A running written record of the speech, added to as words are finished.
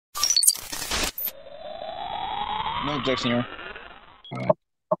No objection, Your Uh,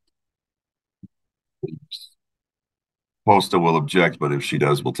 Posta will object, but if she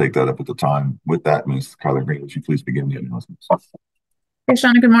does, we'll take that up at the time. With that, Ms. Kyler Green, would you please begin the announcements? Hey,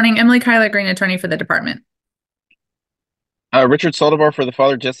 Shauna, good morning. Emily Kyler Green, attorney for the department. Richard Saldivar for the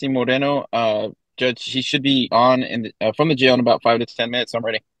father, Jesse Moreno. Judge, he should be on from the jail in about 5 to 10 minutes. I'm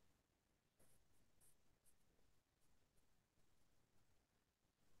ready.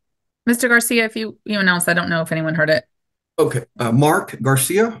 Mr. Garcia, if you announced, I don't know if anyone heard it. Okay. Mark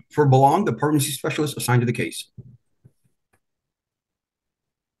Garcia for Belong, the permanency specialist assigned to the case.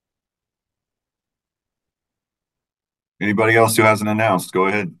 Anybody else who hasn't announced, go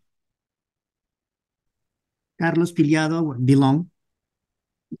ahead. Carlos Piliado, Belong.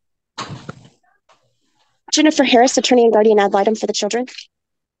 Jennifer Harris, attorney and guardian ad litem for the children.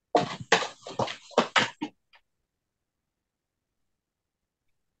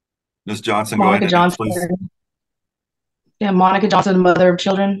 Ms. Johnson, go Monica ahead and announce, Johnson. please. Yeah, Monica Johnson, mother of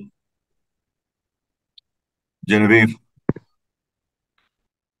children. Genevieve.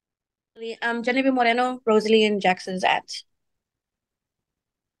 Genevieve Moreno, Rosalie and Jackson's aunt.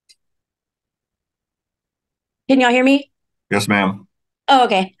 Can y'all hear me? Yes, ma'am. Oh,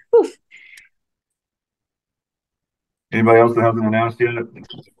 okay. Whew. Anybody else that hasn't announced yet?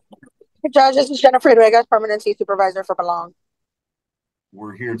 Judge, this is Jennifer Rodriguez, permanency supervisor for Belong.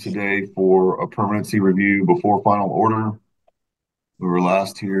 We're here today for a permanency review before final order. We were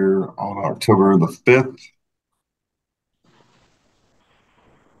last here on October the 5th.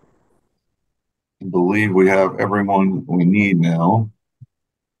 I believe we have everyone we need now.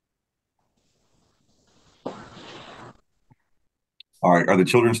 All right. Are the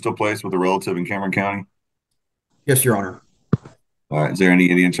children still placed with a relative in Cameron County? Yes, Your Honor. All right. Is there any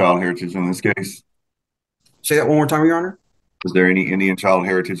Indian child heritage in this case? Say that one more time, Your Honor. Is there any Indian child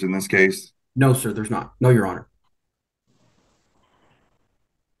heritage in this case? No, sir, there's not. No, Your Honor.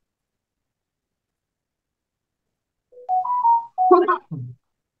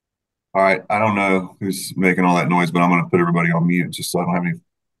 All right. I don't know who's making all that noise, but I'm going to put everybody on mute just so I don't have any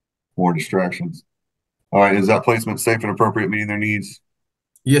more distractions. All right. Is that placement safe and appropriate, meeting their needs?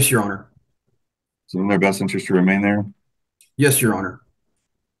 Yes, Your Honor. Is it in their best interest to remain there? Yes, Your Honor.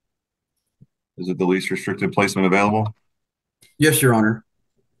 Is it the least restricted placement available? Yes, Your Honor.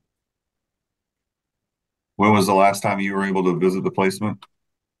 When was the last time you were able to visit the placement?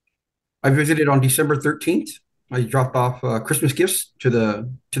 I visited on December 13th. I dropped off Christmas gifts to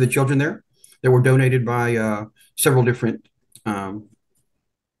the children there that were donated by several different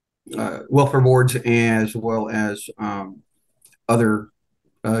welfare boards, as well as other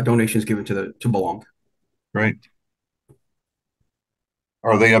donations given to Belong. Great.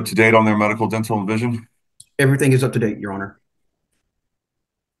 Are they up to date on their medical, dental, and vision? Everything is up to date, Your Honor.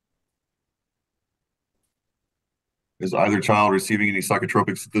 Is either child receiving any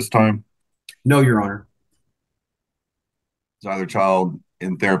psychotropics at this time? No, Your Honor. Is either child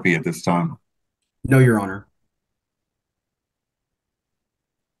in therapy at this time? No, Your Honor.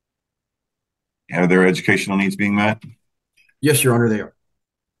 Are their educational needs being met? Yes, Your Honor, they are.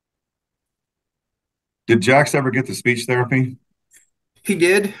 Did Jax ever get the speech therapy? He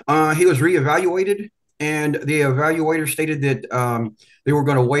did. He was reevaluated, and the evaluator stated that they were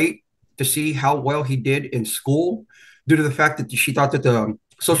going to wait to see how well he did in school, due to the fact that she thought that the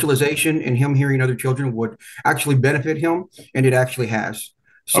socialization and him hearing other children would actually benefit him, and it actually has.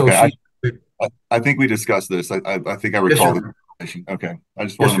 So okay, she, I think we discussed this. I think I yes, recall sir. the information. Okay, I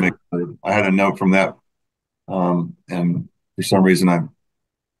just Yes, wanted to make sure. I had a note from that, and for some reason I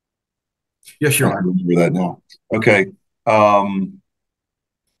yes, Your Honor. remember that now. Okay.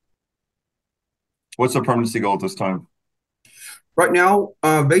 What's the permanency goal at this time? Right now,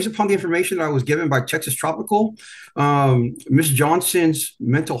 based upon the information that I was given by Texas Tropical, Ms. Johnson's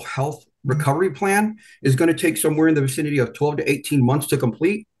mental health recovery plan is going to take somewhere in the vicinity of 12 to 18 months to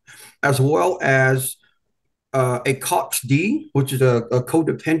complete, as well as a COPS-D, which is a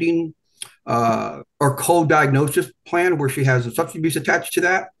codependent or co-diagnosis plan where she has a substance abuse attached to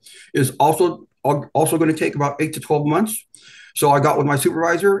that, is also going to take about 8 to 12 months. So I got with my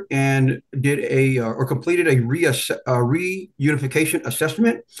supervisor and did or completed a reunification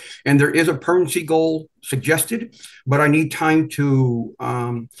assessment, and there is a permanency goal suggested, but I need time to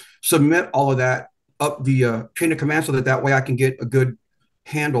submit all of that up the chain of command so that way I can get a good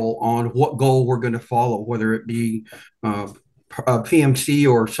handle on what goal we're going to follow, whether it be PMC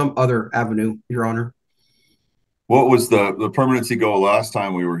or some other avenue, Your Honor. What was the permanency goal last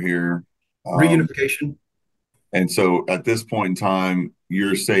time we were here? Reunification. And so at this point in time,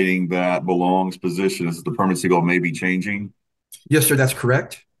 you're stating that Belong's position is the permanency goal may be changing? Yes, sir, that's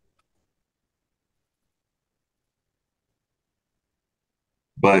correct.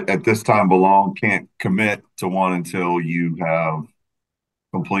 But at this time, Belong can't commit to one until you have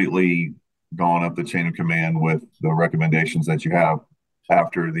completely gone up the chain of command with the recommendations that you have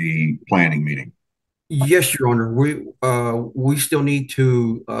after the planning meeting. Yes, Your Honor. We still need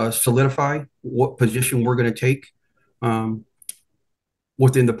to solidify what position we're going to take um,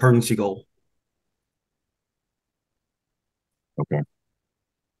 within the permanency goal. Okay.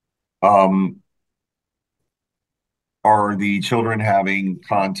 Are the children having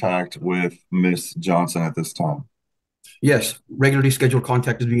contact with Miss Johnson at this time? Yes, regularly scheduled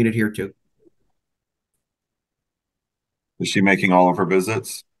contact is being adhered to. Is she making all of her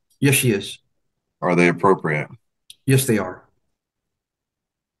visits? Yes, she is. Are they appropriate? Yes, they are.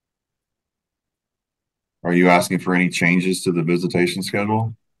 Are you asking for any changes to the visitation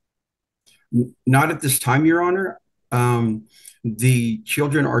schedule? Not at this time, Your Honor. The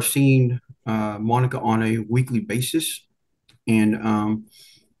children are seeing Monica on a weekly basis, and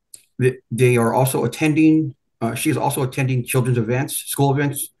they are also attending. She is also attending children's events, school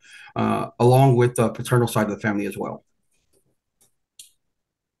events, along with the paternal side of the family as well.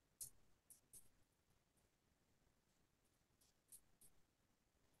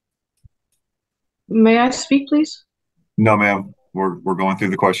 May I speak, please? No, ma'am. We're going through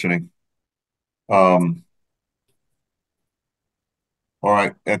the questioning. All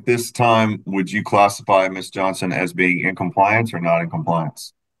right. At this time, would you classify Miss Johnson as being in compliance or not in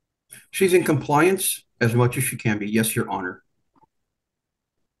compliance? She's in compliance as much as she can be. Yes, Your Honor.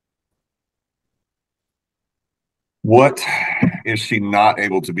 What is she not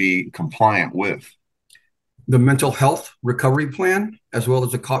able to be compliant with? The mental health recovery plan, as well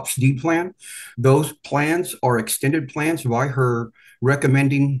as the COPS D plan. Those plans are extended plans by her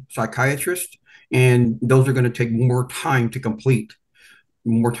recommending psychiatrist, and those are going to take more time to complete,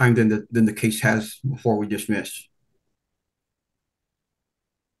 more time than the case has before we dismiss.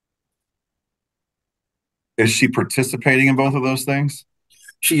 Is she participating in both of those things?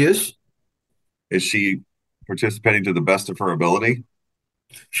 She is. Is she participating to the best of her ability?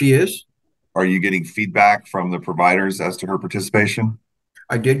 She is. Are you getting feedback from the providers as to her participation?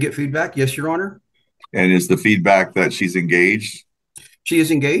 I did get feedback. Yes, Your Honor. And is the feedback that she's engaged? She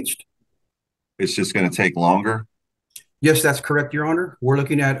is engaged. It's just going to take longer? Yes, that's correct, Your Honor. We're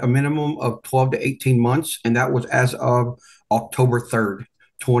looking at a minimum of 12 to 18 months, and that was as of October 3rd,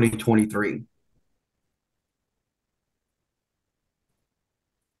 2023.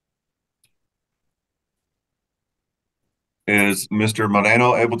 Is Mr.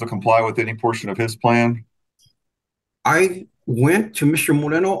 Moreno able to comply with any portion of his plan? I went to Mr.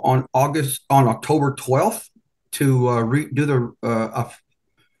 Moreno on October 12th to do the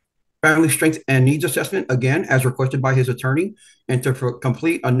family strength and needs assessment again, as requested by his attorney, and to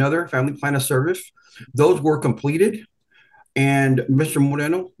complete another family plan of service. Those were completed, and Mr.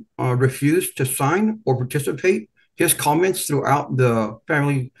 Moreno refused to sign or participate. His comments throughout the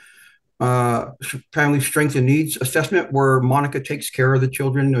family strength and needs assessment, where Monica takes care of the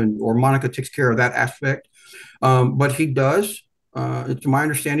children, or Monica takes care of that aspect. But he does, it's my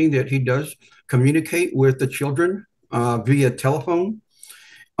understanding that he does communicate with the children via telephone.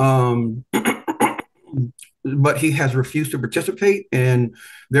 But he has refused to participate, and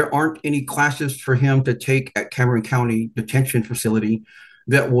there aren't any classes for him to take at Cameron County Detention Facility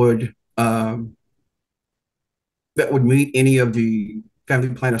that would meet any of the family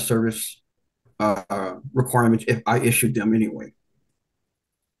plan of service requirements if I issued them anyway.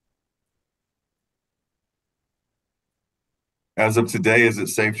 As of today, is it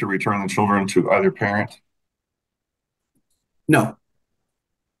safe to return the children to either parent? No.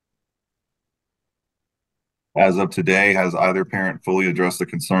 As of today, has either parent fully addressed the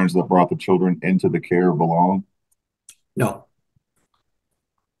concerns that brought the children into the care of Belong? No.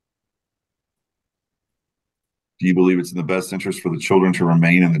 Do you believe it's in the best interest for the children to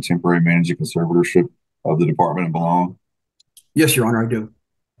remain in the temporary managing conservatorship of the Department of Belong? Yes, Your Honor, I do.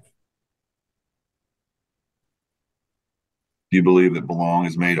 Do you believe that Belong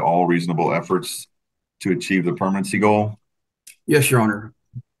has made all reasonable efforts to achieve the permanency goal? Yes, Your Honor.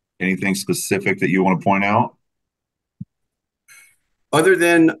 Anything specific that you want to point out? Other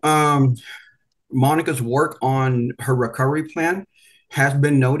than Monica's work on her recovery plan has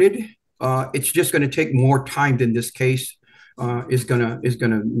been noted, it's just going to take more time than this case is gonna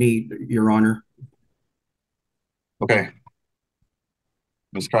need, Your Honor. Okay.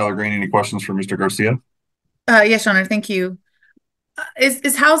 Ms. Kyler Green, any questions for Mr. Garcia? Yes, Your Honor, thank you.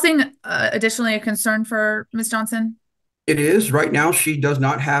 Is housing additionally a concern for Ms. Johnson? It is. Right now, she does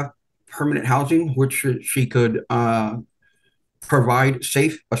not have permanent housing, which she could provide a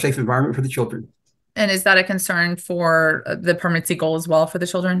safe environment for the children. And is that a concern for the permanency goal as well for the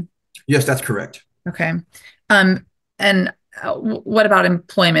children? Yes, that's correct. Okay. And what about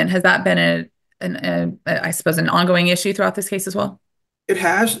employment? Has that been I suppose, an ongoing issue throughout this case as well? It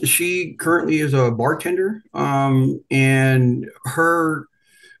has. She currently is a bartender, and her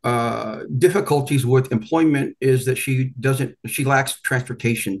difficulties with employment is that she lacks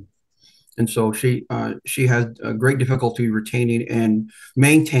transportation. And so she has a great difficulty retaining and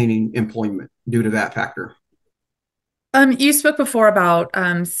maintaining employment due to that factor. You spoke before about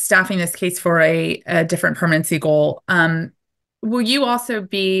staffing this case for a different permanency goal. Will you also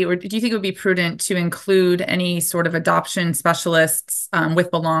be, or do you think it would be prudent to include any sort of adoption specialists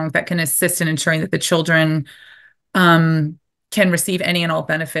with Belong that can assist in ensuring that the children can receive any and all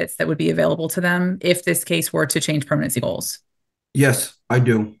benefits that would be available to them if this case were to change permanency goals? Yes, I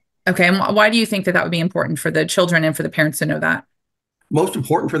do. Okay, and why do you think that that would be important for the children and for the parents to know that? Most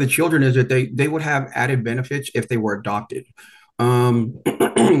important for the children is that they would have added benefits if they were adopted.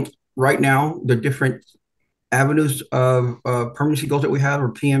 Right now, the different avenues of permanency goals that we have are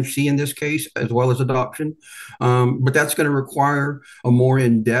PMC in this case, as well as adoption. But that's going to require a more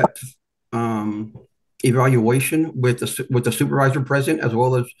in-depth evaluation with the supervisor present, as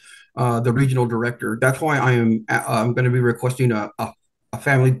well as the regional director. That's why I'm going to be requesting a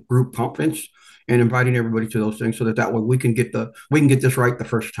family group conference and inviting everybody to those things, so that way we can get this right the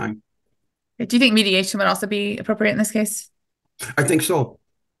first time. Do you think mediation would also be appropriate in this case? I think so.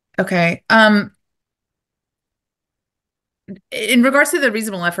 Okay. In regards to the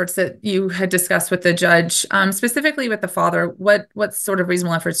reasonable efforts that you had discussed with the judge, specifically with the father, what sort of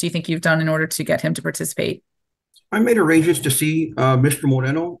reasonable efforts do you think you've done in order to get him to participate? I made arrangements to see Mr.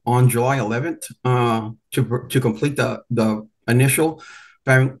 Moreno on July 11th to complete the initial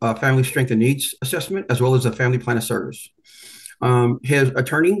family strength and needs assessment, as well as the family plan of service. His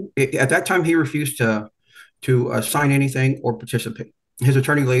attorney, at that time, he refused to sign anything or participate. His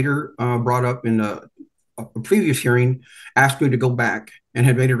attorney later brought up in a previous hearing, asked me to go back and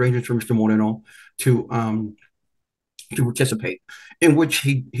had made arrangements for Mr. Moreno to participate, in which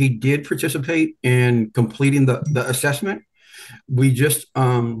he did participate in completing the assessment. We just,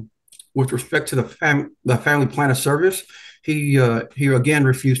 with respect to the family plan of service, he again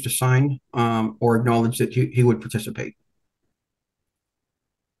refused to sign or acknowledge that he would participate.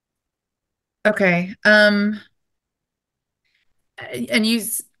 Okay. And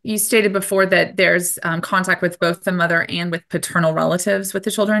you stated before that there's contact with both the mother and with paternal relatives with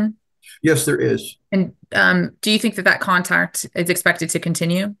the children? Yes, there is. And do you think that contact is expected to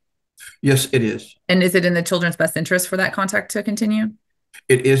continue? Yes, it is. And is it in the children's best interest for that contact to continue?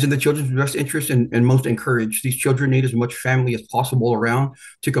 It is in the children's best interest and most encouraged. These children need as much family as possible around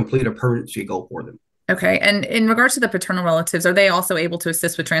to complete a permanency goal for them. Okay. And in regards to the paternal relatives, are they also able to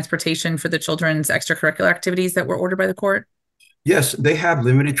assist with transportation for the children's extracurricular activities that were ordered by the court? Yes, they have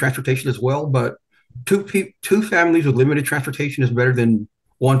limited transportation as well, but two families with limited transportation is better than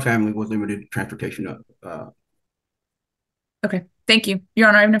one family with limited transportation. Okay. Thank you. Your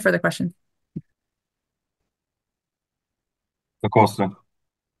Honor, I have no further questions. Acosta.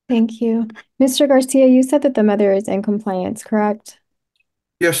 Thank you. Mr. Garcia, you said that the mother is in compliance, correct?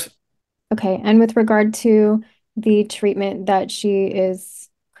 Yes. Okay. And with regard to the treatment that she is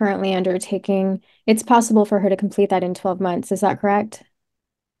currently undertaking, it's possible for her to complete that in 12 months. Is that correct?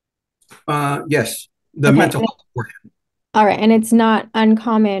 Yes. The Okay. mental health portion. All right. And it's not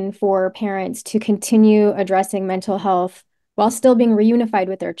uncommon for parents to continue addressing mental health while still being reunified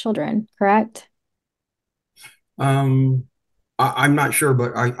with their children, correct? I'm not sure,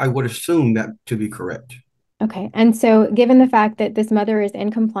 but I would assume that to be correct. Okay. And so given the fact that this mother is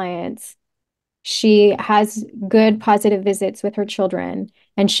in compliance, she has good positive visits with her children,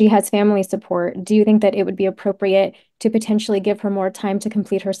 and she has family support, do you think that it would be appropriate to potentially give her more time to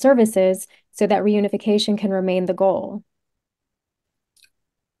complete her services so that reunification can remain the goal?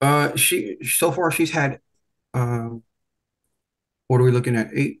 So far she's had what are we looking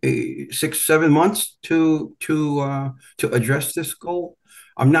at? 6, 7 months to address this goal.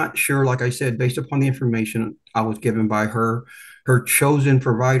 I'm not sure, like I said, based upon the information I was given by her chosen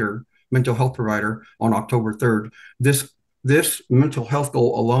provider, mental health provider, on October 3rd. This mental health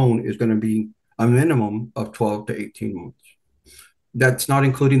goal alone is going to be a minimum of 12 to 18 months. That's not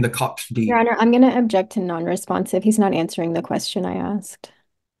including the COPS-D. Your Honor, I'm going to object to non-responsive. He's not answering the question I asked.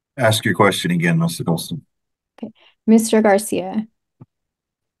 Ask your question again, Mr. Golston. Okay. Mr. Garcia,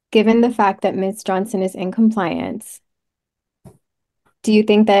 given the fact that Ms. Johnson is in compliance, do you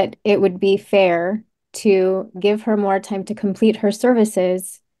think that it would be fair to give her more time to complete her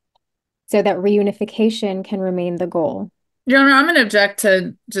services so that reunification can remain the goal? Your Honor, I'm going to object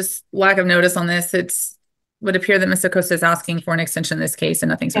to just lack of notice on this. Would appear that Ms. Acosta is asking for an extension in this case and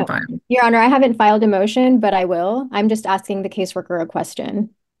nothing's been filed. Your Honor, I haven't filed a motion, but I will. I'm just asking the caseworker a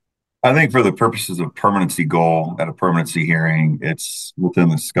question. I think for the purposes of permanency goal at a permanency hearing, it's within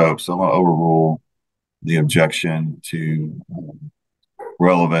the scope. So I'm going to overrule the objection to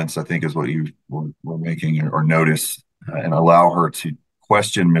relevance, I think is what you were making, or notice, and allow her to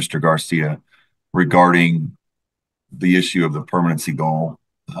question Mr. Garcia regarding the issue of the permanency goal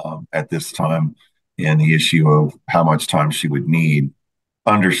at this time and the issue of how much time she would need,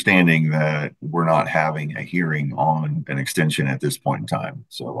 understanding that we're not having a hearing on an extension at this point in time.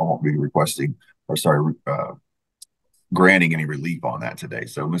 So I won't be granting any relief on that today.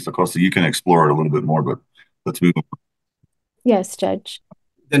 So Ms. Acosta, you can explore it a little bit more, but let's move on. Yes, Judge.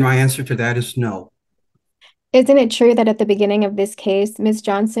 Then my answer to that is no. Isn't it true that at the beginning of this case, Ms.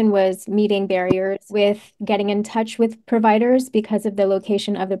 Johnson was meeting barriers with getting in touch with providers because of the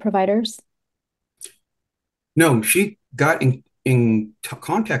location of the providers? No, she got in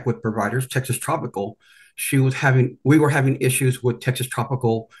contact with providers, Texas Tropical. We were having issues with Texas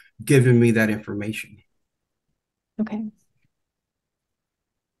Tropical giving me that information. Okay.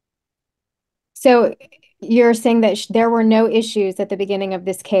 So you're saying that there were no issues at the beginning of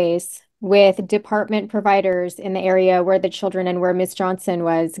this case with department providers in the area where the children and where Ms. Johnson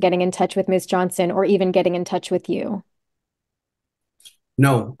was getting in touch with Ms. Johnson or even getting in touch with you?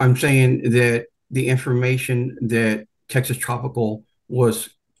 No, I'm saying that the information that Texas Tropical was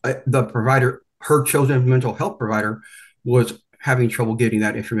the provider, her chosen mental health provider, was having trouble getting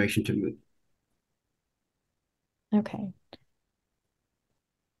that information to me. Okay.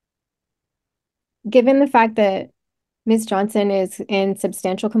 Given the fact that Ms. Johnson is in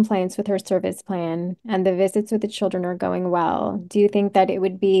substantial compliance with her service plan and the visits with the children are going well, do you think that it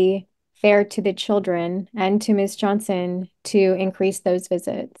would be fair to the children and to Ms. Johnson to increase those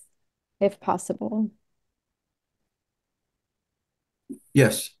visits, if possible?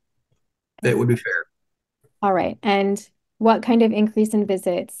 Yes, that would be fair. All right. And what kind of increase in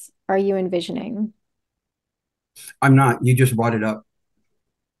visits are you envisioning? I'm not. You just brought it up.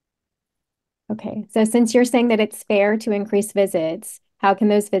 Okay. So since you're saying that it's fair to increase visits, how can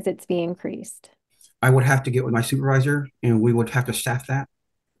those visits be increased? I would have to get with my supervisor and we would have to staff that.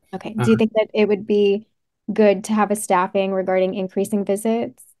 Okay. Do you think that it would be good to have a staffing regarding increasing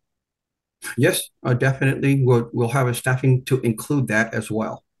visits? Yes, definitely. We'll have a staffing to include that as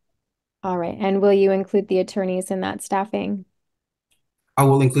well. All right. And will you include the attorneys in that staffing? I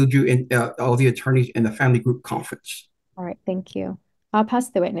will include you in all the attorneys in the family group conference. All right. Thank you. I'll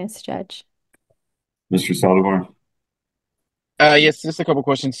pass the witness, Judge. Mr. Saldivar? Yes, just a couple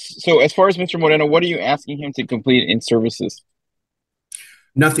questions. So as far as Mr. Moreno, what are you asking him to complete in services?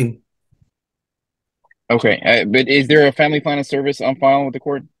 Nothing. Okay, but is there a family plan of service on file with the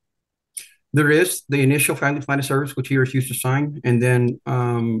court? There is the initial family plan of service, which he refused to sign. And then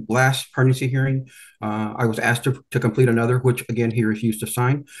last pregnancy hearing, I was asked to complete another, which again, he refused to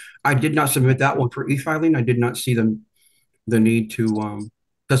sign. I did not submit that one for e-filing. I did not see the need to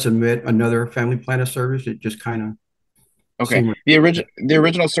submit another family plan of service. It just kind of okay. The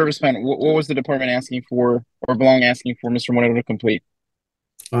original service plan, what was the department asking for, or belong asking for Mr. Moreno to complete?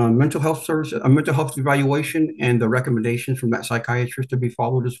 Mental health service, a mental health evaluation, and the recommendations from that psychiatrist to be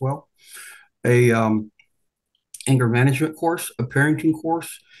followed as well. A anger management course, a parenting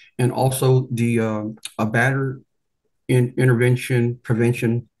course, and also the a battery intervention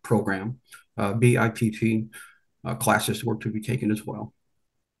prevention program, BIPP classes were to be taken as well.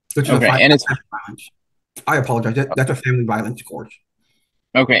 Which is and it's violence. I apologize. That's a family violence course.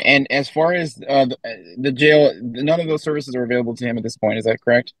 Okay, and as far as the jail, none of those services are available to him at this point. Is that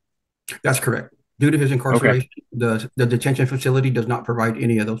correct? That's correct. Due to his incarceration, the detention facility does not provide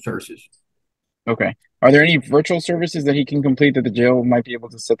any of those services. Okay. Are there any virtual services that he can complete that the jail might be able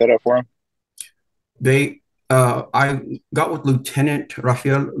to set that up for him? I got with Lieutenant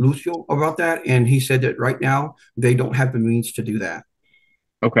Rafael Lucio about that, and he said that right now they don't have the means to do that.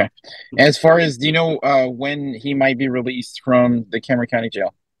 Okay. As far as, do you know when he might be released from the Cameron County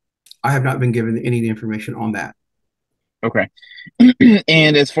Jail? I have not been given any of the information on that. Okay.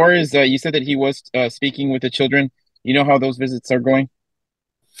 And as far as you said that he was speaking with the children, you know how those visits are going?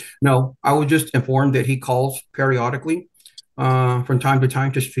 No, I was just informed that he calls periodically from time to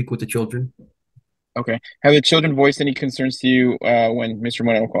time to speak with the children. Okay. Have the children voiced any concerns to you when Mr.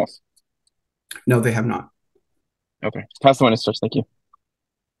 Moreno calls? No, they have not. Okay. Pass the witness, Judge. Thank you.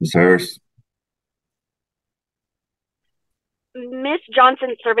 Ms. Harris? Ms.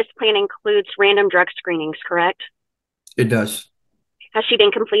 Johnson's service plan includes random drug screenings, correct? It does. Has she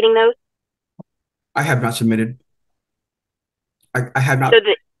been completing those? I have not submitted. I have not. So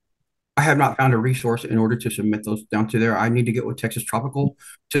that I have not found a resource in order to submit those down to there. I need to get with Texas Tropical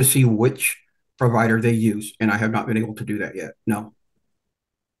to see which provider they use, and I have not been able to do that yet. No.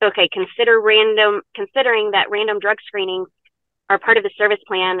 okay, considering that random drug screenings are part of the service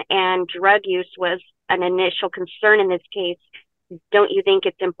plan and drug use was an initial concern in this case, don't you think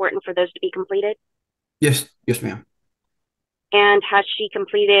it's important for those to be completed? Yes, ma'am. And has she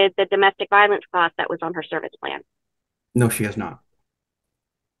completed the domestic violence class that was on her service plan? No, she has not.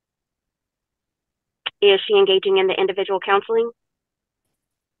 Is she engaging in the individual counseling?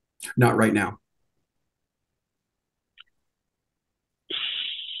 Not right now.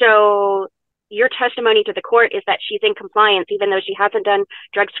 So your testimony to the court is that she's in compliance, even though she hasn't done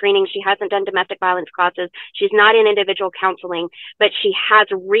drug screening, she hasn't done domestic violence classes, she's not in individual counseling, but she has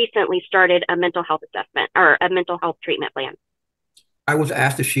recently started a mental health assessment or a mental health treatment plan. I was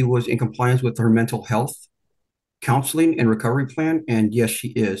asked if she was in compliance with her mental health counseling and recovery plan, and yes, she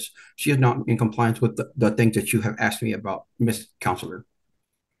is. She is not in compliance with the things that you have asked me about, Miss Counselor.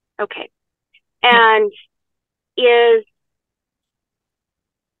 Okay. And is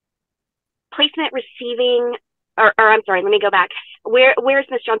placement receiving, or I'm sorry, let me go back. Where's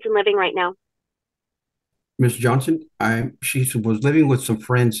Miss Johnson living right now? Miss Johnson, she was living with some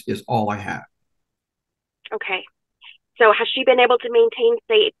friends is all I have. Okay. So has she been able to maintain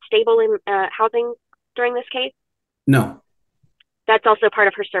stable housing during this case? No. That's also part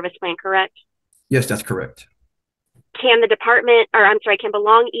of her service plan, correct? Yes, that's correct. Can the department, or I'm sorry, can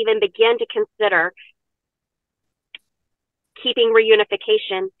Belong even begin to consider keeping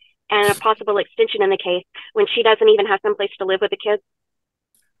reunification and a possible extension in the case when she doesn't even have someplace to live with the kids?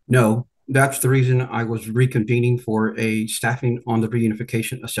 No, that's the reason I was reconvening for a staffing on the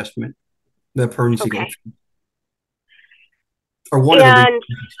reunification assessment, the permanency goal. Or one of and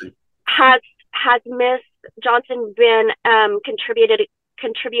has Miss Johnson been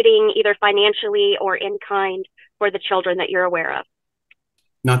contributing either financially or in kind for the children that you're aware of?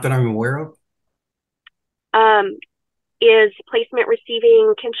 Not that I'm aware of. Is placement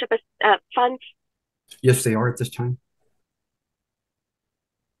receiving kinship funds? Yes, they are at this time.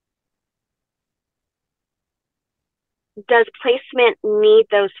 Does placement need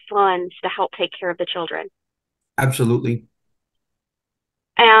those funds to help take care of the children? Absolutely.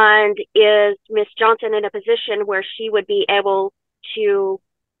 And is Miss Johnson in a position where she would be able to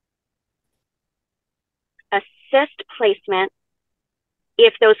assist placement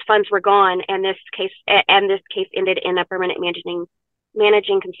if those funds were gone and this case ended in a permanent managing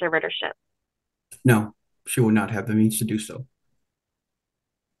conservatorship? No, she would not have the means to do so.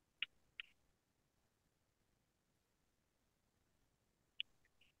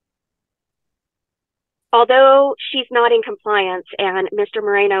 Although she's not in compliance and Mr.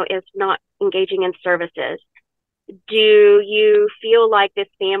 Moreno is not engaging in services, do you feel like this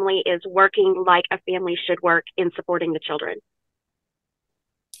family is working like a family should work in supporting the children?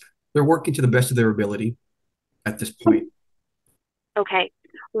 They're working to the best of their ability at this point. Okay.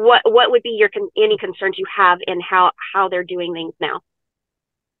 What would be any concerns you have in how they're doing things now?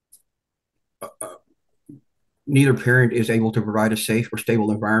 Neither parent is able to provide a safe or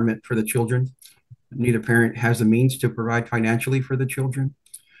stable environment for the children. Neither parent has the means to provide financially for the children.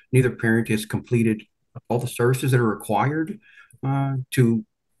 Neither parent has completed all the services that are required to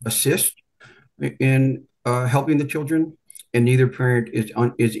assist in helping the children, and neither parent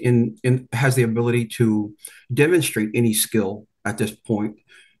has the ability to demonstrate any skill at this point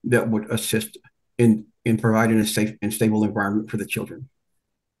that would assist in providing a safe and stable environment for the children.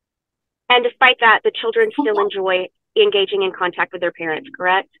 And despite that, the children still enjoy engaging in contact with their parents,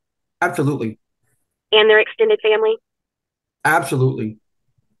 correct? Absolutely. And their extended family? Absolutely.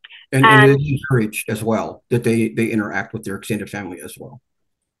 And it is encouraged as well that they interact with their extended family as well.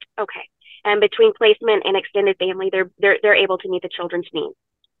 Okay. And between placement and extended family, they're able to meet the children's needs?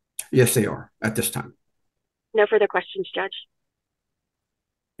 Yes, they are at this time. No further questions, Judge.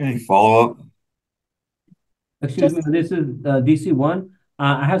 Any follow-up? Excuse me, this is DC1.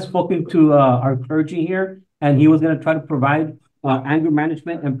 I have spoken to our clergy here, and he was going to try to provide anger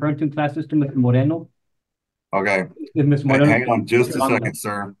management and parenting classes to Mr. Moreno. Okay. Ms. Moreno, hang on just a second,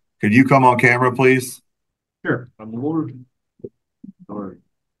 sir. Could you come on camera, please? Sure.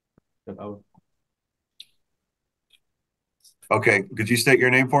 Okay. Could you state your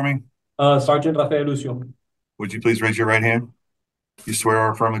name for me? Sergeant Rafael Lucio. Would you please raise your right hand? You swear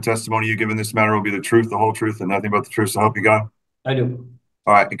or affirm the testimony you give in this matter will be the truth, the whole truth, and nothing but the truth, so help you God? I do.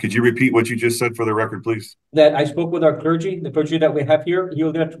 All right. And could you repeat what you just said for the record, please? That I spoke with our clergy, the clergy that we have here. He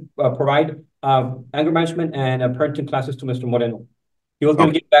was going to provide anger management and parenting classes to Mr. Moreno. He was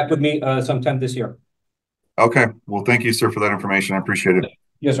going to get back with me sometime this year. Okay. Well, thank you, sir, for that information. I appreciate it.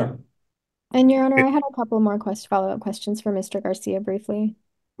 Yes, sir. And Your Honor, I had a couple more follow-up questions for Mr. Garcia briefly.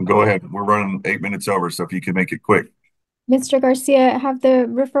 Go ahead. We're running 8 minutes over, so if you can make it quick. Mr. Garcia, have the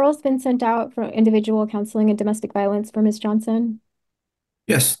referrals been sent out for individual counseling and domestic violence for Ms. Johnson?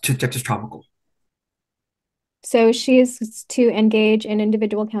 Yes, to Texas Tropical. So she is to engage in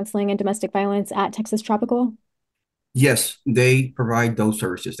individual counseling and domestic violence at Texas Tropical? Yes, they provide those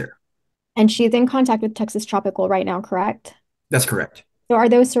services there. And she's in contact with Texas Tropical right now, correct? That's correct. So are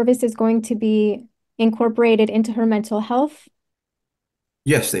those services going to be incorporated into her mental health?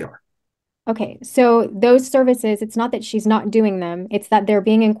 Yes, they are. Okay, so those services, it's not that she's not doing them, it's that they're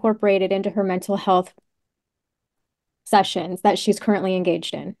being incorporated into her mental health sessions that she's currently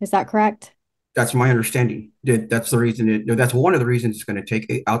engaged in. Is that correct? That's my understanding. That's the reason. That's one of the reasons it's going to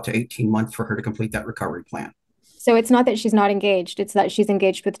take out to 18 months for her to complete that recovery plan. So it's not that she's not engaged, it's that she's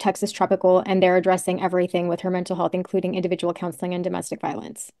engaged with Texas Tropical and they're addressing everything with her mental health, including individual counseling and domestic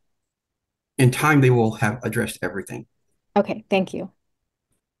violence. In time, they will have addressed everything. Okay, thank you.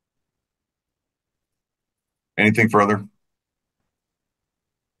 Anything further?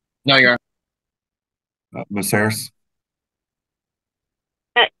 No, Your Honor. Ms. Harris?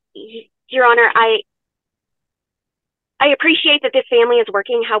 Your Honor, I appreciate that this family is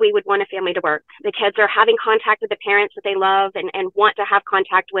working how we would want a family to work. The kids are having contact with the parents that they love and want to have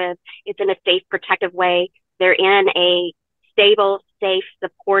contact with. It's in a safe, protective way. They're in a stable, safe,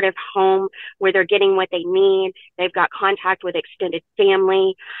 supportive home where they're getting what they need. They've got contact with extended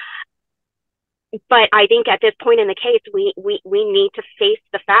family. But I think at this point in the case, we need to face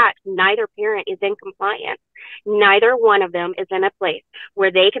the fact neither parent is in compliance. Neither one of them is in a place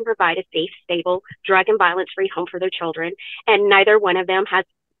where they can provide a safe, stable, drug and violence-free home for their children. And neither one of them has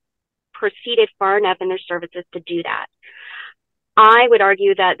proceeded far enough in their services to do that. I would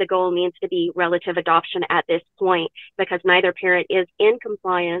argue that the goal needs to be relative adoption at this point because neither parent is in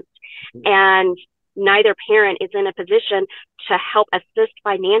compliance and neither parent is in a position to help assist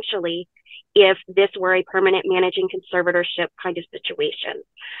financially if this were a permanent managing conservatorship kind of situation.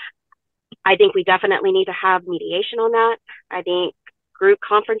 I think we definitely need to have mediation on that. I think group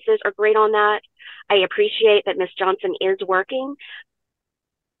conferences are great on that. I appreciate that Ms. Johnson is working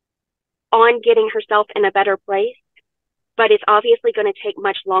on getting herself in a better place, but it's obviously going to take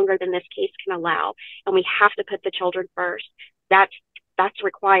much longer than this case can allow. And we have to put the children first. That's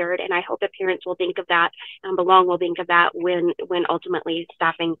required. And I hope that parents will think of that and Belong will think of that when ultimately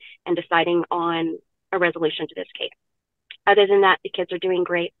staffing and deciding on a resolution to this case. Other than that, the kids are doing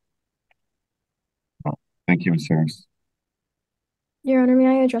great. Thank you, Ms. Harris. Your Honor, may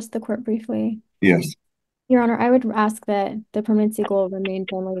I address the court briefly? Yes. Your Honor, I would ask that the permanency goal remain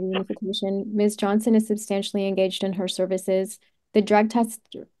family reunification. Ms. Johnson is substantially engaged in her services. The drug test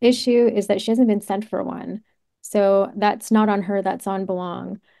issue is that she hasn't been sent for one. So that's not on her, that's on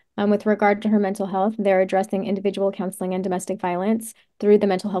Belong. With regard to her mental health, they're addressing individual counseling and domestic violence through the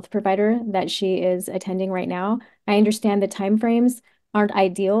mental health provider that she is attending right now. I understand the timeframes aren't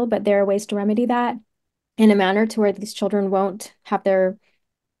ideal, but there are ways to remedy that in a manner to where these children won't have to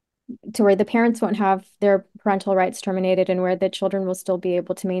where the parents won't have their parental rights terminated and where the children will still be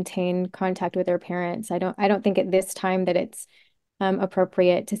able to maintain contact with their parents. I don't think at this time that it's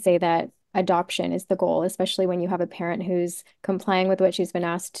appropriate to say that adoption is the goal, especially when you have a parent who's complying with what she's been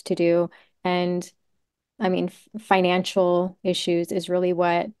asked to do. And I mean, financial issues is really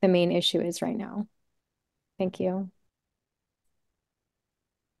what the main issue is right now. Thank you.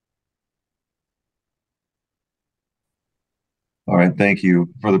 All right, thank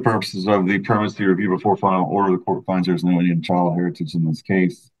you. For the purposes of the permanency review before final order, the court finds there's no Indian child heritage in this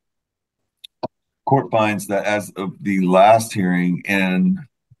case. Court finds that as of the last hearing in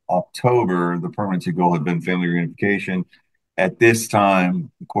October, the permanency goal had been family reunification. At this time,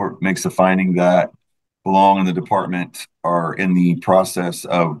 the court makes a finding that Belong in the department are in the process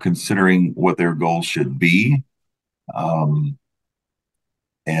of considering what their goals should be. You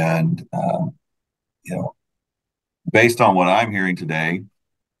know, based on what I'm hearing today,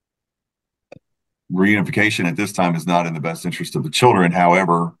 reunification at this time is not in the best interest of the children.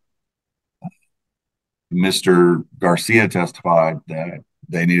 However, Mr. Garcia testified that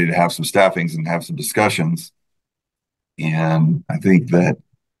they needed to have some staffings and have some discussions. And I think that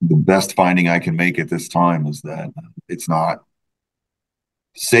the best finding I can make at this time is that it's not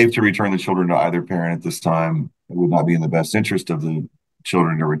safe to return the children to either parent at this time. It would not be in the best interest of the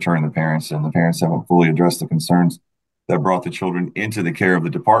children to return the parents, and the parents haven't fully addressed the concerns that brought the children into the care of the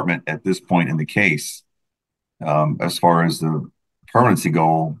department at this point in the case. As far as the permanency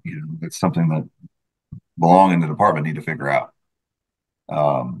goal, it's something that Belong in the department need to figure out.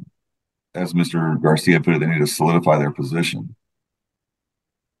 as Mr. Garcia put it, they need to solidify their position.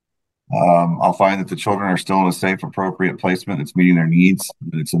 I'll find that the children are still in a safe, appropriate placement that's meeting their needs,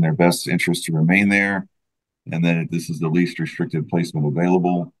 that it's in their best interest to remain there, and that this is the least restricted placement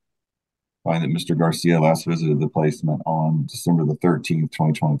available. Find that Mr. Garcia last visited the placement on December the 13th,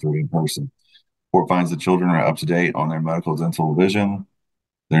 2023 in person. Court finds the children are up to date on their medical, dental, vision.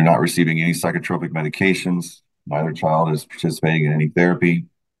 They're not receiving any psychotropic medications. Neither child is participating in any therapy,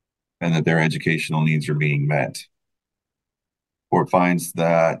 and that their educational needs are being met. Court finds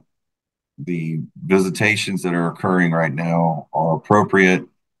that the visitations that are occurring right now are appropriate,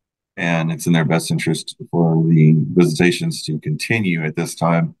 and it's in their best interest for the visitations to continue at this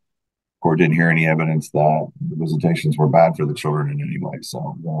time. Court didn't hear any evidence that the visitations were bad for the children in any way, so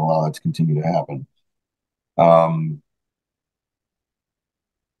we're going to allow that to continue to happen.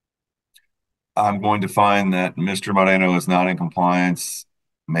 I'm going to find that Mr. Moreno is not in compliance.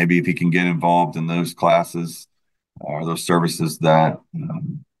 Maybe if he can get involved in those classes or those services that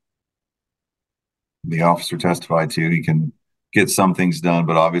the officer testified to, he can get some things done,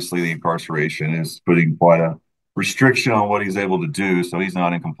 but obviously the incarceration is putting quite a restriction on what he's able to do, so he's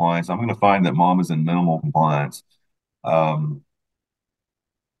not in compliance. I'm going to find that mom is in minimal compliance.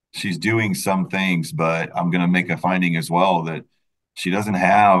 She's doing some things, but I'm going to make a finding as well that she doesn't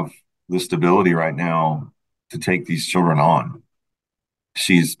have the stability right now to take these children on.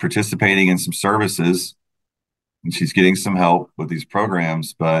 She's participating in some services and she's getting some help with these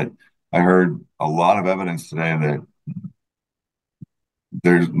programs, but I heard a lot of evidence today that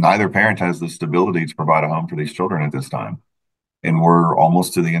neither parent has the stability to provide a home for these children at this time. And we're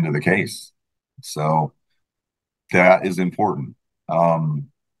almost to the end of the case. So that is important. Court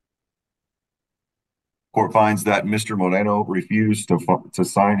finds that Mr. Moreno refused to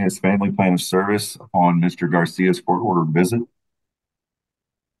sign his family plan of service upon Mr. Garcia's court-ordered visit.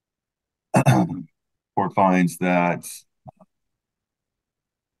 Court finds that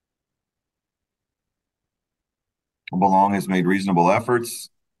Belong has made reasonable efforts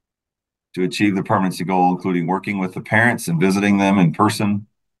to achieve the permanency goal, including working with the parents and visiting them in person,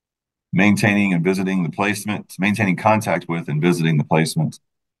 maintaining and visiting the placement, maintaining contact with and visiting the placement,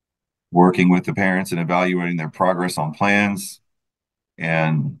 working with the parents and evaluating their progress on plans,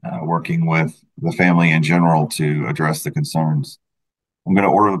 and working with the family in general to address the concerns. I'm going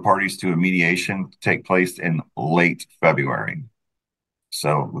to order the parties to a mediation to take place in late February.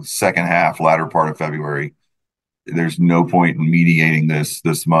 So the second half, latter part of February. There's no point in mediating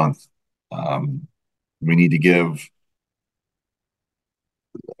this month. We need to give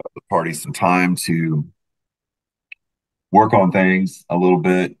the parties some time to work on things a little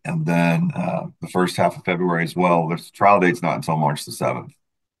bit, and then the first half of February as well. The trial date's not until March the 7th.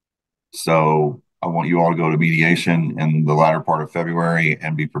 So I want you all to go to mediation in the latter part of February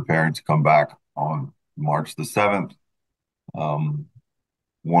and be prepared to come back on March the 7th, one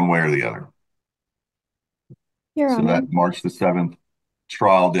way or the other. So that March the 7th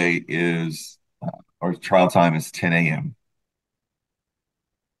trial date is, or trial time is 10 a.m.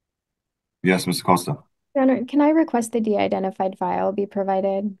 Yes, Mr. Costa. Your Honor, can I request the de-identified file be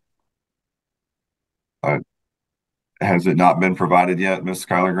provided? Has it not been provided yet, Ms.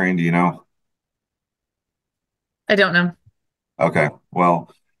 Skylar Green? Do you know? I don't know. Okay,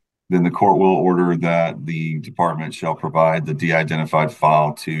 well, then the court will order that the department shall provide the de-identified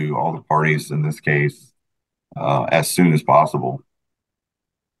file to all the parties in this case as soon as possible.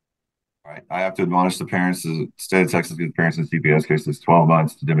 All right, I have to admonish the parents. The state of Texas gives parents in CPS cases 12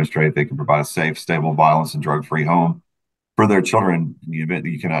 months to demonstrate they can provide a safe, stable, violence, and drug-free home for their children. In the event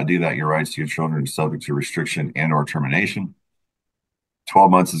that you cannot do that, your rights to your children are subject to restriction and or termination. 12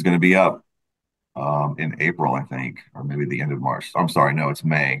 months is going to be up in April, I think, or maybe the end of March. I'm sorry, no, it's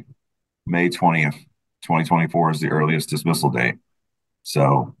May. May 20th, 2024 is the earliest dismissal date.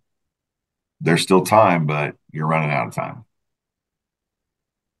 So there's still time, but you're running out of time.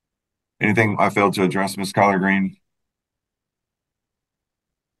 Anything I failed to address, Ms. Skylar Green?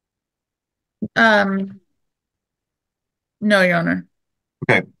 No, Your Honor.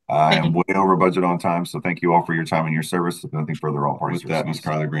 Okay, I am way over budget on time, so thank you all for your time and your service. If nothing further, all parties. With that, Ms.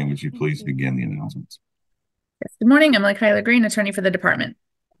 Skylar Green, would you please begin the announcements? Yes. Good morning. I'm Kyla Green, attorney for the department.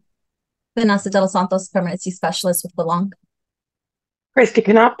 Vanessa De Los Santos, permanency specialist with Belong. Christy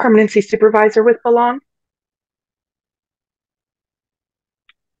Canop, permanency supervisor with Belong.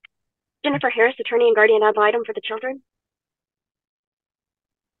 Jennifer Harris, attorney and guardian ad litem for the children.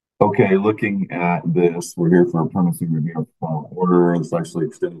 Okay, looking at this, we're here for a permanency review of final order. It's actually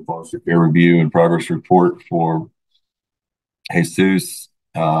extended foster care review and progress report for Jesus.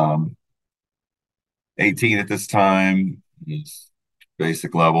 18 at this time. He's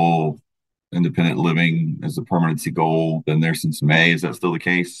basic level, independent living as a permanency goal. Been there since May. Is that still the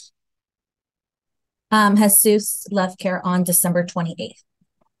case? Jesus left care on December 28th.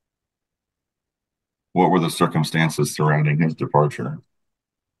 What were the circumstances surrounding his departure?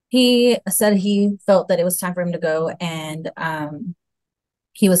 He said he felt that it was time for him to go, and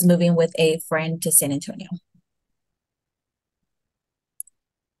he was moving with a friend to San Antonio.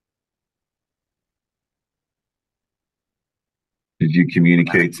 Did you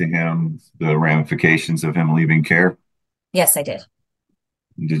communicate to him the ramifications of him leaving care? Yes, I did.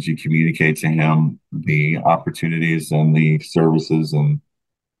 Did you communicate to him the opportunities and the services and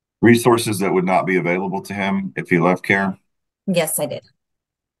resources that would not be available to him if he left care? Yes, I did.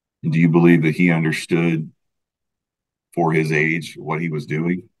 Do you believe that he understood for his age what he was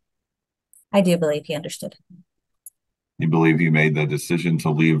doing? I do believe he understood. You believe he made the decision to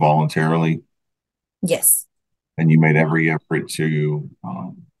leave voluntarily? Yes. And you made every effort to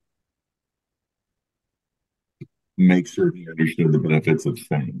make sure he understood the benefits of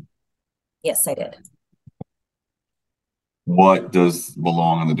staying? Yes, I did. What does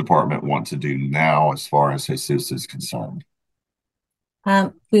Belong in the department want to do now as far as Jesus is concerned?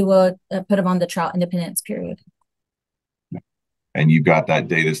 We will put him on the trial independence period. And you got that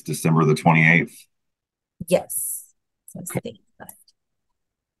date as December the 28th? Yes. Okay.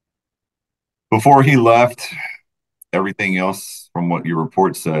 Before he left, everything else from what your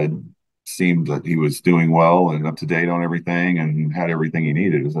report said seemed that he was doing well and up to date on everything and had everything he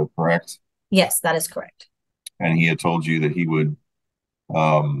needed. Is that correct? Yes, that is correct. And he had told you that he would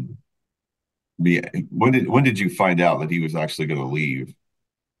be, when did you find out that he was actually going to leave?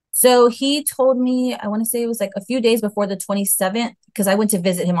 So he told me, I want to say it was like a few days before the 27th, because I went to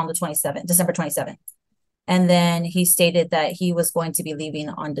visit him on the 27th, December 27th. And then he stated that he was going to be leaving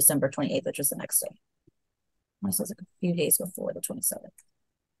on December 28th, which was the next day. So it was like a few days before the 27th.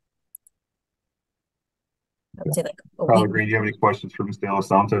 I would say like a Tyler week. Green, do you have any questions for Ms. De Los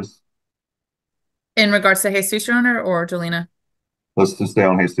Santos? In regards to Jesus, Your Honor, or Jolena? Let's just stay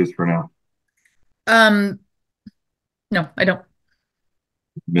on Jesus for now. No, I don't.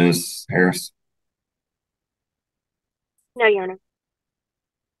 Ms. Harris? No, Your Honor.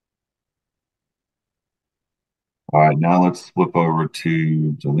 All right, now let's flip over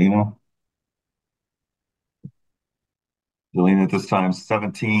to Jolena. Jolena at this time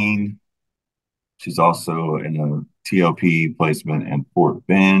 17. She's also in a TLP placement in Fort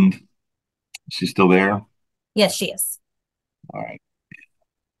Bend. She's still there? Yes, she is. All right.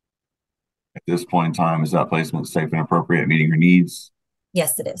 At this point in time, is that placement safe and appropriate, meeting her needs?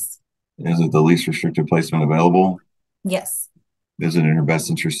 Yes, it is. Is it the least restricted placement available? Yes. Is it in her best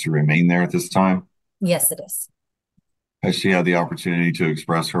interest to remain there at this time? Yes, it is. Has she had the opportunity to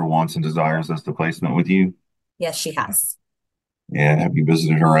express her wants and desires as to placement with you? Yes, she has. And have you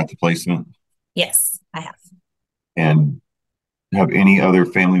visited her at the placement? Yes, I have. And have any other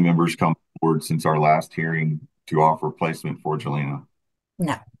family members come forward since our last hearing to offer placement for Jolena?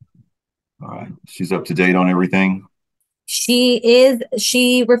 No. All right. She's up to date on everything? She is.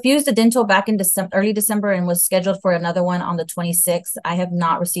 She refused a dental back in early December and was scheduled for another one on the 26th. I have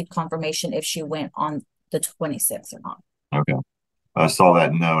not received confirmation if she went on the 26th or not. Okay. I saw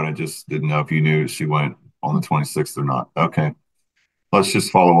that note. I just didn't know if you knew she went on the 26th or not. Okay. Let's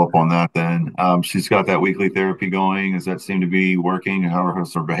just follow up on that then. She's got that weekly therapy going. Does that seem to be working? How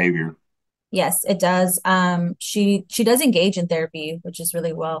is her behavior? Yes, it does. She does engage in therapy, which is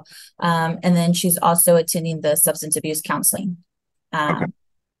really well. And then she's also attending the substance abuse counseling Okay.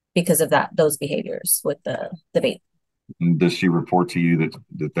 because of those behaviors with the vape. Does she report to you that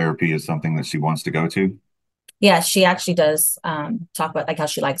the therapy is something that she wants to go to? Yeah, she actually does talk about like how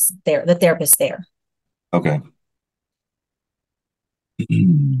she likes the therapist there. Okay.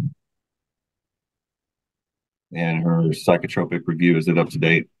 And her psychotropic review, is it up to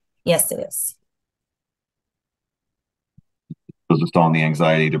date? Yes, it is. Was it on the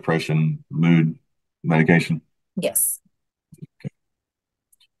anxiety, depression, mood medication? Yes.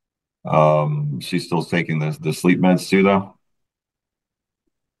 She's still taking the sleep meds too, though?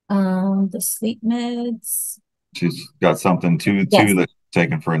 The sleep meds. She's got something too Yes. that's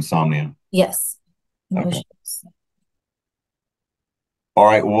taken for insomnia. Yes. Okay. All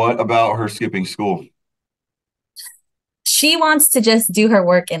right. What about her skipping school? She wants to just do her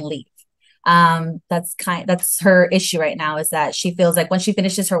work and leave. That's her issue right now, is that she feels like when she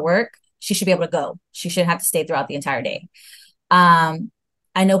finishes her work, she should be able to go. She shouldn't have to stay throughout the entire day.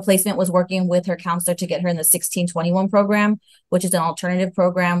 I know placement was working with her counselor to get her in the 1621 program, which is an alternative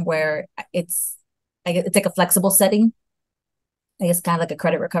program where it's like a flexible setting. I guess kind of like a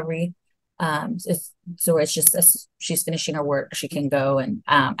credit recovery So it's just she's finishing her work, she can go, and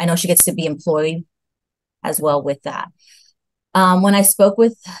I know she gets to be employed as well with that. When I spoke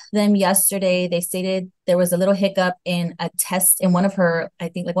with them yesterday, they stated there was a little hiccup in a test in one of her, I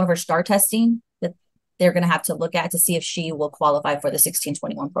think like one of her STAR testing that they're going to have to look at to see if she will qualify for the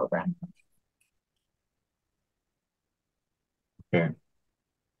 1621 program. Okay.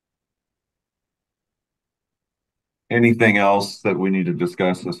 Anything else that we need to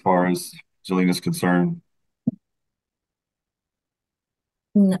discuss as far as Jelena's concerned?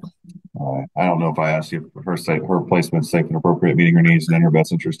 No. I don't know if I asked you if her placement safe and appropriate, meeting her needs and in her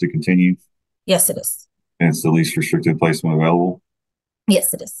best interest to continue. Yes, it is. And it's the least restricted placement available.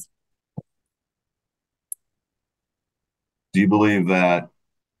 Yes, it is. Do you believe that,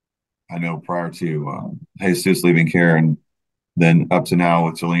 I know prior to Jesus leaving care and then up to now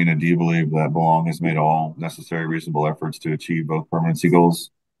with Jelena, do you believe that Belong has made all necessary reasonable efforts to achieve both permanency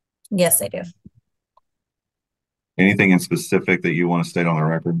goals? Yes, I do. Anything in specific that you want to state on the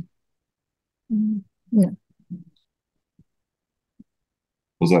record? No.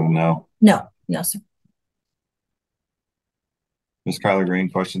 Was that a no? No, no, sir. Ms. Kyler Green,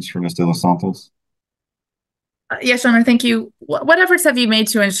 questions for Ms. De Los Santos? Yes, Summer, thank you. What efforts have you made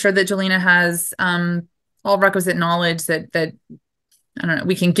to ensure that Jelena has all requisite knowledge that I don't know,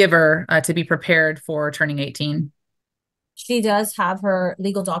 we can give her to be prepared for turning 18? She does have her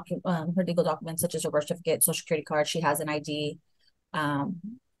legal documents such as her birth certificate, social security card. She has an ID.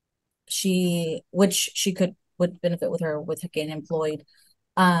 Which would benefit with her getting employed.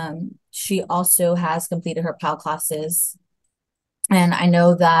 She also has completed her PAL classes. And I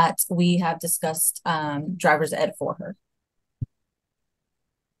know that we have discussed driver's ed for her.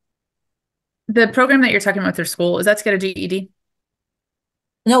 The program that you're talking about with her school, is that to get a GED?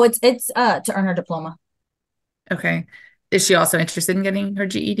 No, it's to earn her diploma. Okay. Is she also interested in getting her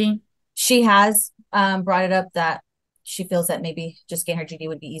GED? She has brought it up that she feels that maybe just getting her GED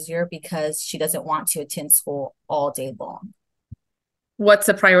would be easier because she doesn't want to attend school all day long. What's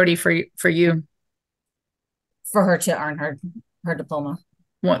a priority for you? For her to earn her diploma.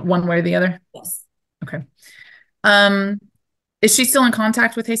 One way or the other? Yes. Okay. Is she still in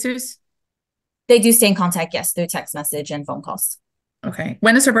contact with Jesus? They do stay in contact, yes, through text message and phone calls. Okay.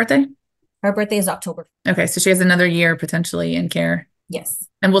 When is her birthday? Her birthday is October. Okay, so she has another year potentially in care. Yes.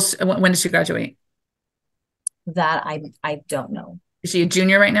 And when does she graduate? That I don't know. Is she a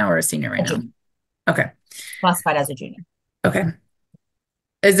junior right now or a senior right now? Junior. Okay. Classified as a junior. Okay.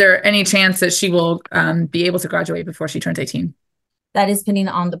 Is there any chance that she will be able to graduate before she turns 18? That is depending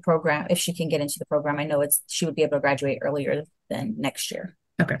on the program. If she can get into the program, I know she would be able to graduate earlier than next year.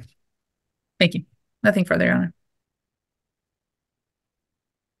 Okay. Thank you. Nothing further, Your Honor.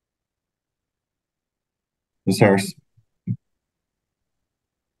 Ms. Harris.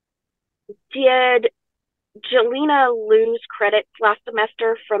 Did Jelena lose credits last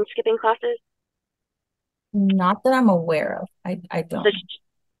semester from skipping classes? Not that I'm aware of. I don't. So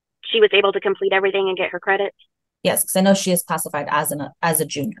she was able to complete everything and get her credits? Yes, because I know she is classified as a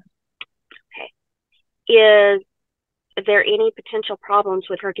junior. Okay. Is there any potential problems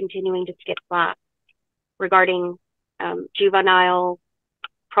with her continuing to skip class regarding juvenile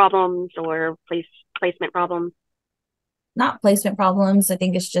problems or placement problems? Not placement problems. I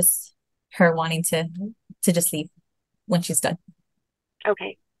think it's just her wanting to just leave when she's done.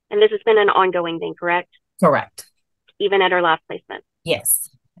 Okay. And this has been an ongoing thing, correct? Correct. Even at her last placement? Yes.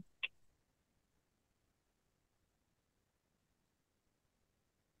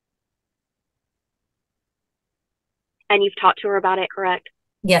 And you've talked to her about it, correct?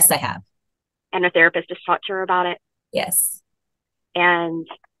 Yes, I have. And a therapist has talked to her about it? Yes. And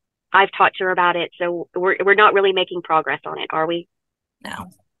I've talked to her about it, so we're not really making progress on it, are we?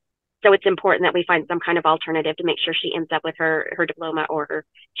 No. So it's important that we find some kind of alternative to make sure she ends up with her diploma or her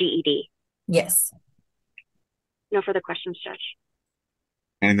GED. Yes. No further questions, Judge.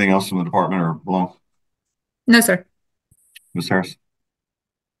 Anything else from the department or Belong? No, sir. Ms. Harris?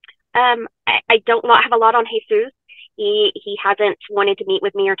 I don't have a lot on Jesus. He hasn't wanted to meet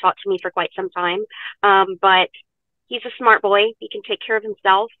with me or talk to me for quite some time. But he's a smart boy. He can take care of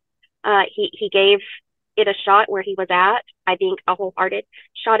himself. He gave it a shot where he was at. I think a wholehearted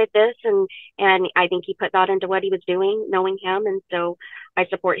shot at this, and I think he put thought into what he was doing, knowing him, and so I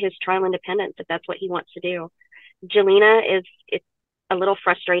support his trial independence if that's what he wants to do. Jelena it's a little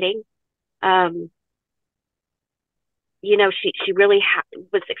frustrating. You know, she really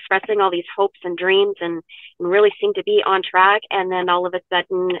was expressing all these hopes and dreams and really seemed to be on track, and then all of a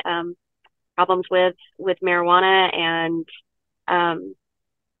sudden problems with marijuana and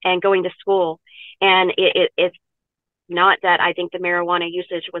going to school. And it's Not that I think the marijuana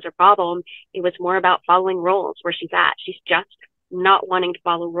usage was a problem. It was more about following rules where she's at. She's just not wanting to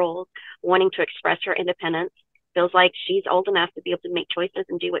follow rules, wanting to express her independence, feels like she's old enough to be able to make choices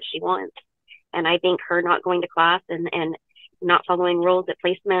and do what she wants. And I think her not going to class and not following rules at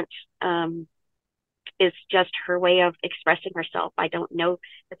placement is just her way of expressing herself. I don't know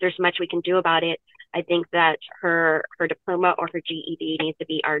that there's much we can do about it. I think that her diploma or her GED needs to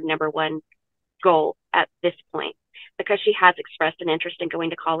be our number one goal at this point, because she has expressed an interest in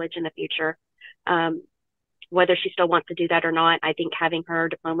going to college in the future. Whether she still wants to do that or not, I think having her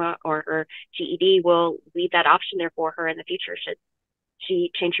diploma or her GED will leave that option there for her in the future should she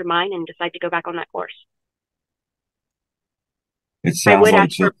change her mind and decide to go back on that course. It sounds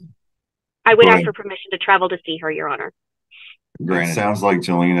I would ask for permission to travel to see her, Your Honor. It sounds like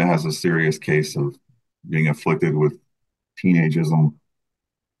Jelena has a serious case of being afflicted with teenageism.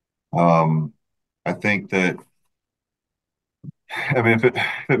 I think that, I mean, if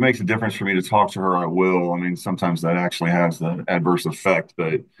it makes a difference for me to talk to her, I will. I mean, sometimes that actually has the adverse effect,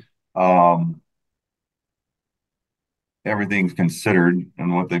 but everything's considered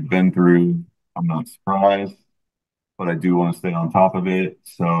and what they've been through, I'm not surprised, but I do want to stay on top of it.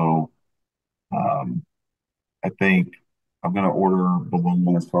 So I think I'm going to order the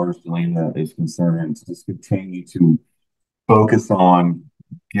one as far as Jelena is concerned to just continue to focus on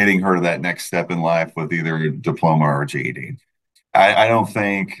getting her to that next step in life with either a diploma or a GED. I don't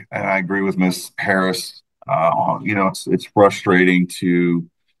think, and I agree with Miss Harris, you know, it's frustrating to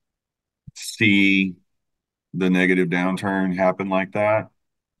see the negative downturn happen like that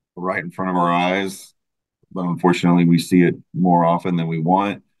right in front of our eyes. But unfortunately, we see it more often than we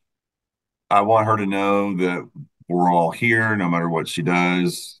want. I want her to know that we're all here, no matter what she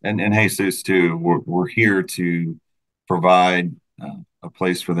does, and Jesus too. We're here to provide a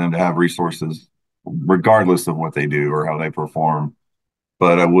place for them to have resources, regardless of what they do or how they perform.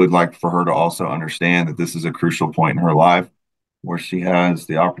 But I would like for her to also understand that this is a crucial point in her life where she has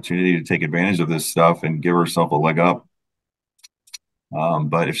the opportunity to take advantage of this stuff and give herself a leg up.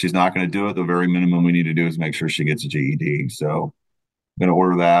 But if she's not going to do it, the very minimum we need to do is make sure she gets a GED. So I'm going to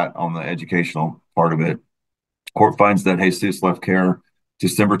order that on the educational part of it. Court finds that Jesus left care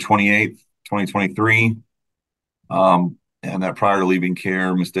December 28th, 2023. And that prior to leaving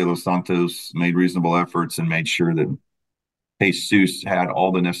care, Ms. De Los Santos made reasonable efforts and made sure that Jesus had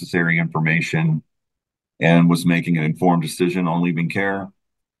all the necessary information and was making an informed decision on leaving care.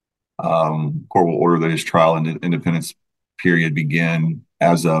 Court will order that his trial and independence period begin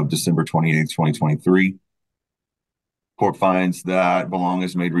as of December 28th, 2023. Court finds that Belong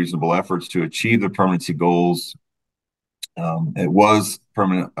has made reasonable efforts to achieve the permanency goals. It was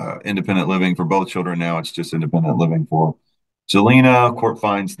permanent independent living for both children. Now it's just independent living for Jelena. Court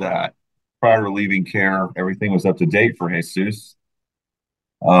finds that prior to leaving care, everything was up to date for Jesus,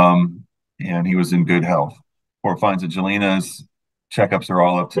 and he was in good health. Court finds that Jelena's checkups are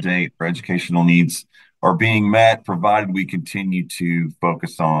all up to date. Her educational needs are being met, provided we continue to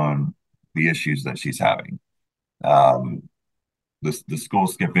focus on the issues that she's having. The school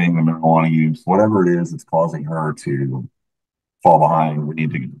skipping, the marijuana use, whatever it is that's causing her to fall behind, we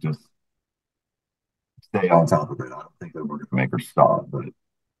need to just stay on top of it. I don't think that we're going to make her stop, but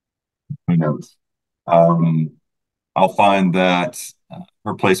who knows? I'll find that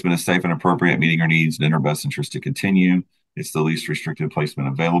her placement is safe and appropriate, meeting her needs and in her best interest to continue. It's the least restrictive placement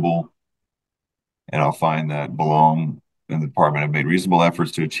available. And I'll find that Belong and the department have made reasonable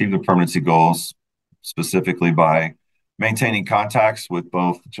efforts to achieve the permanency goals, specifically by maintaining contacts with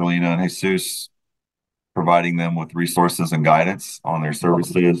both Jelena and Jesus, providing them with resources and guidance on their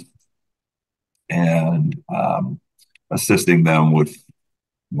services, and assisting them with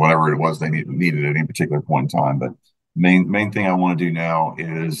whatever it was they needed at any particular point in time. But main thing I want to do now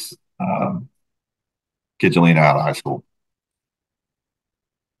is get Jelena out of high school.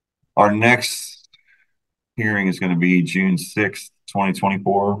 Our next hearing is going to be June 6th,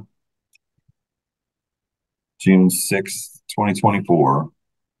 2024. June 6th, 2024.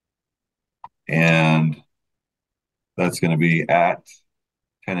 And that's going to be at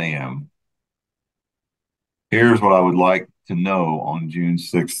 10 a.m. Here's what I would like to know on June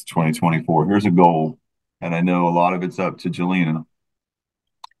 6th, 2024. Here's a goal, and I know a lot of it's up to Jelena,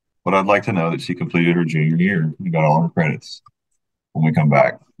 but I'd like to know that she completed her junior year and got all her credits when we come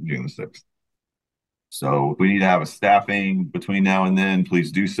back June the 6th. So if we need to have a staffing between now and then,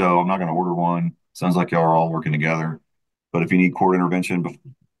 please do so. I'm not going to order one. Sounds like y'all are all working together. But if you need court intervention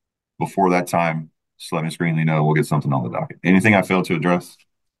before that time, just let Ms. Greenlee know. We'll get something on the docket. Anything I failed to address?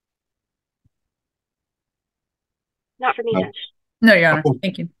 Not for me, Judge. No, Your Honor.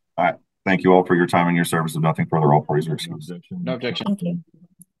 Thank you. All right. Thank you all for your time and your service. If nothing further, all parties are excused. No objection. Thank you.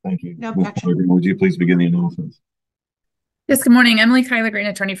 Thank you. No Ms. objection. Pellegrini, would you please begin the analysis? Yes, good morning. Emily Kyler Green,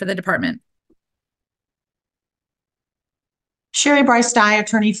 attorney for the department. Sherry Bryce Dye,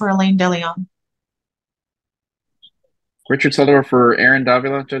 attorney for Elaine DeLeon. Richard Sutherland for Aaron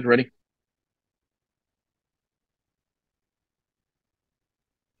Davila. Judge, ready?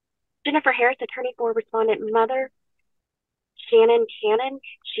 Jennifer Harris, attorney for respondent mother, Shannon Cannon.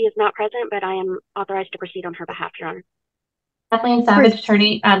 She is not present, but I am authorized to proceed on her behalf, Your Honor. Kathleen Savage,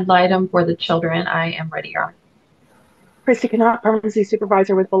 attorney ad litem for the children. I am ready, Your Honor. Christy Cannot, permanency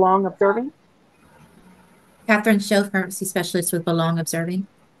supervisor with Belong Observing. Catherine Schill, pharmacy specialist with Belong Observing.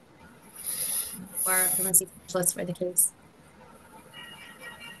 Or pharmacy specialist for the case.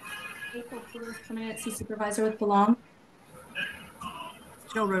 April Flores, permanency supervisor with Belong.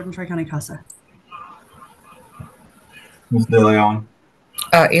 Jill Roden, Tri-County CASA. Ms. DeLeon.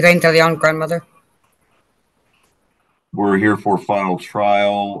 Elaine DeLeon, grandmother. We're here for final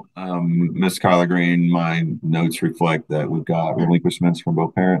trial. Ms. Kyler Green, my notes reflect that we've got relinquishments from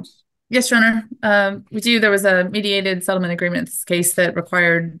both parents. Yes, Your Honor. We do. There was a mediated settlement agreement in this case that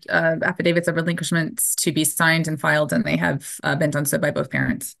required affidavits of relinquishments to be signed and filed, and they have been done so by both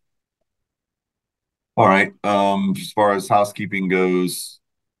parents. All right. As far as housekeeping goes,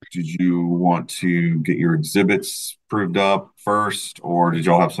 did you want to get your exhibits proved up first, or did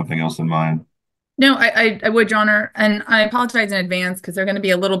y'all have something else in mind? No, I would, Your Honor, and I apologize in advance because they're going to be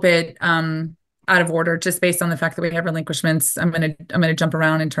a little bit out of order just based on the fact that we have relinquishments. I'm gonna jump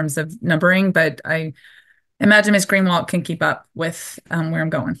around in terms of numbering, but I imagine Ms. Greenwald can keep up with where I'm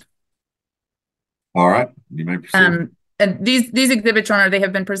going. All right, you may proceed. And these exhibits, Your Honor, they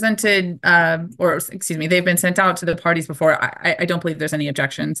have been presented, or excuse me, they've been sent out to the parties before. I don't believe there's any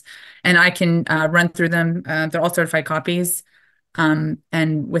objections, and I can run through them. They're all certified copies, and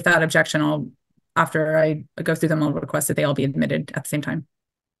without objection, after I go through them, I'll request that they all be admitted at the same time.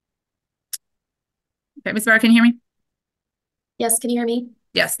 Okay, Ms. Barr, can you hear me? Yes, can you hear me?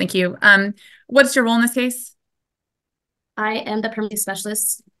 Yes, thank you. What's your role in this case? I am the permanency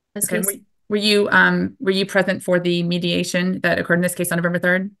specialist in this case. Were you present for the mediation that occurred in this case on November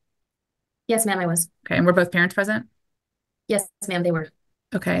 3rd? Yes, ma'am, I was. Okay, and were both parents present? Yes, ma'am, they were.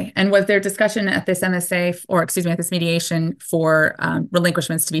 Okay, and was there discussion at this MSA, or excuse me, at this mediation for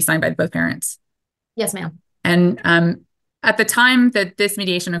relinquishments to be signed by both parents? Yes, ma'am. And at the time that this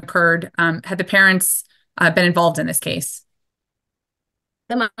mediation occurred, had the parents been involved in this case?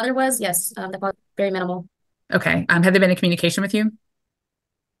 The mother was, yes. The father, very minimal. Okay, had they been in communication with you?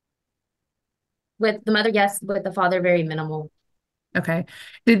 With the mother, yes. With the father, very minimal. Okay.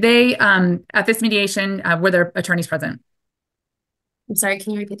 Did they, at this mediation, were there attorneys present? I'm sorry,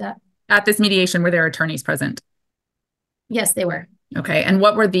 can you repeat that? At this mediation, were there attorneys present? Yes, they were. Okay. And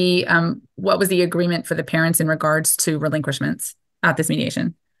what was the agreement for the parents in regards to relinquishments at this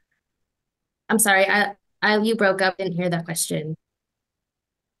mediation? I'm sorry, you broke up, didn't hear that question.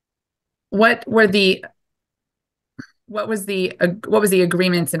 What was the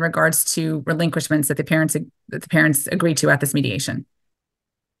agreements in regards to relinquishments that the parents agreed to at this mediation?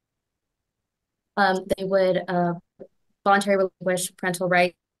 They would voluntarily relinquish parental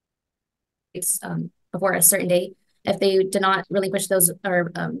rights before a certain date. If they did not relinquish those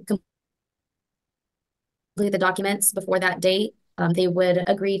or complete the documents before that date, they would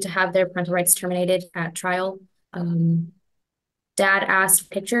agree to have their parental rights terminated at trial. Dad asked for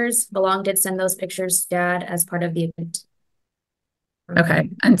pictures. Belong did send those pictures to Dad as part of the event. Okay.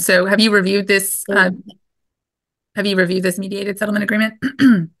 And so have you reviewed this? Have you reviewed this mediated settlement agreement?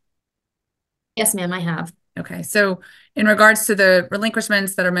 Yes, ma'am, I have. Okay. So in regards to the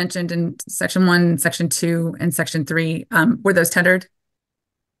relinquishments that are mentioned in Section 1, Section 2, and Section 3, were those tendered?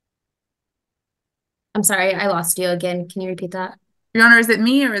 I'm sorry, I lost you again. Can you repeat that? Your Honor, is it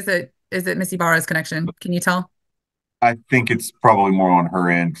me or is it Miss Ibarra's connection? Can you tell? I think it's probably more on her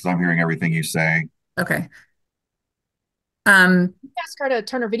end because I'm hearing everything you say. Okay. Ask her to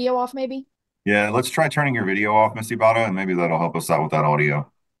turn her video off, maybe. Yeah, let's try turning your video off, Miss Ibarra, and maybe that'll help us out with that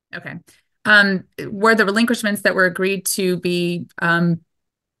audio. Okay. Were the relinquishments that were agreed to be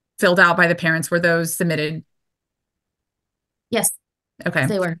filled out by the parents, were those submitted? Yes. Okay.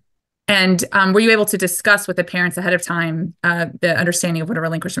 They were. And were you able to discuss with the parents ahead of time the understanding of what a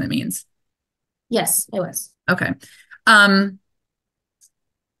relinquishment means? Yes, I was. Okay.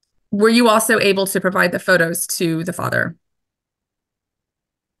 Were you also able to provide the photos to the father?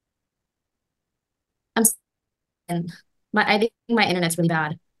 I think my internet's really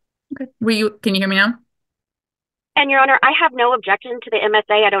bad. Okay. Can you hear me now? And Your Honor, I have no objection to the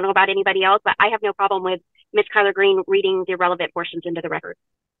MSA. I don't know about anybody else, but I have no problem with Ms. Kyler Green reading the relevant portions into the record.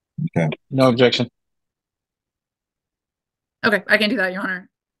 Okay. No objection. Okay, I can do that, Your Honor.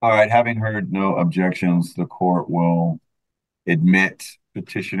 All right. Having heard no objections, the court will admit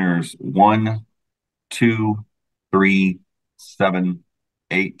petitioners 1, 2, 3, 7,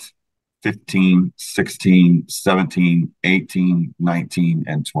 8, 15, 16, 17, 18, 19,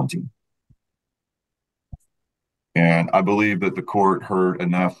 and 20. And I believe that the court heard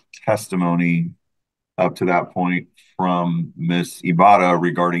enough testimony up to that point from Ms. Ibarra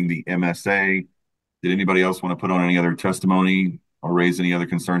regarding the MSA. Did anybody else want to put on any other testimony or raise any other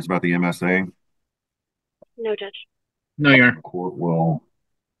concerns about the MSA? No, Judge. No, Your Honor. The court will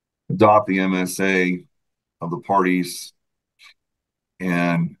adopt the MSA of the parties.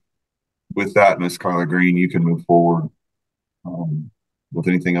 And with that, Ms. Carla Green, you can move forward with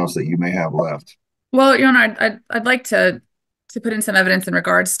anything else that you may have left. Well, Your Honor, I'd like to put in some evidence in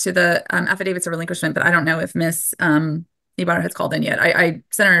regards to the affidavits of relinquishment, but I don't know if Ms. Ibarra has called in yet. I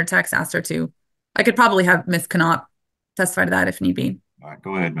sent her a text, asked her to. I could probably have Ms. Connaught testify to that if need be. All right,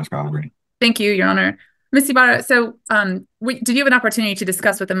 go ahead, Ms. Carla Green. Thank you, Your Honor. Ms. Ibarra, so did you have an opportunity to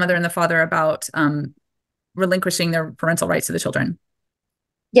discuss with the mother and the father about relinquishing their parental rights to the children?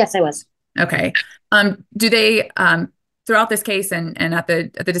 Yes, I was. Okay. Do they, throughout this case and at the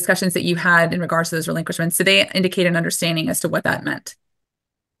discussions that you had in regards to those relinquishments, did they indicate an understanding as to what that meant?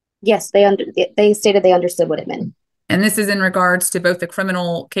 Yes, they stated they understood what it meant. And this is in regards to both the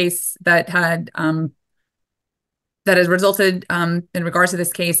criminal case that had that has resulted in regards to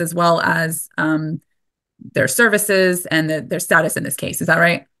this case, as well as their services and their status in this case. Is that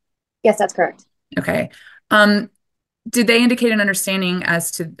right? Yes, that's correct. Okay. Did they indicate an understanding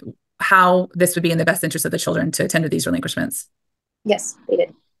as to how this would be in the best interest of the children to attend to these relinquishments? Yes, they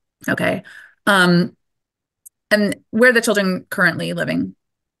did. Okay. And where are the children currently living?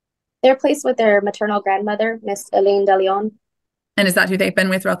 They're placed with their maternal grandmother, Miss Elaine De Leon. And is that who they've been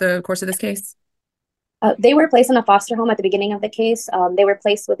with throughout the course of this case? They were placed in a foster home at the beginning of the case. They were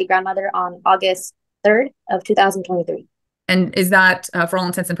placed with the grandmother on August 3rd of 2023. And is that, for all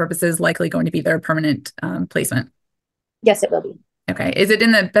intents and purposes, likely going to be their permanent placement? Yes, it will be. Okay. Is it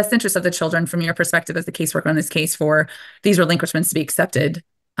in the best interest of the children, from your perspective as the caseworker on this case, for these relinquishments to be accepted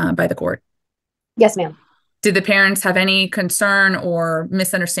by the court? Yes, ma'am. Did the parents have any concern or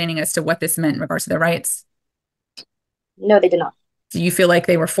misunderstanding as to what this meant in regards to their rights? No, they did not. Do you feel like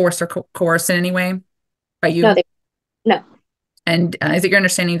they were forced or coerced in any way by you? No, no. And is it your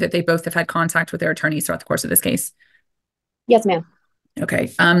understanding that they both have had contact with their attorneys throughout the course of this case? Yes, ma'am.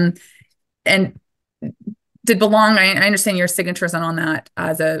 Okay. And did Belong, I understand your signature is on that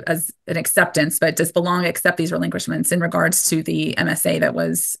as an acceptance, but does Belong accept these relinquishments in regards to the MSA that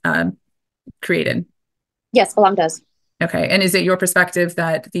was created? Yes, Belong does. Okay. And is it your perspective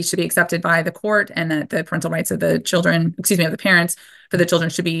that these should be accepted by the court and that the parental rights of the children, excuse me, of the parents for the children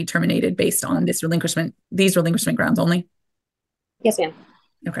should be terminated based on these relinquishment grounds only? Yes, ma'am.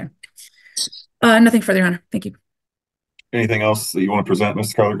 Okay. Nothing further, Your Honor. Thank you. Anything else that you want to present,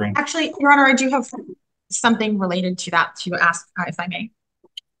 Mr. Carla Green? Actually, Your Honor, I do have something related to that to ask, if I may.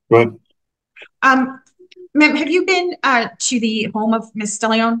 Go ahead. Ma'am, have you been to the home of Miss De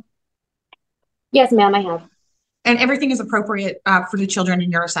Leon? Yes, ma'am, I have. And everything is appropriate for the children in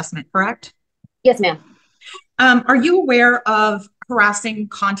your assessment, correct? Yes, ma'am. Are you aware of harassing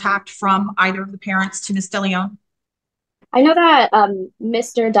contact from either of the parents to Miss De Leon? I know that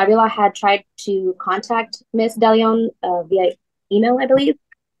Mr. Davila had tried to contact Miss De Leon via email, I believe.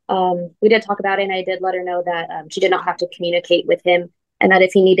 We did talk about it, and I did let her know that she did not have to communicate with him, and that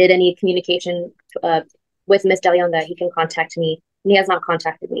if he needed any communication with Miss De Leon, that he can contact me. And he has not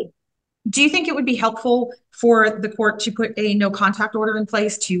contacted me. Do you think it would be helpful for the court to put a no contact order in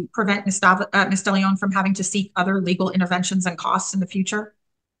place to prevent Miss De Leon from having to seek other legal interventions and costs in the future?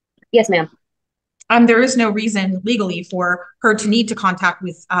 Yes, ma'am. There is no reason legally for her to need to contact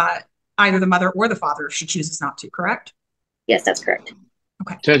with either the mother or the father if she chooses not to, correct? Yes, that's correct.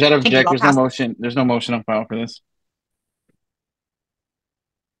 Okay. Judge, I don't object. There's no motion. There's no motion on file for this.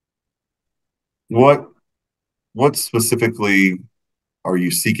 What specifically are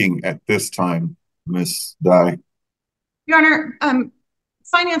you seeking at this time, Ms. Dye? Your Honor,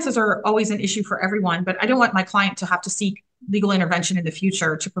 finances are always an issue for everyone, but I don't want my client to have to seek legal intervention in the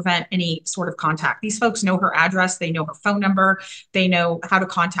future to prevent any sort of contact. These folks know her address, they know her phone number, they know how to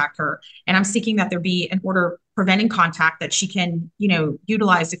contact her. And I'm seeking that there be an order preventing contact that she can,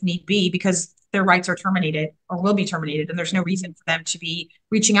 utilize if need be, because their rights are terminated or will be terminated. And there's no reason for them to be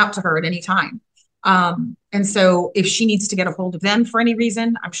reaching out to her at any time. And so if she needs to get a hold of them for any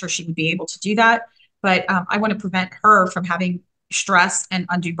reason, I'm sure she would be able to do that. But I want to prevent her from having stress and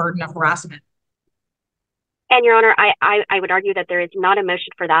undue burden of harassment. And Your Honor, I would argue that there is not a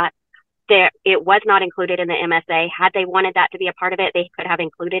motion for that. It was not included in the MSA. Had they wanted that to be a part of it, they could have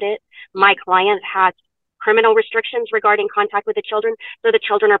included it. My client has criminal restrictions regarding contact with the children, so the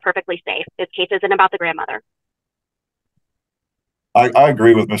children are perfectly safe. This case isn't about the grandmother. I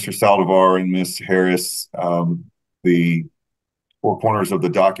agree with Mr. Saldivar and Ms. Harris. The four corners of the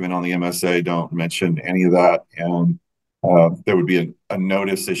document on the MSA don't mention any of that, and there would be a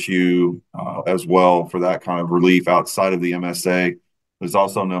notice issue as well for that kind of relief outside of the MSA. There's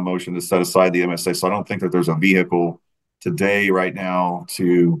also no motion to set aside the MSA, so I don't think that there's a vehicle today, right now,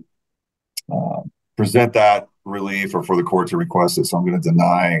 to present that relief or for the court to request it. So I'm going to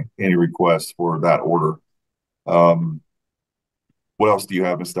deny any request for that order. What else do you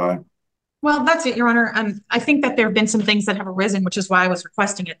have, Ms. Dye? Well, that's it, Your Honor. I think that there have been some things that have arisen, which is why I was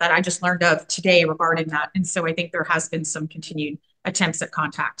requesting it, that I just learned of today regarding that. And so I think there has been some continued attempts at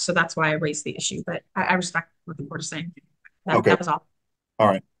contact. So that's why I raised the issue. But I respect what the court is saying. That was all. All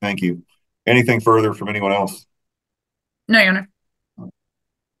right. Thank you. Anything further from anyone else? No, Your Honor.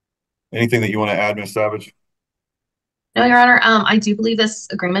 Anything that you want to add, Ms. Savage? No, Your Honor. I do believe this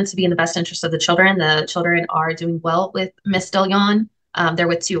agreement to be in the best interest of the children. The children are doing well with Miss DeLeon. They're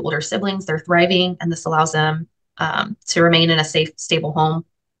with two older siblings. They're thriving, and this allows them to remain in a safe, stable home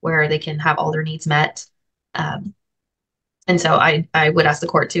where they can have all their needs met. And so I would ask the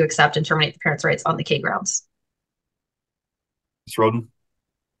court to accept and terminate the parents' rights on the K grounds. Ms. Roden?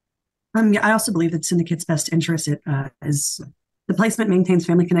 Yeah, I also believe that syndicate's best interest is the placement maintains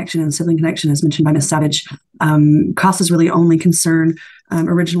family connection and sibling connection, as mentioned by Ms. Savage. CASA's really only concern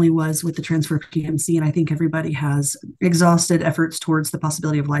originally was with the transfer of PMC, and I think everybody has exhausted efforts towards the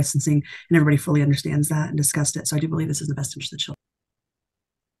possibility of licensing, and everybody fully understands that and discussed it. So I do believe this is in the best interest of the children.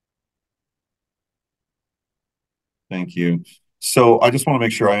 Thank you. So I just want to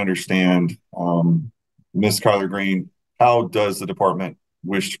make sure I understand, Ms. Kyler Green, how does the department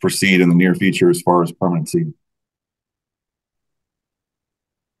wish to proceed in the near future as far as permanency?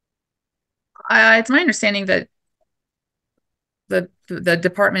 It's my understanding that the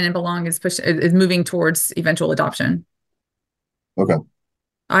department in Belong is moving towards eventual adoption. Okay.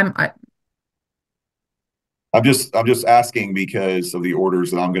 I'm just asking because of the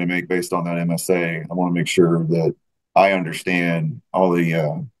orders that I'm going to make based on that MSA. I want to make sure that I understand all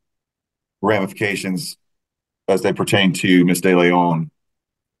the ramifications as they pertain to Ms. De Leon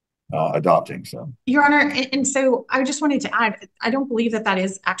adopting. So, Your Honor, and so I just wanted to add, I don't believe that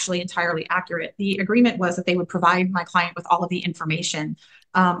is actually entirely accurate. The agreement was that they would provide my client with all of the information.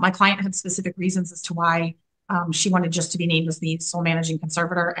 My client had specific reasons as to why she wanted just to be named as the sole managing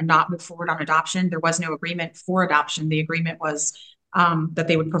conservator and not move forward on adoption. There was no agreement for adoption. The agreement was that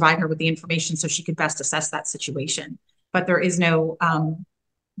they would provide her with the information so she could best assess that situation. But there is no,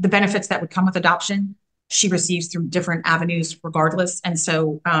 the benefits that would come with adoption, she receives through different avenues regardless. And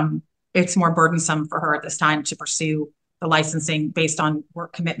so it's more burdensome for her at this time to pursue the licensing based on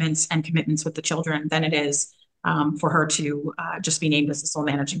work commitments and commitments with the children than it is for her to just be named as the sole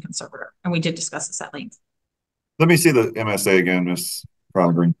managing conservator. And we did discuss this at length. Let me see the MSA again, Ms.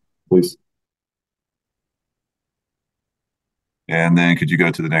 Green, please. And then could you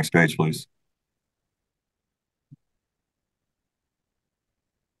go to the next page, please?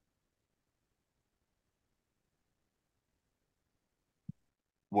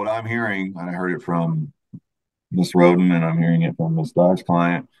 What I'm hearing, and I heard it from Ms. Roden, and I'm hearing it from Ms. Dye's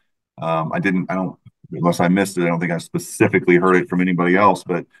client. Unless I missed it, I don't think I specifically heard it from anybody else,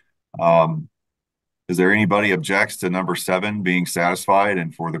 but is there anybody objects to number 7 being satisfied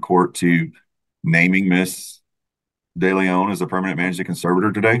and for the court to naming Ms. De Leon as a permanent managing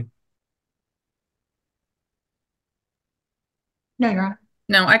conservator today? No, Your Honor.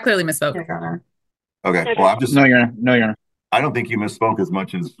 No, I clearly misspoke. Your Honor. Okay. Well, I'm just No, Your Honor. No, Your Honor. I don't think you misspoke as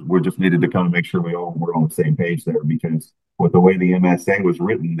much as we just needed to kind of make sure we all were on the same page there, because with the way the MSA was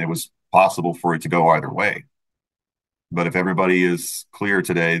written, it was possible for it to go either way. But if everybody is clear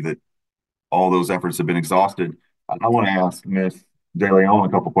today that all those efforts have been exhausted, I want to ask Ms. De Leon a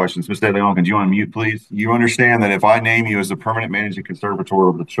couple questions. Ms. De Leon, can you unmute, please? You understand that if I name you as the permanent managing conservator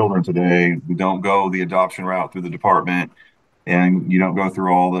of the children today, we don't go the adoption route through the department, and you don't go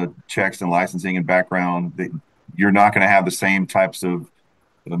through all the checks and licensing and background, that you're not going to have the same types of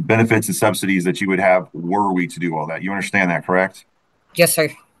benefits and subsidies that you would have were we to do all that. You understand that, correct? Yes, sir.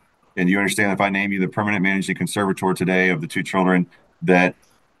 And you understand if I name you the permanent managing conservator today of the 2 children, that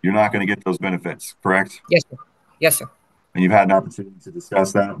you're not going to get those benefits, correct? Yes, sir. Yes, sir. And you've had an opportunity to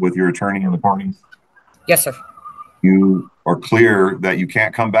discuss that with your attorney and the parties? Yes, sir. You are clear that you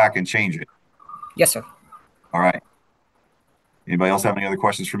can't come back and change it? Yes, sir. All right. Anybody else have any other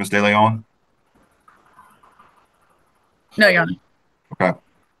questions for Ms. De Leon? No, Your Honor. Okay.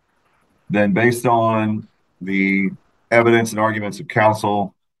 Then based on the evidence and arguments of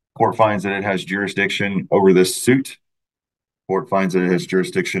counsel, court finds that it has jurisdiction over this suit. Court finds that it has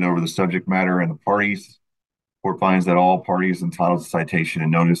jurisdiction over the subject matter and the parties. Court finds that all parties entitled to citation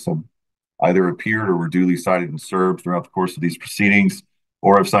and notice have either appeared or were duly cited and served throughout the course of these proceedings,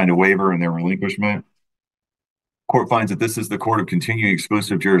 or have signed a waiver in their relinquishment. Court finds that this is the court of continuing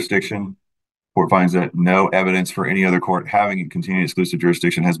exclusive jurisdiction. Court finds that no evidence for any other court having a continuing exclusive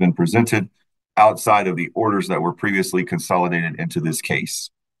jurisdiction has been presented outside of the orders that were previously consolidated into this case.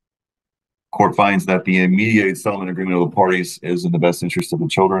 Court finds that the mediated settlement agreement of the parties is in the best interest of the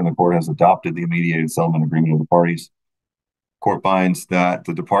children. The court has adopted the mediated settlement agreement of the parties. Court finds that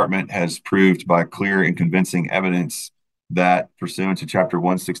the department has proved by clear and convincing evidence that pursuant to Chapter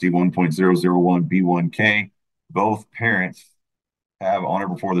 161.001B1K, both parents have, on or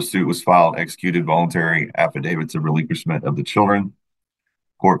before the suit was filed, executed voluntary affidavits of relinquishment of the children.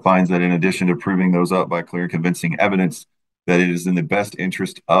 Court finds that in addition to proving those up by clear and convincing evidence, that it is in the best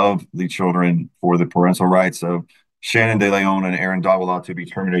interest of the children for the parental rights of Shannon De Leon and Aaron Davila to be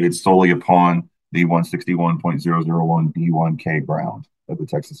terminated solely upon the 161.001B1K ground of the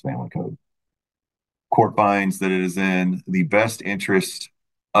Texas Family Code. Court finds that it is in the best interest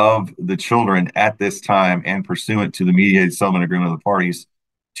of the children at this time and pursuant to the mediated settlement agreement of the parties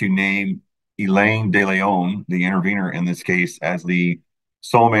to name Elaine De Leon, the intervener in this case, as the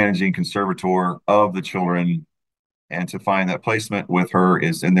sole managing conservator of the children, and to find that placement with her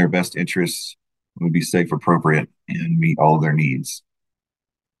is in their best interest, would be safe, appropriate, and meet all of their needs.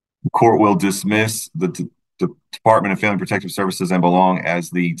 The court will dismiss the Department of Family Protective Services and belong as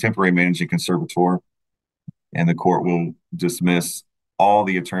the temporary managing conservator, and the court will dismiss all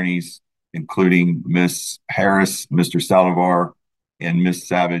the attorneys, including Miss Harris, Mr. Saldivar, and Miss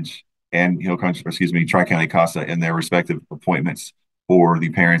Savage, and Tri-County CASA in their respective appointments for the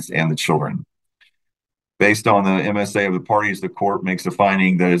parents and the children. Based on the MSA of the parties, the court makes a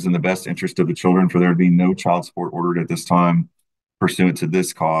finding that is in the best interest of the children for there to be no child support ordered at this time pursuant to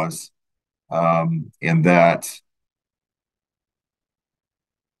this cause, and that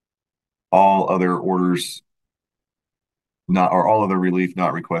all other orders all other relief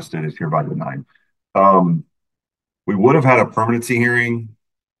not requested is hereby denied. We would have had a permanency hearing,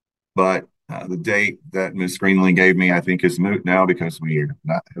 but the date that Ms. Greenling gave me, I think, is moot now because we have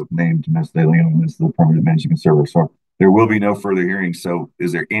not named Ms. De Leon as the permanent managing conservator. So there will be no further hearings. So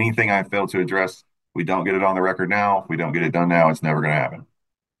is there anything I failed to address? We don't get it on the record now. If we don't get it done now, it's never going to happen.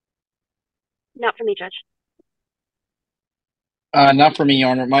 Not for me, Judge. Not for me, Your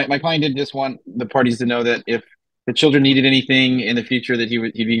Honor. My client did just want the parties to know that if the children needed anything in the future, that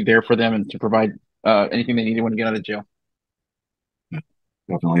he'd be there for them and to provide anything they needed when they get out of jail.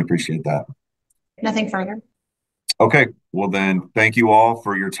 Definitely appreciate that. Nothing further. Okay, well then, thank you all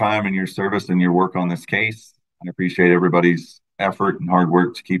for your time and your service and your work on this case. I appreciate everybody's effort and hard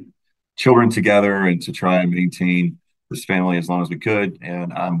work to keep children together and to try and maintain this family as long as we could.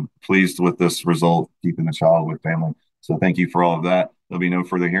 And I'm pleased with this result, keeping the child with family. So thank you for all of that. There'll be no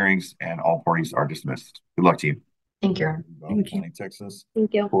further hearings and all parties are dismissed. Good luck to you. Thank you. County, Texas.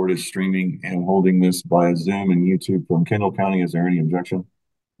 Thank you. Court is streaming and holding this via Zoom and YouTube from Kendall County. Is there any objection?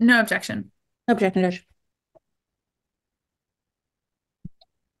 No objection. No objection, Judge.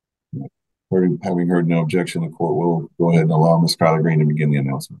 Having heard no objection, the court will go ahead and allow Ms. Kyler Green to begin the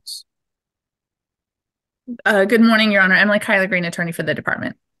announcements. Good morning, Your Honor. Emily Kyler Green, attorney for the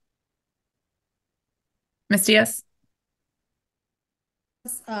department. Ms. Diaz?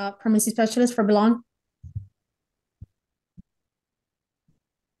 Permanency specialist for Belong.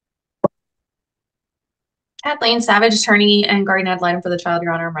 Kathleen Savage, attorney and guardian ad litem for the child,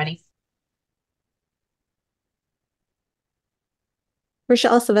 Your Honor. I'm ready.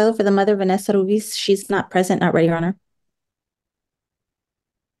 Rochelle Acevedo for the mother, Vanessa Ruiz. She's not present, not ready, Your Honor.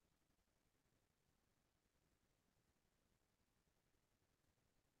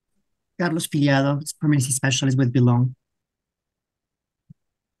 Carlos Pillado, permanency specialist with Belong.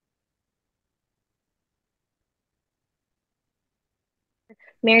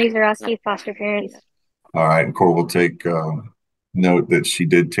 Mary Zarowski, foster parents. All right, and court will take note that she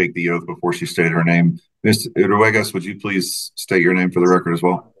did take the oath before she stated her name. Ms. Ruegas, would you please state your name for the record as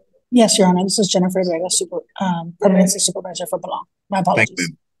well? Yes, Your Honor. This is Jennifer Ruegas, permanency supervisor for Belong. My apologies. Thank you.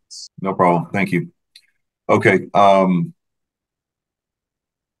 No problem. Thank you. Okay.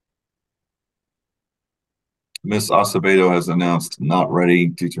 Ms. Acevedo has announced not ready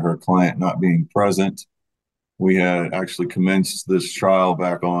due to her client not being present. We had actually commenced this trial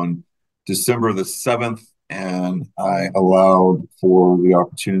back on December the 7th, and I allowed for the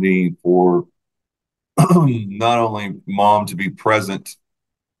opportunity for not only mom to be present,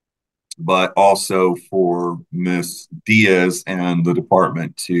 but also for Miss Diaz and the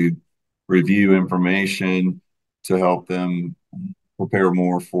department to review information to help them prepare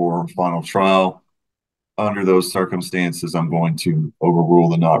more for final trial. Under those circumstances, I'm going to overrule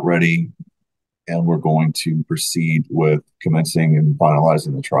the not ready, and we're going to proceed with commencing and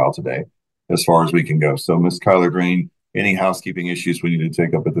finalizing the trial today as far as we can go. So, Ms. Kyler Green, any housekeeping issues we need to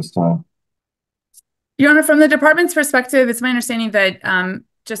take up at this time? Your Honor, from the department's perspective, it's my understanding that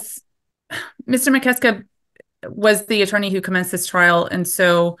just Mr. McKeska was the attorney who commenced this trial, and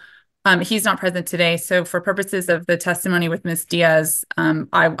so he's not present today. So for purposes of the testimony with Ms. Diaz,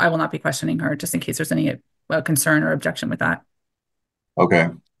 I will not be questioning her, just in case there's any concern or objection with that. Okay.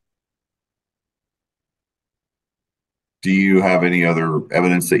 Do you have any other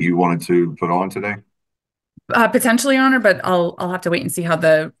evidence that you wanted to put on today? Potentially, Your Honor, but I'll have to wait and see how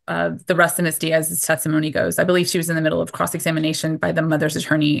the rest of Ms. Diaz's testimony goes. I believe she was in the middle of cross-examination by the mother's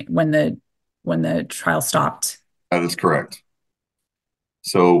attorney when the trial stopped. That is correct.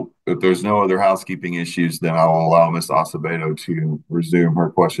 So if there's no other housekeeping issues, then I will allow Ms. Acevedo to resume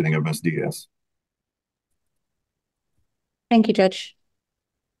her questioning of Ms. Diaz. Thank you, Judge.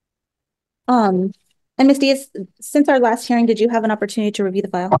 And Ms. Diaz, since our last hearing, did you have an opportunity to review the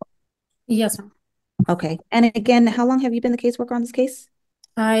file? Yes, ma'am. Okay. And again, how long have you been the caseworker on this case?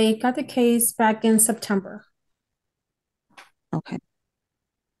 I got the case back in September. Okay.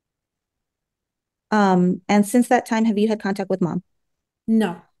 And since that time, have you had contact with mom?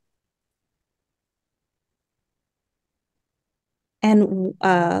 No. And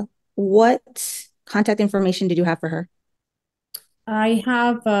what contact information did you have for her? I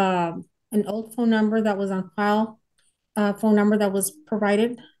have an old phone number that was on file, phone number that was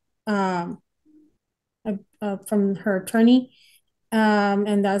provided from her attorney.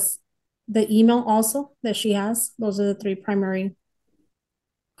 And that's the email also that she has. Those are the three primary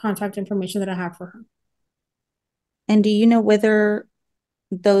contact information that I have for her. And do you know whether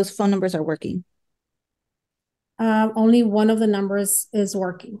those phone numbers are working? Only one of the numbers is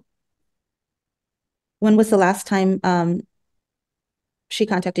working. When was the last time she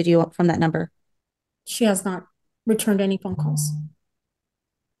contacted you from that number? She has not returned any phone calls.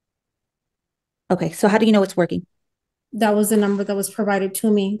 Okay, so how do you know it's working? That was the number that was provided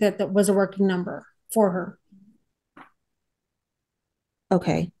to me, that was a working number for her.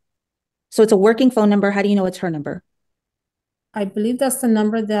 Okay. So it's a working phone number. How do you know it's her number? I believe that's the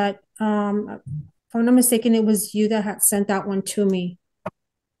number that, if I'm not mistaken, it was you that had sent that one to me.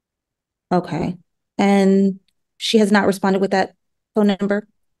 Okay. And she has not responded with that phone number?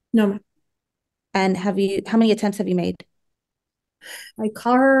 No, ma'am. And how many attempts have you made? I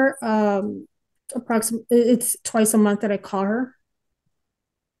call her approximately, it's twice a month that I call her.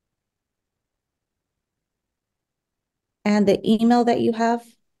 And the email that you have,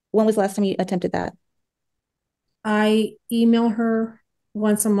 when was the last time you attempted that? I email her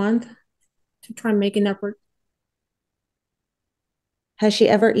once a month to try and make an effort. Has she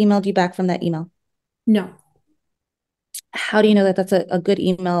ever emailed you back from that email? No. How do you know that that's a good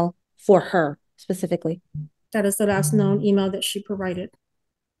email for her specifically? That is the last known email that she provided.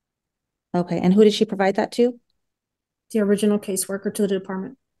 Okay, and who did she provide that to? The original caseworker to the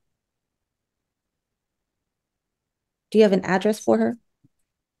department. Do you have an address for her?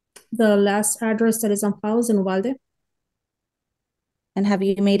 The last address that is on file is in Uvalde. And have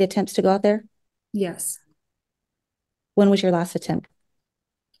you made attempts to go out there? Yes. When was your last attempt?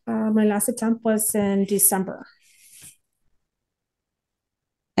 My last attempt was in December.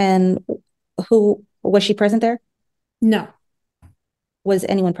 And who was she present there? No. Was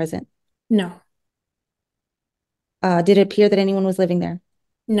anyone present? No. Did it appear that anyone was living there?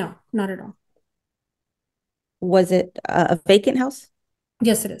 No, not at all. Was it a vacant house?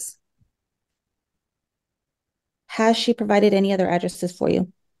 Yes, it is. Has she provided any other addresses for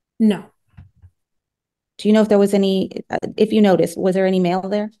you? No. Do you know if there was any, if you noticed, was there any mail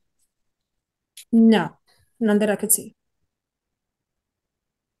there? No, none that I could see.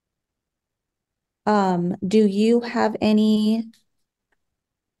 Do you have any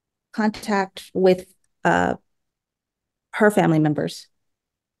contact with her family members?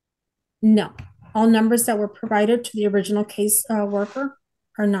 No. All numbers that were provided to the original case worker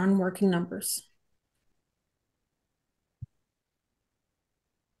are non-working numbers.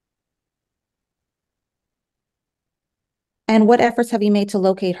 And what efforts have you made to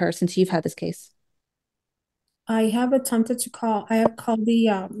locate her since you've had this case? I have attempted to call, I have called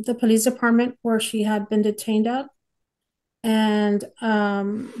the police department where she had been detained at, and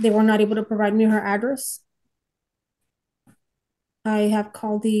they were not able to provide me her address. I have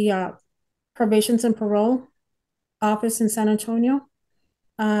called the Probations and Parole office in San Antonio.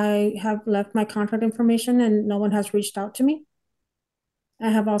 I have left my contact information and no one has reached out to me. I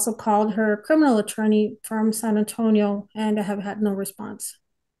have also called her criminal attorney from San Antonio and I have had no response.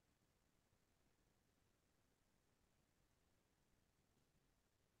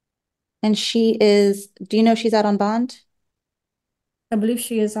 And she is, do you know she's out on bond? I believe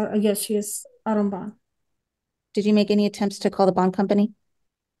she is, yes, she is out on bond. Did you make any attempts to call the bond company?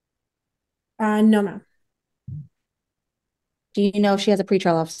 No, ma'am. Do you know if she has a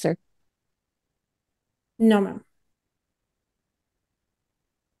pretrial officer? No, ma'am.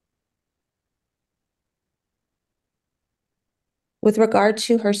 With regard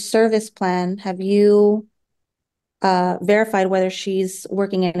to her service plan, have you verified whether she's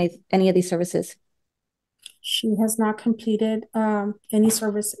working in any of these services? She has not completed any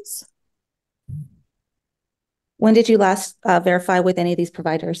services. When did you last verify with any of these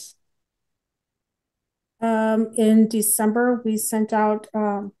providers? In December, we sent out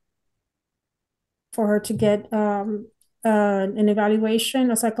for her to get an evaluation,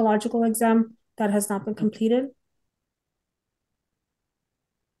 a psychological exam that has not been completed.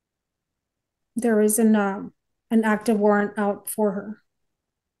 There is an active warrant out for her.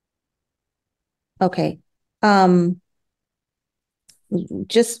 Okay.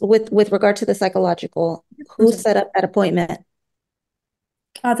 Just with regard to the psychological, who set up that appointment?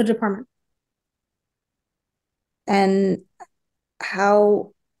 The department. And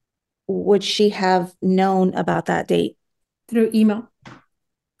how would she have known about that date? Through email.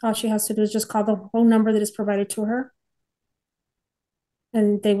 All she has to do is just call the phone number that is provided to her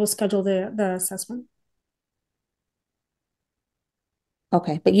and they will schedule the assessment.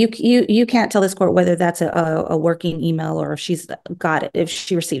 Okay, but you can't tell this court whether that's a working email or if she's got it, if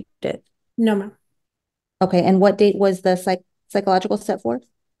she received it. No, ma'am. Okay, and what date was the psychological set for?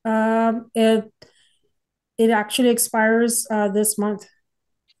 It actually expires this month.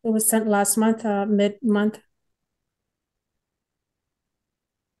 It was sent last month, mid-month.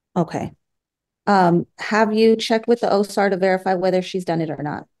 Okay. Have you checked with the OSAR to verify whether she's done it or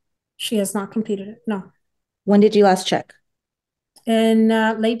not? She has not completed it, no. When did you last check? In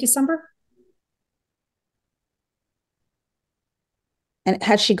late December. And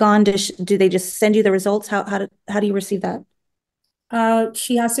has she gone to, do they just send you the results? How do you receive that?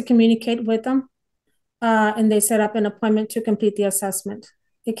 She has to communicate with them and they set up an appointment to complete the assessment.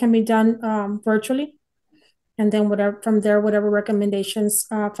 It can be done virtually. And then whatever recommendations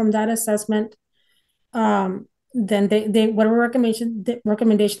from that assessment, then they whatever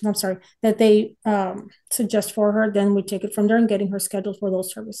recommendations, I'm sorry, that they suggest for her, then we take it from there and getting her scheduled for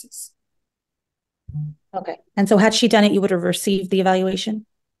those services. Okay. And so had she done it, you would have received the evaluation?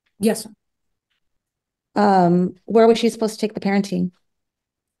 Yes. Where was she supposed to take the parenting?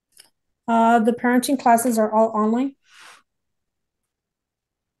 The parenting classes are all online.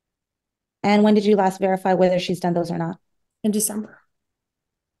 And when did you last verify whether she's done those or not? In December.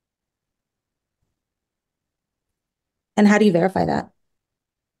 And how do you verify that?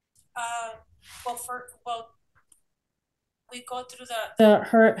 We go through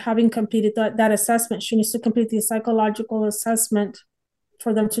her having completed that assessment. She needs to complete the psychological assessment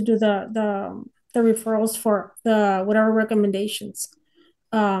for them to do the referrals for the whatever recommendations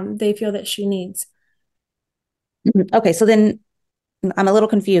they feel that she needs. Okay, so then I'm a little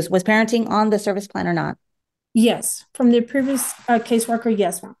confused. Was parenting on the service plan or not? Yes, from the previous caseworker,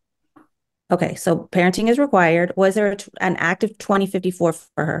 yes, ma'am. Okay, so parenting is required. Was there an active 2054 for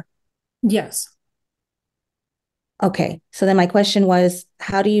her? Yes. Okay, so then my question was,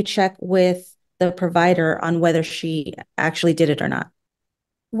 how do you check with the provider on whether she actually did it or not?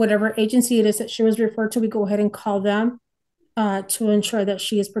 Whatever agency it is that she was referred to, we go ahead and call them to ensure that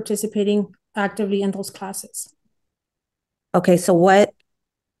she is participating actively in those classes. Okay, so what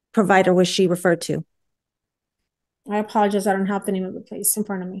provider was she referred to? I apologize, I don't have the name of the place in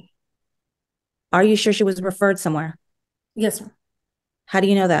front of me. Are you sure she was referred somewhere? Yes, ma'am. How do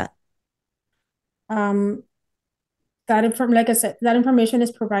you know that? Like I said, that information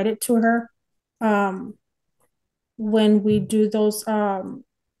is provided to her when we do those the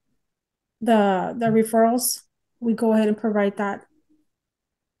referrals. We go ahead and provide that.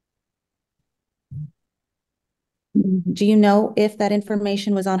 Do you know if that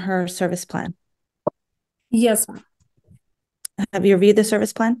information was on her service plan? Yes, ma'am. Have you reviewed the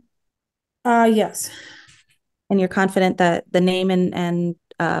service plan? Yes. And you're confident that the name and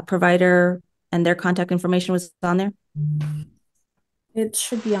provider and their contact information was on there? It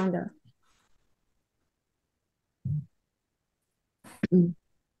should be on there.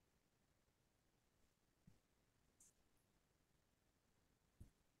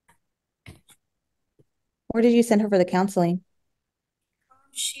 Where did you send her for the counseling?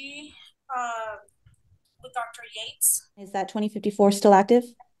 She, with Dr. Yates. Is that 2054 still active?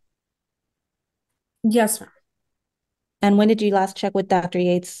 Yes, ma'am. And when did you last check with Dr.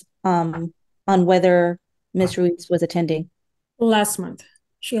 Yates on whether Ms. Ruiz was attending? Last month.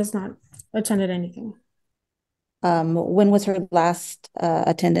 She has not attended anything. When was her last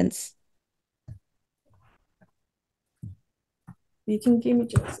attendance? You can give me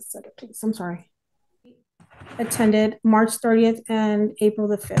just a second, please. I'm sorry. Attended March 30th and April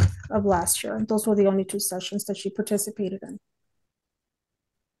the 5th of last year. Those were the only 2 sessions that she participated in.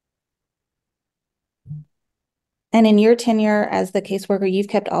 And in your tenure as the caseworker, you've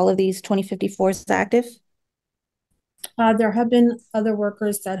kept all of these 2054s active? There have been other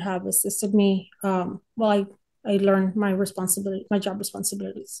workers that have assisted me. Well, I learned my job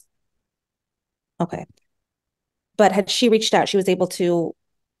responsibilities. Okay. But had she reached out, she was able to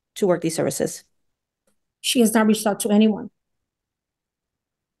work these services? She has not reached out to anyone.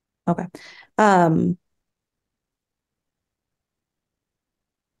 Okay.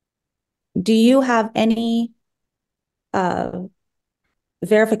 Do you have any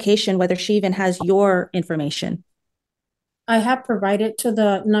verification whether she even has your information? I have provided to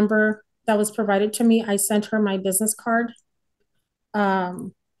the number that was provided to me. I sent her my business card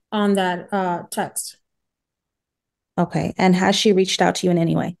on that text. Okay. And has she reached out to you in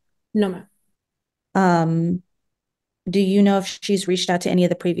any way? No, ma'am. Do you know if she's reached out to any of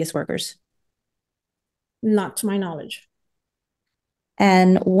the previous workers? Not to my knowledge.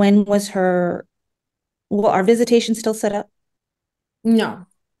 And when was her, well, are visitations still set up? No,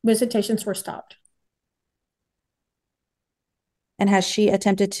 visitations were stopped. And has she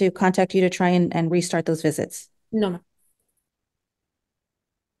attempted to contact you to try and restart those visits? No, ma'am.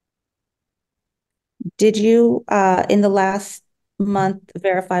 Did you, in the last month,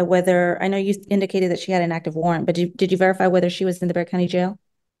 verify whether, I know you indicated that she had an active warrant, but did you verify whether she was in the Bexar County Jail?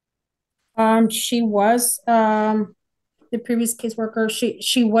 She was, the previous caseworker,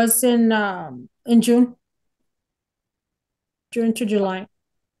 she was in June to July.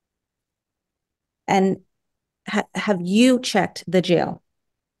 And have you checked the jail?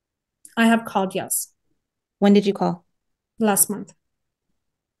 I have called, yes. When did you call? Last month.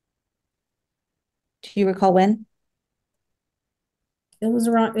 Do you recall when? It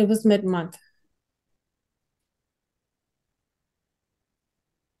was mid-month.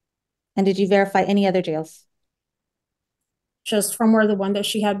 And did you verify any other jails? Just from where the one that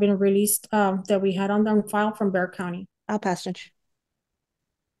she had been released, that we had on file from Bexar County. I'll pass, Judge.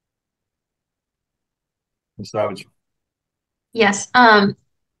 Ms. Savage. Yes.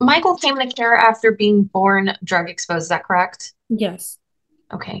 Michael came to care after being born drug exposed. Is that correct? Yes.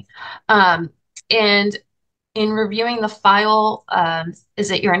 Okay. And in reviewing the file,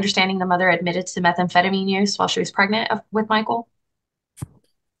 is it your understanding the mother admitted to methamphetamine use while she was pregnant with Michael?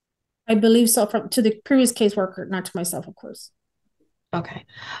 I believe so, to the previous caseworker, not to myself, of course. Okay.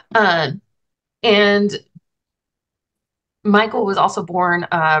 And Michael was also born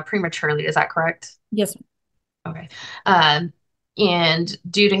prematurely. Is that correct? Yes. Okay. And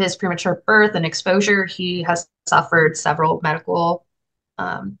due to his premature birth and exposure, he has suffered several medical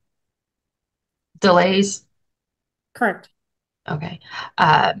delays. Correct. Okay.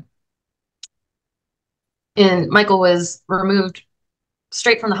 And Michael was removed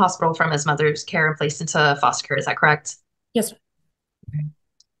straight from the hospital from his mother's care and placed into foster care. Is that correct? Yes.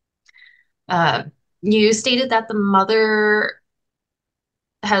 Okay. You stated that the mother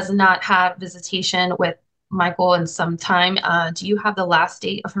has not had visitation with Michael in some time. Do you have the last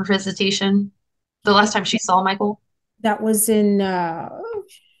date of her visitation? The last time she saw Michael? That was in,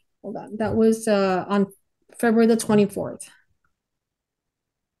 hold on. That was on February the 24th.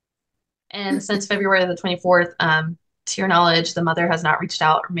 And since February the 24th, to your knowledge, the mother has not reached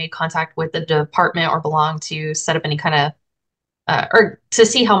out or made contact with the department or belong to set up any kind of, or to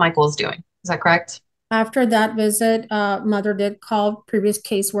see how Michael is doing. Is that correct? After that visit, mother did call previous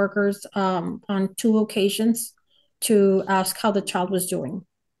caseworkers on 2 occasions to ask how the child was doing.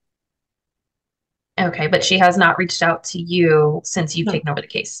 Okay, but she has not reached out to you since you've taken over the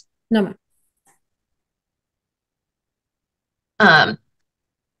case. No, ma'am.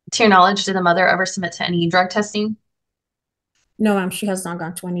 To your knowledge, did the mother ever submit to any drug testing? No, ma'am, she has not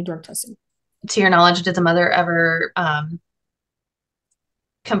gone to any drug testing. To your knowledge, did the mother ever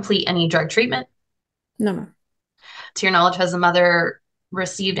complete any drug treatment? No, ma'am. To your knowledge, has the mother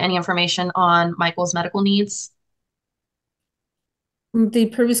received any information on Michael's medical needs? The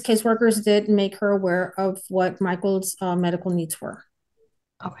previous caseworkers did make her aware of what Michael's medical needs were.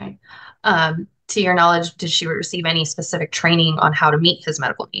 Okay. To your knowledge, did she receive any specific training on how to meet his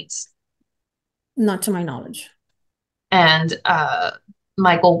medical needs? Not to my knowledge. And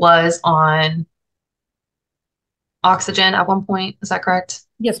Michael was on oxygen at one point, is that correct?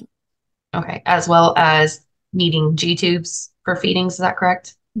 Yes. Okay, as well as needing G tubes for feedings, is that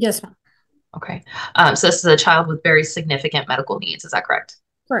correct? Yes, ma'am. Okay, so this is a child with very significant medical needs, is that correct?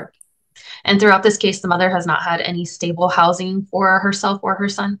 Correct. And throughout this case, the mother has not had any stable housing for herself or her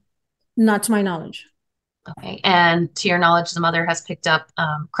son? Not to my knowledge. Okay, and to your knowledge, the mother has picked up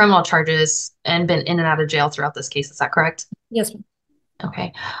criminal charges and been in and out of jail throughout this case, is that correct? Yes, ma'am.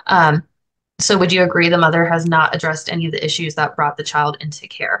 Okay, so would you agree the mother has not addressed any of the issues that brought the child into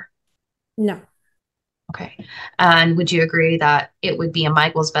care? No. Okay. And would you agree that it would be in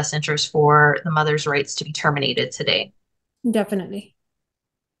Michael's best interest for the mother's rights to be terminated today? Definitely.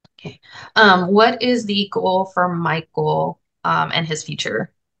 Okay. What is the goal for Michael and his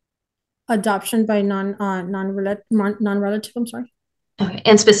future? Adoption by non-relative, I'm sorry. Okay.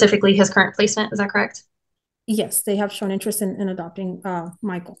 And specifically his current placement, is that correct? Yes, they have shown interest in adopting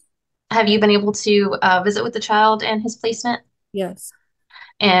Michael. Have you been able to visit with the child and his placement? Yes.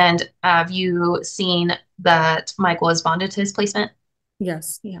 And have you seen that Michael is bonded to his placement?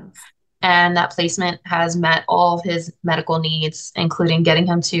 Yes, he has. And that placement has met all of his medical needs, including getting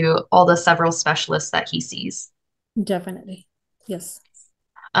him to all the several specialists that he sees? Definitely. Yes.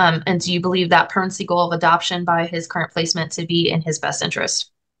 And do you believe that permanency goal of adoption by his current placement to be in his best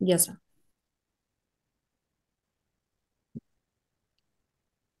interest? Yes, ma'am.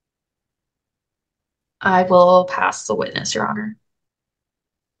 I will pass the witness, Your Honor.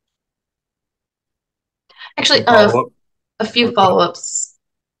 Actually, a few follow-ups.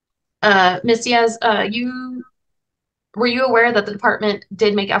 Ms. Diaz, were you aware that the department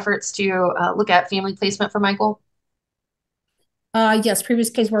did make efforts to look at family placement for Michael? Yes, previous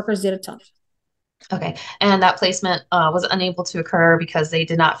caseworkers did attempt. Okay, and that placement was unable to occur because they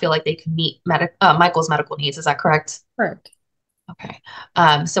did not feel like they could meet Michael's medical needs. Is that correct? Correct. Okay,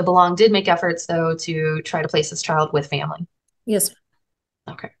 so Belong did make efforts though to try to place this child with family. Yes.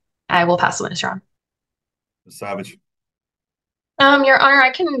 Okay, I will pass the witness, Your Honor. Ms. Savage. Your Honor, I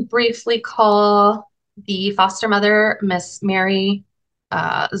can briefly call the foster mother, Miss Mary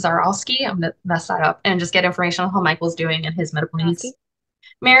Zarowski. I'm gonna mess that up and just get information on how Michael's doing and his medical needs.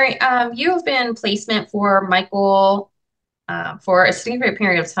 Mary, you have been placement for Michael for a significant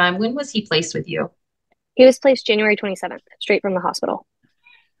period of time. When was he placed with you? He was placed January 27th, straight from the hospital.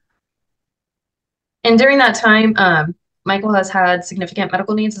 And during that time, Michael has had significant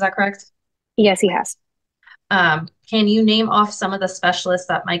medical needs, is that correct? Yes, he has. Can you name off some of the specialists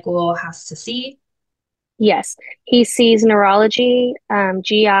that Michael has to see? Yes, he sees neurology,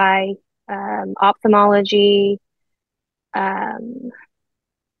 GI, ophthalmology, and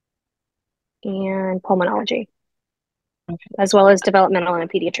pulmonology, as well as developmental and a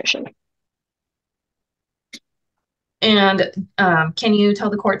pediatrician. And can you tell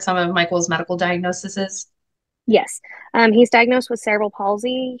the court some of Michael's medical diagnoses? Yes, he's diagnosed with cerebral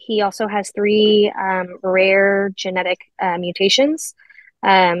palsy. He also has 3 rare genetic mutations.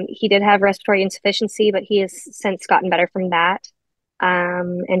 He did have respiratory insufficiency, but he has since gotten better from that.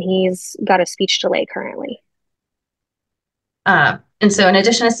 And he's got a speech delay currently. And so in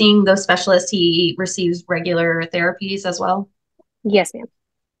addition to seeing those specialists, he receives regular therapies as well? Yes, ma'am.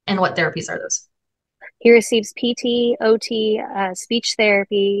 And what therapies are those? He receives PT, OT, speech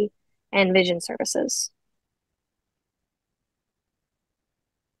therapy, and vision services.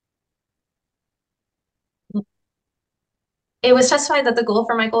 It was testified that the goal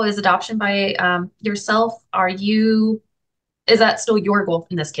for Michael is adoption by yourself. Is that still your goal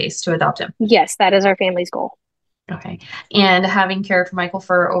in this case, to adopt him? Yes, that is our family's goal. Okay. And having cared for Michael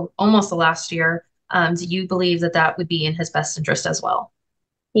for almost the last year, do you believe that that would be in his best interest as well?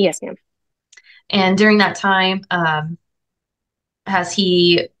 Yes, ma'am. And during that time, has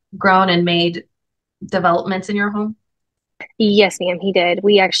he grown and made developments in your home? Yes, ma'am, he did.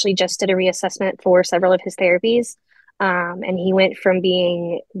 We actually just did a reassessment for several of his therapies, and he went from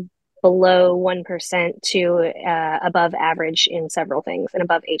being below 1% to above average in several things and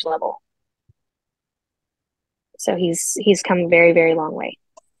above age level. So he's come a very, very long way.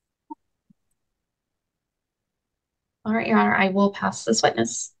 All right, Your Honor, I will pass this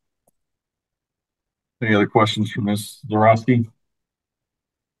witness. Any other questions for Ms. Zarowski?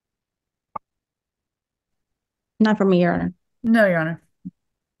 Not for me, Your Honor. No, Your Honor.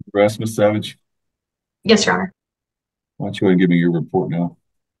 Ms. Savage? Yes, Your Honor. Why don't you go ahead and give me your report now?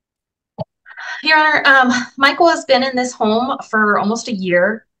 Your Honor, Michael has been in this home for almost a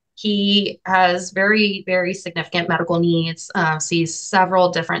year. He has very, very significant medical needs, sees several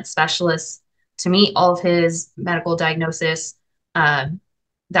different specialists to meet all of his medical diagnosis.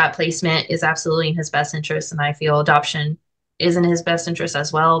 that placement is absolutely in his best interest, and I feel adoption is in his best interest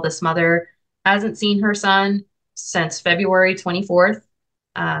as well. This mother hasn't seen her son since February 24th.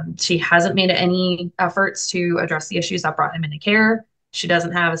 She hasn't made any efforts to address the issues that brought him into care. She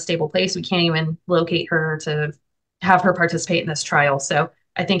doesn't have a stable place. We can't even locate her to have her participate in this trial. So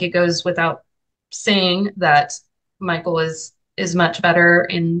I think it goes without saying that Michael is much better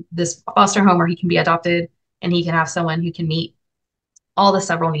in this foster home where he can be adopted and he can have someone who can meet all the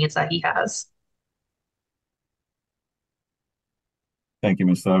several needs that he has. Thank you,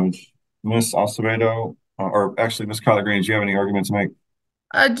 Ms. Savage. Ms. Acevedo, or actually, Ms. Collard Green, do you have any arguments to make?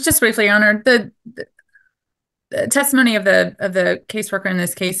 Just briefly, Your Honor, the testimony of the caseworker in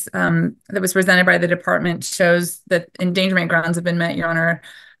this case that was presented by the department shows that endangerment grounds have been met, Your Honor.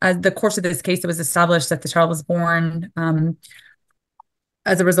 The course of this case, it was established that the child was born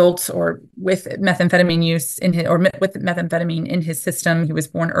as a result or with methamphetamine use in his, or with methamphetamine in his system. He was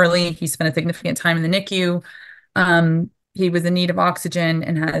born early. He spent a significant time in the NICU. He was in need of oxygen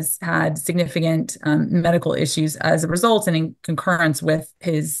and has had significant medical issues as a result and in concurrence with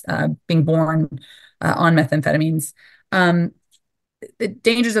his being born on methamphetamines. The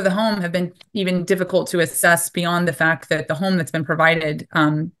dangers of the home have been even difficult to assess beyond the fact that the home that's been provided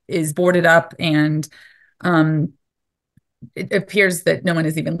is boarded up and it appears that no one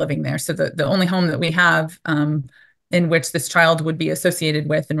is even living there. So the only home that we have in which this child would be associated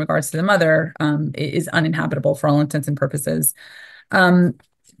with in regards to the mother is uninhabitable for all intents and purposes.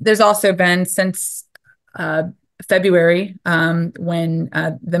 There's also been since February when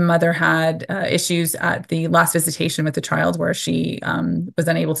the mother had issues at the last visitation with the child where she was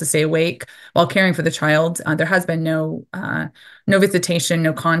unable to stay awake while caring for the child. There has been no visitation,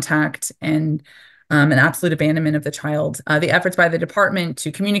 no contact, and an absolute abandonment of the child. The efforts by the department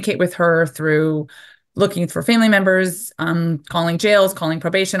to communicate with her through looking for family members, calling jails, calling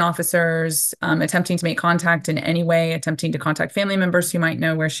probation officers, attempting to make contact in any way, attempting to contact family members who might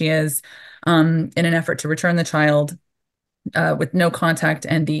know where she is in an effort to return the child with no contact,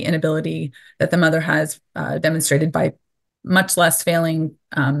 and the inability that the mother has demonstrated by much less failing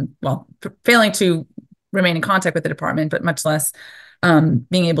to remain in contact with the department, but much less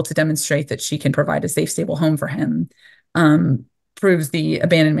being able to demonstrate that she can provide a safe, stable home for him. Proves the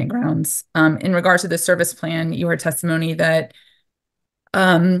abandonment grounds. In regards to the service plan, you heard testimony that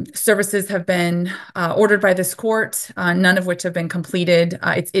services have been ordered by this court, none of which have been completed.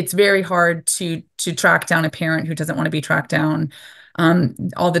 It's very hard to track down a parent who doesn't want to be tracked down.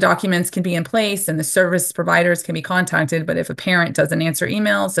 All the documents can be in place and the service providers can be contacted, but if a parent doesn't answer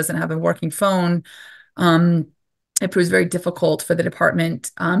emails, doesn't have a working phone, it proves very difficult for the department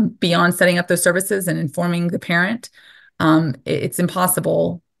beyond setting up those services and informing the parent. It's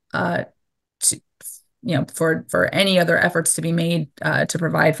impossible for any other efforts to be made to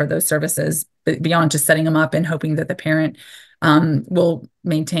provide for those services beyond just setting them up and hoping that the parent will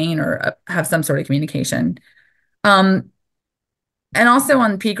maintain or have some sort of communication. And also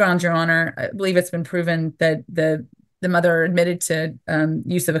on P grounds, Your Honor, I believe it's been proven that the mother admitted to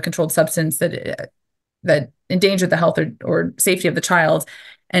use of a controlled substance that endangered the health or safety of the child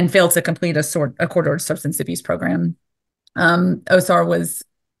and failed to complete a court-ordered substance abuse program. OSAR was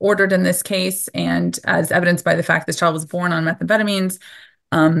ordered in this case, and as evidenced by the fact this child was born on methamphetamines,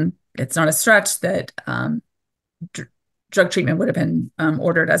 it's not a stretch that drug treatment would have been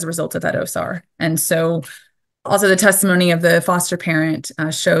ordered as a result of that OSAR. And so also the testimony of the foster parent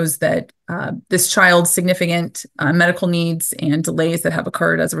shows that this child's significant medical needs and delays that have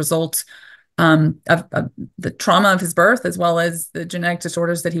occurred as a result of the trauma of his birth, as well as the genetic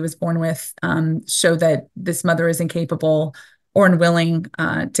disorders that he was born with, show that this mother is incapable or unwilling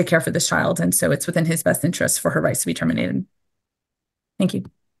to care for this child. And so it's within his best interest for her rights to be terminated. Thank you.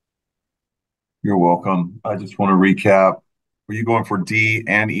 You're welcome. I just want to recap. Were you going for D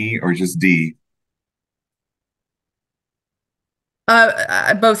and E or just D?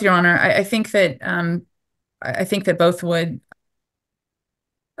 Both, Your Honor. I think that both would.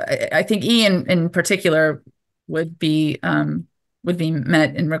 I think E in particular would be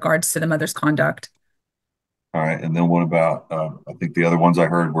met in regards to the mother's conduct. All right, and then what about? I think the other ones I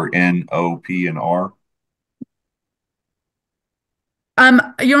heard were N, O, P, and R.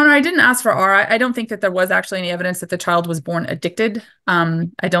 Your Honor, I didn't ask for R. I don't think that there was actually any evidence that the child was born addicted.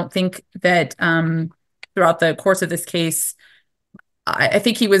 I don't think that throughout the course of this case, I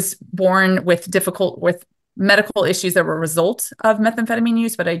think he was born with medical issues that were a result of methamphetamine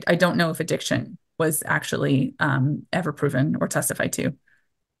use, but I don't know if addiction was actually ever proven or testified to.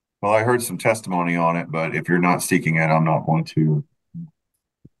 Well, I heard some testimony on it, but if you're not seeking it, I'm not going to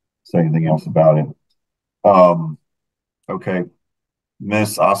say anything else about it. Okay.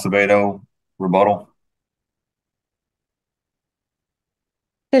 Ms. Acevedo, rebuttal.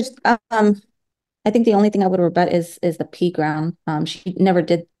 There's, I think the only thing I would rebut is the P ground. She never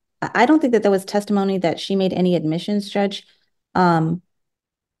did. I don't think that there was testimony that she made any admissions, Judge. And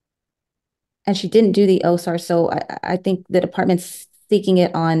she didn't do the OSAR. So I think the department's seeking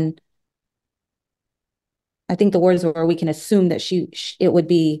it on. I think the words were, we can assume that it would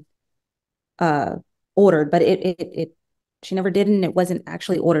be ordered, but she never did, and it wasn't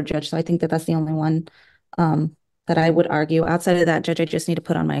actually ordered, Judge. So I think that that's the only one that I would argue. Outside of that, Judge, I just need to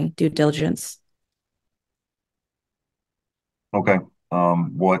put on my due diligence. Okay.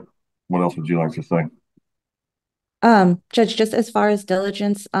 What else would you like to say? Judge, just as far as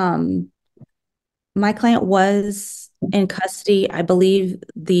diligence, my client was in custody, I believe,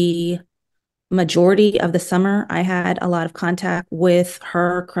 the majority of the summer. I had a lot of contact with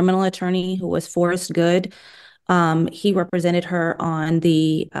her criminal attorney, who was Forrest Good. He represented her on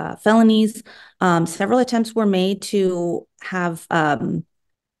the felonies. Several attempts were made to have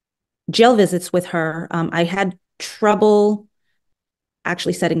jail visits with her. I had trouble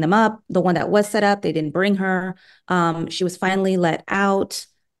actually setting them up. The one that was set up, they didn't bring her. She was finally let out.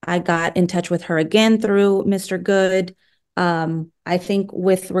 I got in touch with her again through Mr. Good. I think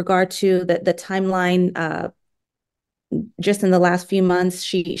with regard to the timeline, just in the last few months,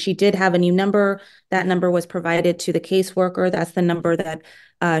 she did have a new number. That number was provided to the caseworker. That's the number that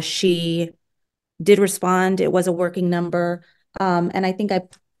she did respond. It was a working number. And I think I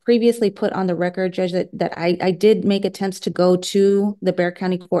previously put on the record, Judge, that I did make attempts to go to the Bexar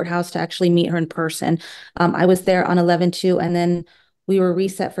County Courthouse to actually meet her in person. I was there on 11/2, and then we were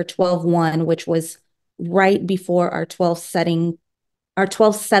reset for 12/1, which was right before our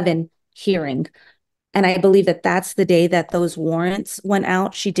 12/7 hearing. And I believe that that's the day that those warrants went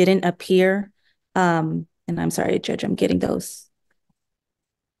out. She didn't appear. And I'm sorry, Judge, I'm getting those.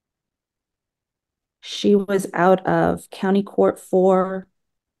 She was out of County Court 4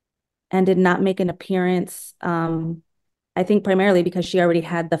 and did not make an appearance. I think primarily because she already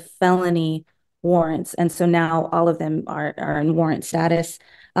had the felony warrants. And so now all of them are in warrant status.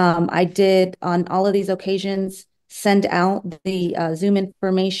 I did, on all of these occasions, send out the Zoom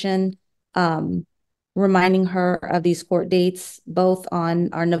information, reminding her of these court dates, both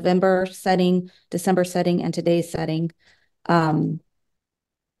on our November setting, December setting, and today's setting.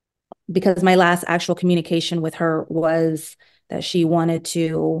 Because my last actual communication with her was that she wanted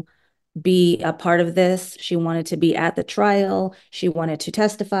to be a part of this. She wanted to be at the trial. She wanted to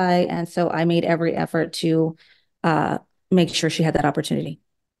testify. And so I made every effort to make sure she had that opportunity.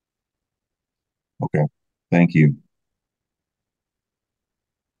 Okay, thank you.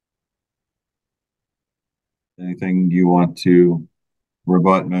 Anything you want to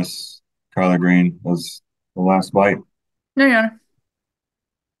rebut, Miss Kyler Green, as the last bite? No, Your Honor.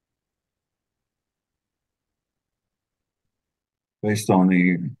 Based on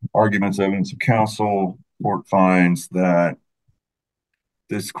the arguments, evidence of counsel, court finds that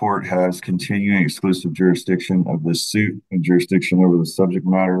this court has continuing exclusive jurisdiction of this suit and jurisdiction over the subject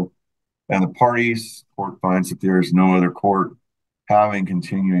matter and the parties. Court finds that there is no other court having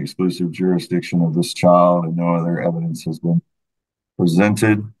continuing exclusive jurisdiction of this child, and no other evidence has been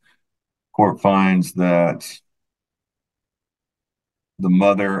presented. Court finds that the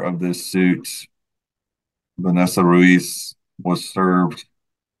mother of this suit, Vanessa Ruiz, was served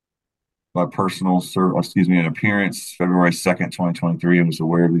by an appearance February 2nd, 2023, and was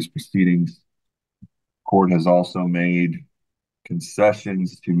aware of these proceedings. Court has also made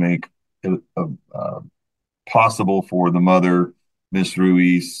concessions to make it possible for the mother, Miss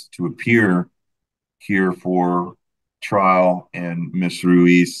Ruiz, to appear here for trial, and Miss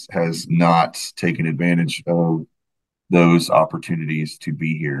Ruiz has not taken advantage of those opportunities to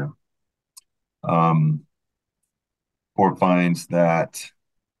be here. Court finds that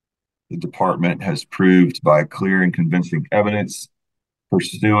the department has proved by clear and convincing evidence,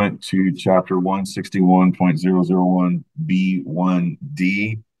 pursuant to Chapter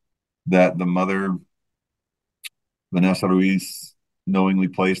 161.001B1D, that the mother, Vanessa Ruiz, knowingly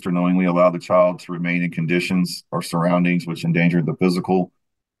placed or knowingly allowed the child to remain in conditions or surroundings which endangered the physical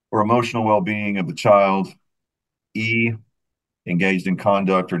or emotional well-being of the child. E, engaged in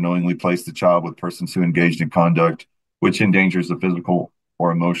conduct or knowingly placed the child with persons who engaged in conduct which endangers the physical or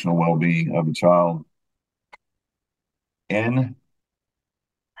emotional well-being of the child. N,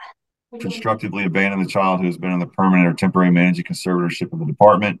 constructively abandoned the child who has been in the permanent or temporary managing conservatorship of the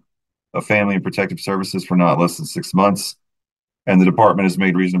Department of Family and Protective Services for not less than 6 months, and the department has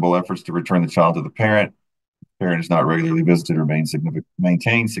made reasonable efforts to return the child to the parent. The parent is not regularly visited or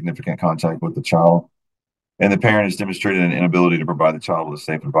maintained significant contact with the child. and the parent has demonstrated an inability to provide the child with a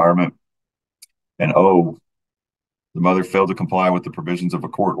safe environment. And O, the mother failed to comply with the provisions of a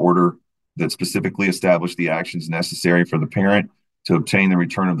court order that specifically established the actions necessary for the parent to obtain the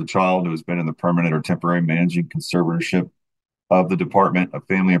return of the child who has been in the permanent or temporary managing conservatorship of the Department of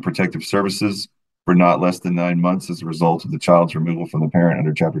Family and Protective Services for not less than 9 months as a result of the child's removal from the parent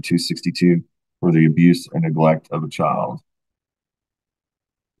under Chapter 262 for the abuse or neglect of a child.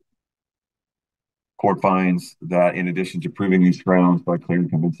 Court finds that in addition to proving these grounds by clear and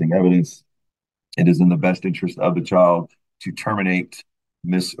convincing evidence, it is in the best interest of the child to terminate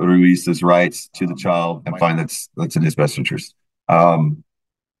Ms. Ruiz's rights to the child and find that's in his best interest. As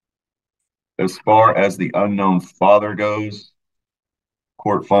far as the unknown father goes,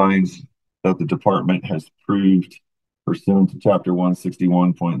 court finds that the department has proved, pursuant to Chapter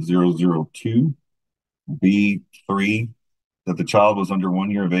 161.002 B3, that the child was under 1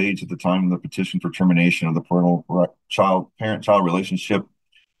 year of age at the time of the petition for termination of the parent-child relationship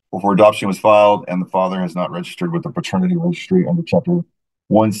before adoption was filed, and the father has not registered with the paternity registry under Chapter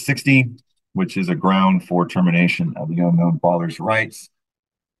 160, which is a ground for termination of the unknown father's rights.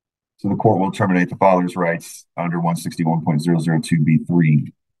 So the court will terminate the father's rights under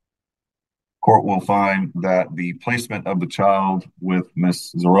 161.002B3. Court will find that the placement of the child with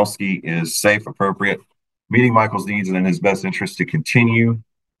Ms. Zorowski is safe, appropriate, meeting Michael's needs, and in his best interest to continue.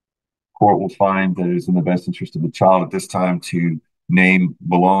 Court will find that it is in the best interest of the child at this time to name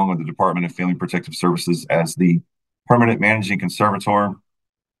belong with the Department of Family Protective Services as the permanent managing conservator.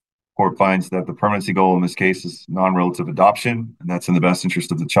 Court finds that the permanency goal in this case is non-relative adoption, and that's in the best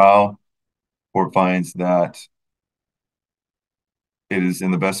interest of the child. Court finds that it is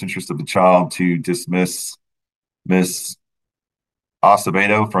in the best interest of the child to dismiss Ms.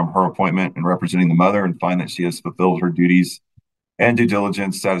 Acevedo from her appointment in representing the mother and find that she has fulfilled her duties and due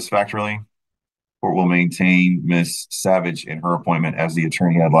diligence satisfactorily. Court will maintain Ms. Savage in her appointment as the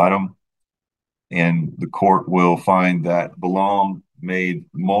attorney ad litem. And the court will find that Belong made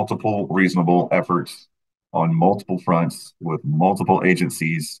multiple reasonable efforts on multiple fronts with multiple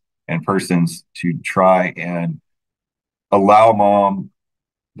agencies and persons to try and allow mom,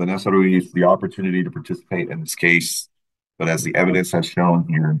 Vanessa Ruiz, the opportunity to participate in this case. But as the evidence has shown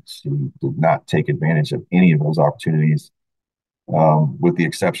here, she did not take advantage of any of those opportunities, with the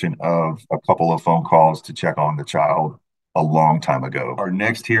exception of a couple of phone calls to check on the child a long time ago. Our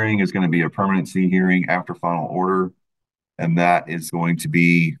next hearing is going to be a permanency hearing after final order, and that is going to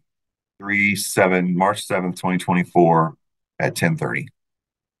be March 7th, 2024 at 10:30.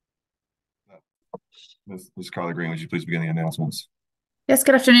 Ms. Carla Green, would you please begin the announcements? Yes,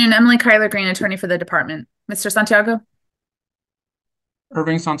 good afternoon. Emily Kyler Green, attorney for the department. Mr. Santiago?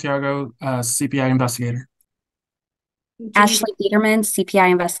 Irving Santiago, CPI investigator. Ashley Biederman,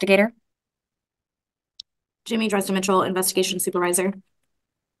 CPI investigator. Jamie Dresden Mitchell, investigation supervisor.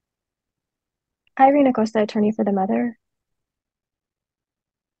 Irene Acosta, attorney for the mother.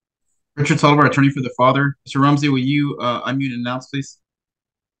 Richard Tolliver, attorney for the father. Mr. Rumsey, will you unmute and announce, please?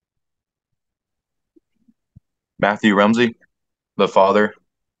 Matthew Rumsey, the father.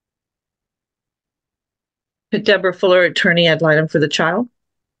 Deborah Fuller, attorney ad litem for the child.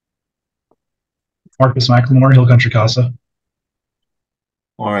 Marcus McLemore, Hill Country Casa.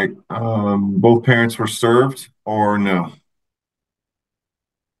 All right. Both parents were served or no?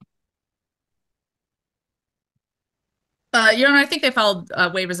 Your Honor, I think they filed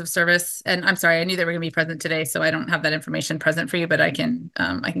waivers of service, and I'm sorry, I knew they were going to be present today, so I don't have that information present for you, but I can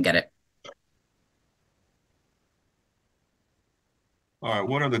get it. All right.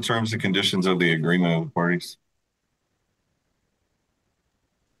 What are the terms and conditions of the agreement of the parties?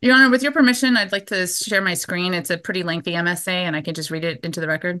 Your Honor, with your permission, I'd like to share my screen. It's a pretty lengthy MSA, and I can just read it into the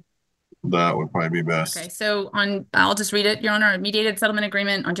record. That would probably be best. Okay, so I'll just read it, Your Honor. A mediated settlement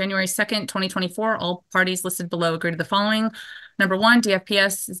agreement on January 2nd, 2024. All parties listed below agree to the following. Number one,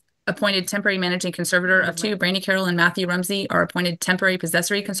 DFPS is appointed temporary managing conservator of two. Brandy Carroll and Matthew Rumsey are appointed temporary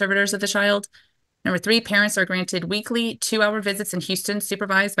possessory conservators of the child. Number three, parents are granted weekly 2-hour visits in Houston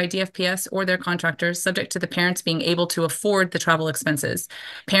supervised by DFPS or their contractors, subject to the parents being able to afford the travel expenses.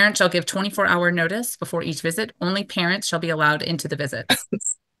 Parents shall give 24-hour notice before each visit. Only parents shall be allowed into the visits.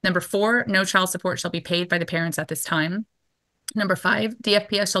 Number four, no child support shall be paid by the parents at this time. Number five,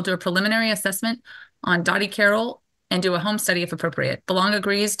 DFPS shall do a preliminary assessment on Dottie Carroll and do a home study if appropriate. Belong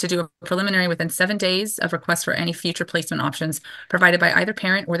agrees to do a preliminary within 7 days of request for any future placement options provided by either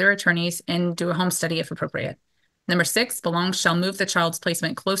parent or their attorneys and do a home study if appropriate. Number six, Belong shall move the child's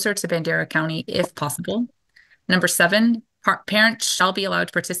placement closer to Bandera County if possible. Number seven, parents shall be allowed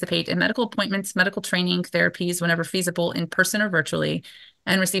to participate in medical appointments, medical training, therapies whenever feasible in person or virtually.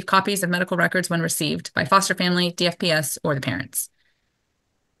 and receive copies of medical records when received by foster family, DFPS, or the parents.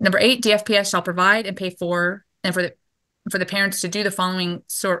 Number 8, DFPS shall provide and pay for the parents to do the following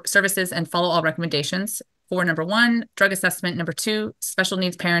services and follow all recommendations. For number 1, drug assessment. Number 2, special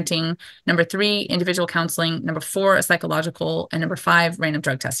needs parenting. Number 3, individual counseling. Number 4, a psychological. And number 5, random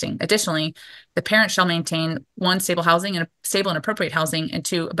drug testing. Additionally, the parent shall maintain 1, stable and appropriate housing, and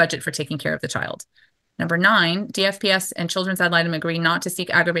 2, a budget for taking care of the child. Number 9, DFPS and children's ad litem agree not to seek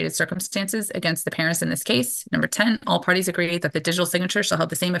aggravated circumstances against the parents in this case. Number 10, all parties agree that the digital signature shall have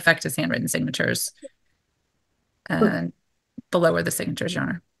the same effect as handwritten signatures. And below are the signatures, Your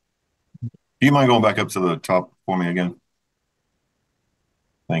Honor. Do you mind going back up to the top for me again?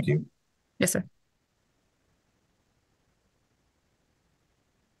 Thank you. Yes, sir.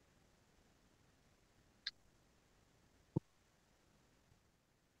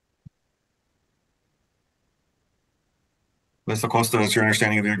 Ms. Acosta, is your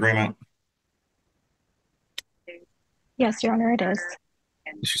understanding of the agreement? Yes, Your Honor, it is.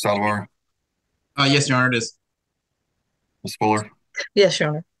 Mr. Saldivar? Yes, Your Honor, it is. Ms. Fuller? Yes, Your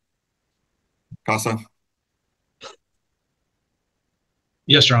Honor. Casa?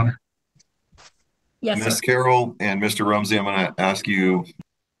 Yes, Your Honor. Yes, Ms. sir. Carroll and Mr. Rumsey, I'm going to ask you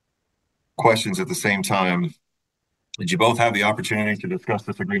questions at the same time. Did you both have the opportunity to discuss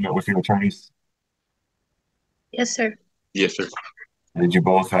this agreement with your attorneys? Yes, sir. Yes, sir. Did you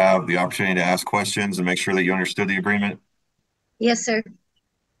both have the opportunity to ask questions and make sure that you understood the agreement? Yes, sir.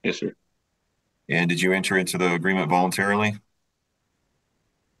 Yes, sir. And did you enter into the agreement voluntarily?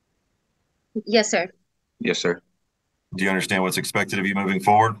 Yes, sir. Yes, sir. Do you understand what's expected of you moving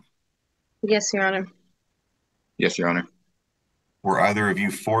forward? Yes, Your Honor. Yes, Your Honor. Were either of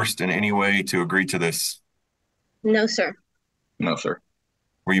you forced in any way to agree to this? No, sir. No, sir.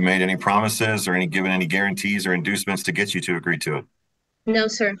 Were you made any promises or given any guarantees or inducements to get you to agree to it? No,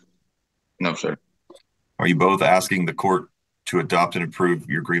 sir. No, sir. Are you both asking the court to adopt and approve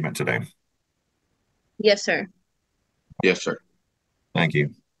your agreement today? Yes, sir. Yes, sir. Thank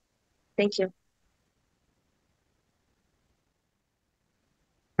you. Thank you.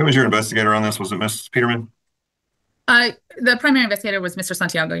 Who was your investigator on this? Was it Ms. Peterman? The primary investigator was Mr.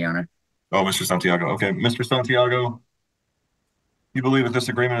 Santiago, Your Honor. Oh, Mr. Santiago. Okay, Mr. Santiago, you believe that this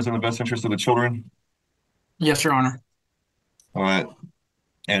agreement is in the best interest of the children? Yes, Your Honor. All right.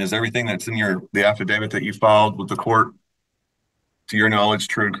 And is everything that's in the affidavit that you filed with the court, to your knowledge,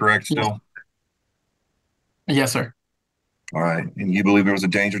 true and correct still? Yes, sir. All right. And you believe there was a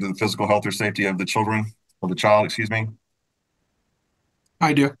danger to the physical health or safety of the child, excuse me?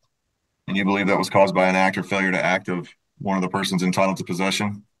 I do. And you believe that was caused by an act or failure to act of one of the persons entitled to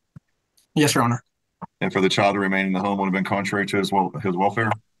possession? Yes, Your Honor. And for the child to remain in the home would have been contrary to his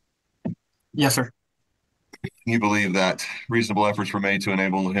welfare? Yes, sir. You believe that reasonable efforts were made to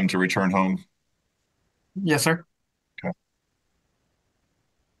enable him to return home? Yes, sir. Okay.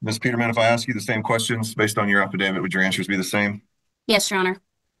 Ms. Peterman, if I ask you the same questions based on your affidavit, would your answers be the same? Yes, Your Honor.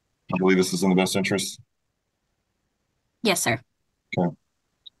 You believe this is in the best interest? Yes, sir. Okay.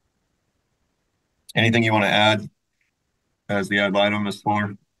 Anything you want to add as the ad litem, Ms.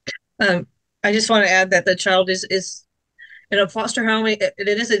 Fuller? I just want to add that the child is in a foster home. It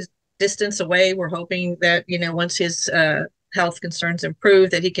is a distance away. We're hoping that, once his health concerns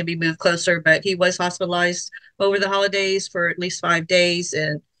improve, that he can be moved closer. But he was hospitalized over the holidays for at least 5 days,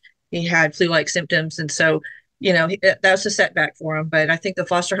 and he had flu-like symptoms. And so, that's a setback for him. But I think the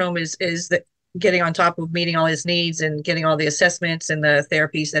foster home is getting on top of meeting all his needs and getting all the assessments and the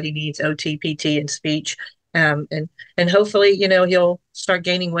therapies that he needs, OT, PT, and speech. And hopefully, he'll start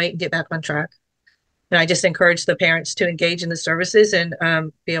gaining weight and get back on track. And I just encourage the parents to engage in the services and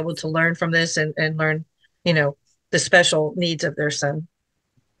be able to learn from this and learn, the special needs of their son.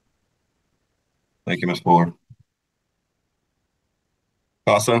 Thank you, Ms. Fuller.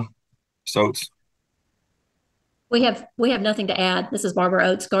 Casa, Soates. We have nothing to add. This is Barbara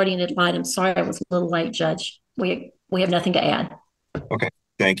Oates, guardian ad litem. Sorry I was a little late, Judge. We have nothing to add. Okay,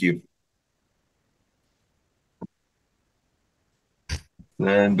 thank you.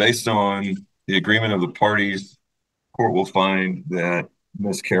 Then based on the agreement of the parties, court will find that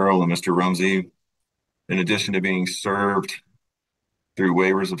Ms. Carroll and Mr. Rumsey, in addition to being served through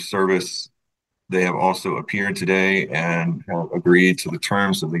waivers of service, they have also appeared today and have agreed to the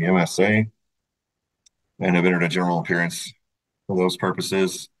terms of the MSA and have entered a general appearance for those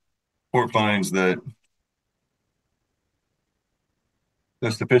purposes. Court finds that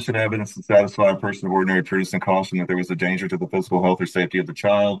there's sufficient evidence to satisfy a person of ordinary prudence and caution that there was a danger to the physical health or safety of the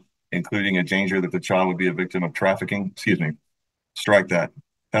child, including a danger that the child would be a victim of trafficking. Excuse me, strike that.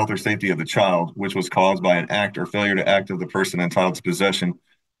 health or safety of the child, which was caused by an act or failure to act of the person entitled to possession,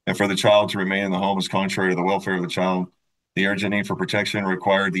 and for the child to remain in the home is contrary to the welfare of the child. The urgent need for protection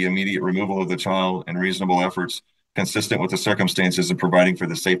required the immediate removal of the child, and reasonable efforts consistent with the circumstances and providing for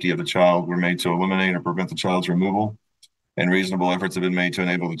the safety of the child were made to eliminate or prevent the child's removal, and reasonable efforts have been made to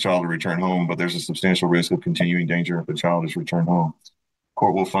enable the child to return home, but there's a substantial risk of continuing danger if the child is returned home.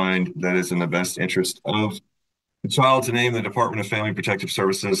 Court will find that it's in the best interest of the child to name the Department of Family Protective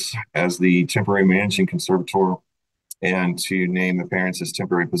Services as the temporary managing conservator and to name the parents as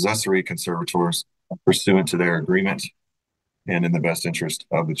temporary possessory conservators pursuant to their agreement and in the best interest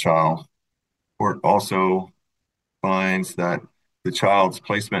of the child. Court also finds that the child's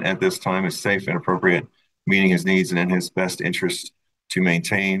placement at this time is safe and appropriate, meeting his needs and in his best interest to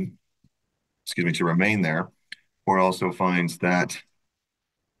remain there. Court also finds that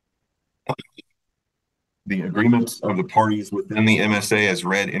the agreements of the parties within the MSA as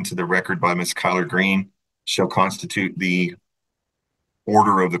read into the record by Ms. Kyler Green shall constitute the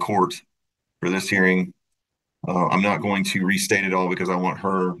order of the court for this hearing. I'm not going to restate it all because I want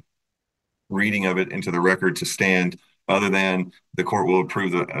her reading of it into the record to stand, other than the court will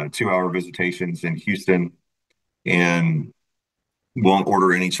approve the 2-hour visitations in Houston and won't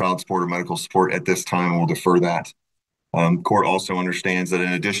order any child support or medical support at this time. We'll defer that. Court also understands that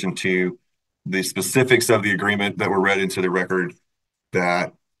in addition to the specifics of the agreement that were read into the record,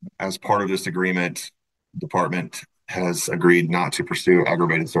 that as part of this agreement, the department has agreed not to pursue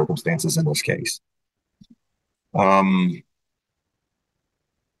aggravated circumstances in this case. We'll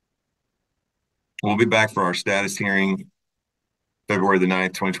be back for our status hearing February the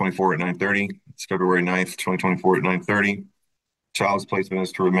 9th, 2024 at 9:30. It's February 9th, 2024 at 9:30. Child's placement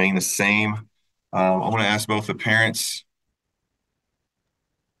is to remain the same. I want to ask both the parents,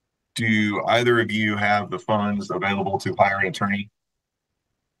 do either of you have the funds available to hire an attorney?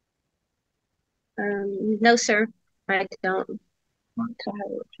 No, sir, I don't want to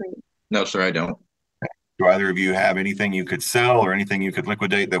hire an attorney. No, sir, I don't. Do either of you have anything you could sell or anything you could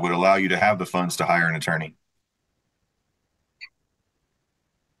liquidate that would allow you to have the funds to hire an attorney?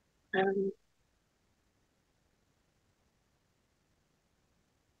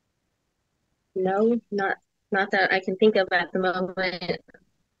 No, not that I can think of at the moment.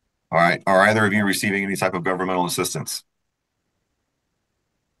 All right. Are either of you receiving any type of governmental assistance?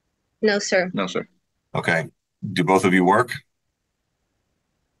 No, sir. No, sir. Okay. Do both of you work?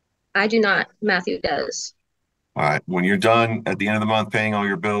 I do not. Matthew does. All right. When you're done at the end of the month paying all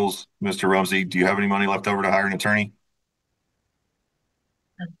your bills, Mr. Rumsey, do you have any money left over to hire an attorney?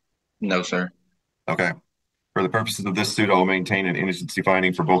 No, sir. Okay. For the purposes of this suit, I'll maintain an indigency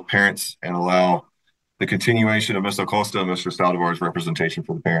finding for both parents and allow the continuation of Ms. Acosta and Mr. Saldivar's representation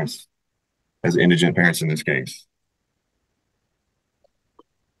for the parents as indigent parents in this case.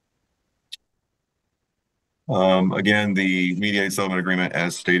 Again, the mediated settlement agreement,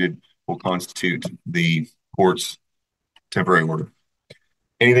 as stated, will constitute the court's temporary order.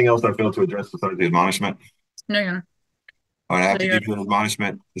 Anything else I failed to address besides the admonishment? No, Your Honor. All right, I have to give you an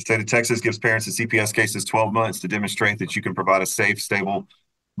admonishment. The state of Texas gives parents in CPS cases 12 months to demonstrate that you can provide a safe, stable,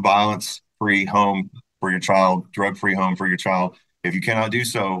 violence-free home for your child, drug-free home for your child. If you cannot do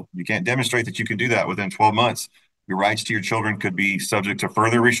so, you can't demonstrate that you can do that within 12 months, your rights to your children could be subject to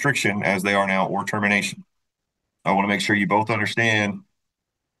further restriction as they are now, or termination. I want to make sure you both understand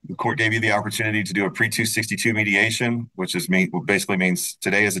the court gave you the opportunity to do a pre-262 mediation, which basically means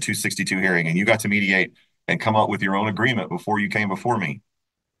today is a 262 hearing, and you got to mediate and come up with your own agreement before you came before me.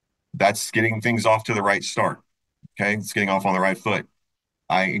 That's getting things off to the right start. Okay, it's getting off on the right foot.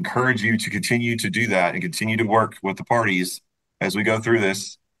 I encourage you to continue to do that and continue to work with the parties as we go through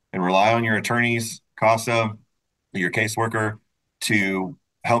this and rely on your attorneys, CASA, your caseworker to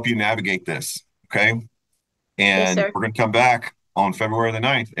help you navigate this. Okay. And Yes, we're going to come back on February the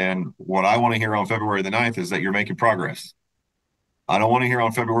 9th. And what I want to hear on February the 9th is that you're making progress. I don't want to hear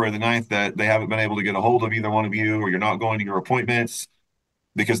on February the 9th that they haven't been able to get a hold of either one of you, or you're not going to your appointments,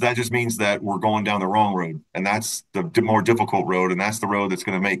 because that just means that we're going down the wrong road. And that's the more difficult road. And that's the road that's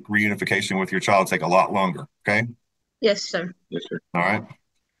going to make reunification with your child take a lot longer. Okay. Yes, sir. Yes, sir. All right.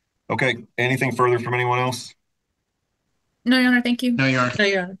 Okay. Anything further from anyone else? No, Your Honor. Thank you. No, Your Honor. No,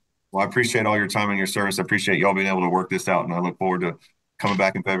 Your Honor. Well, I appreciate all your time and your service. I appreciate y'all being able to work this out. And I look forward to coming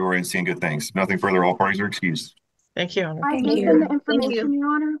back in February and seeing good things. Nothing further. All parties are excused. Thank you, Your Honor. I Thank gave you. them the information, Your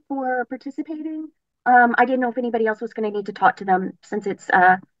Honor, for participating. I didn't know if anybody else was going to need to talk to them since it's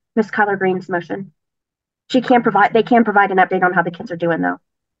Ms. Kyler Green's motion. They can provide an update on how the kids are doing, though.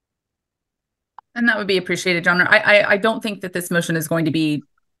 And that would be appreciated, Your Honor. I don't think that this motion is going to be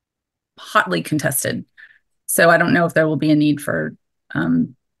hotly contested. So I don't know if there will be a need for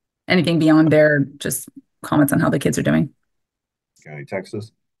anything beyond their just comments on how the kids are doing. County,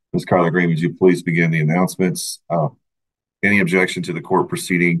 Texas. Ms. Carla Green, would you please begin the announcements? Any objection to the court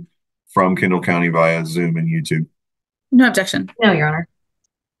proceeding from Kendall County via Zoom and YouTube? No objection. No, Your Honor.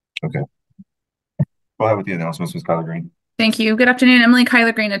 Okay. Go ahead with the announcements, Ms. Carla Green. Thank you. Good afternoon. Emily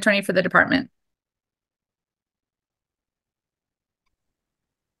Kyla Green, attorney for the department.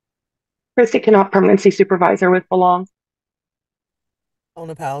 Christy Cannot, permanency supervisor with Belong.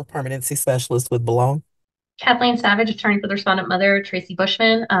 Ona Powell, permanency specialist with Belong. Kathleen Savage, attorney for the respondent mother, Tracy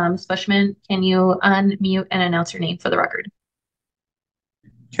Bushman. Ms. Bushman, can you unmute and announce your name for the record?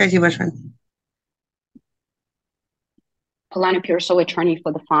 Tracy Bushman. Alana Pearsall, attorney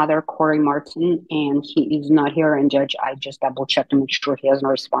for the father, Corey Martin, and he is not here. And Judge, I just double checked to make sure he hasn't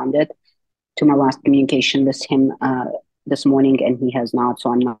responded to my last communication with him this morning, and he has not,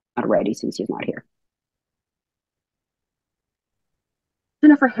 so I'm not ready since he's not here.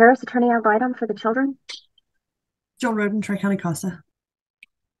 Jennifer Harris, attorney ad litem for the children. Joel Roden, Tri-County Casa.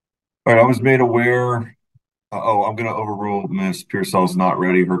 All right, I was made aware. I'm going to overrule Ms. Pearsall's not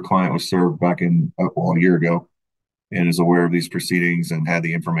ready. Her client was served back in, a year ago, and is aware of these proceedings and had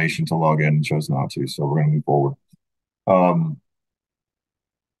the information to log in and chose not to. So we're going to move forward.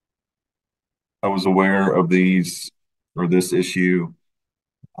 I was aware of this issue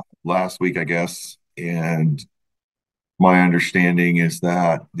last week, I guess, and my understanding is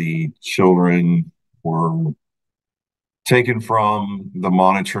that the children were taken from the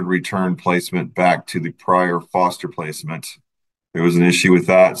monitored return placement back to the prior foster placement. There was an issue with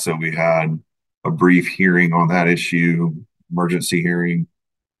that, so we had a brief hearing on that issue, emergency hearing.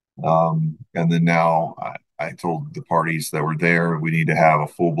 And then now I told the parties that were there, we need to have a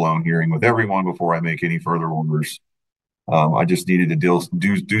full-blown hearing with everyone before I make any further orders. I just needed to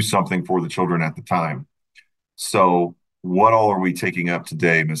do something for the children at the time. So what all are we taking up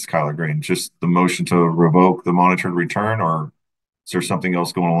today, Ms. Kyla Green? Just the motion to revoke the monitored return, or is there something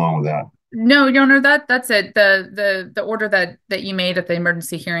else going along with that? No, Your Honor, that's it. The order that you made at the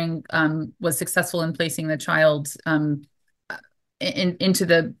emergency hearing was successful in placing the child into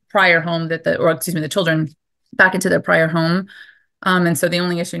the prior home the children back into their prior home. And so the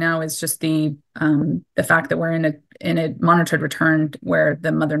only issue now is just the fact that we're in a monitored return where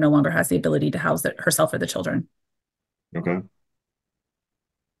the mother no longer has the ability to house herself or the children. Okay.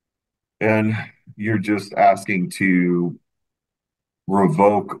 And you're just asking to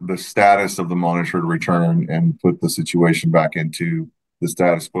revoke the status of the monitored return and put the situation back into the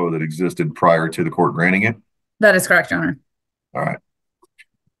status quo that existed prior to the court granting it? That is correct, Your Honor. All right.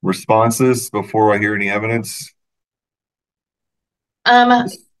 Responses before I hear any evidence?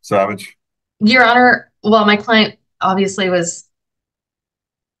 Savage. Your Honor, well, my client obviously was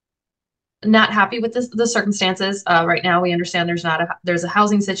not happy with the circumstances. Right now, we understand there's a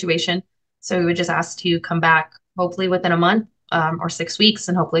housing situation, so we would just ask to come back hopefully within a month or 6 weeks,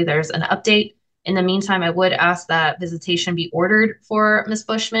 and hopefully there's an update. In the meantime, I would ask that visitation be ordered for Ms.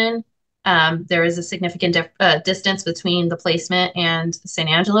 Bushman. There is a significant distance between the placement and San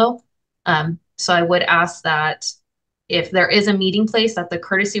Angelo, so I would ask that if there is a meeting place, that the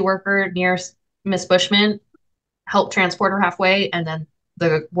courtesy worker near Ms. Bushman help transport her halfway, and then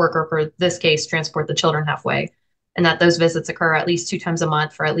the worker for this case transport the children halfway, and that those visits occur at least 2 times a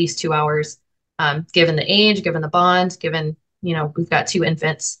month for at least 2 hours, given the age, given the bond, given, we've got 2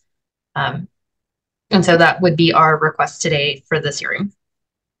 infants. And so that would be our request today for this hearing.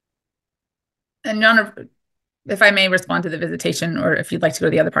 And Your Honor, if I may respond to the visitation, or if you'd like to go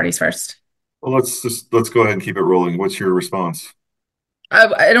to the other parties first. Well, let's go ahead and keep it rolling. What's your response?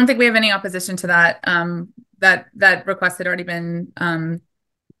 I don't think we have any opposition to that. That request had already been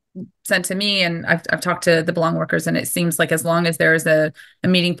sent to me, and I've talked to the Belong workers, and it seems like as long as there is a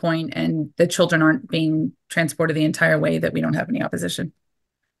meeting point and the children aren't being transported the entire way, that we don't have any opposition.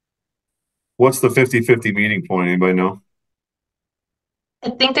 What's the 50-50 meeting point? Anybody know? I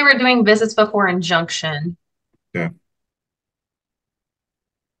think they were doing visits before injunction. Okay.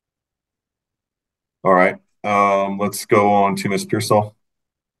 All right. Let's go on to Ms. Pearsall.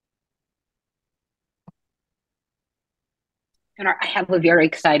 I have a very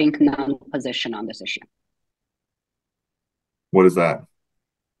exciting non-position on this issue. What is that?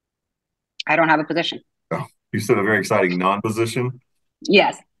 I don't have a position. Oh, you said a very exciting non-position?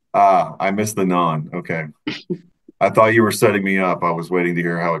 Yes. I missed the non. Okay. I thought you were setting me up. I was waiting to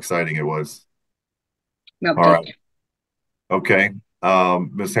hear how exciting it was. No. All right. Okay.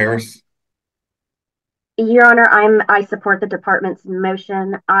 Ms. Harris? Your Honor, I support the department's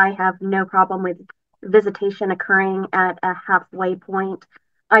motion. I have no problem with visitation occurring at a halfway point.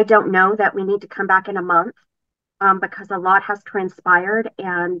 I don't know that we need to come back in a month. because a lot has transpired.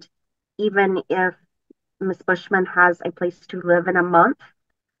 And even if Ms. Bushman has a place to live in a month,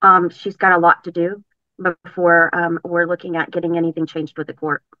 she's got a lot to do before we're looking at getting anything changed with the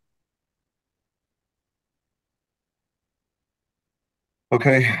court.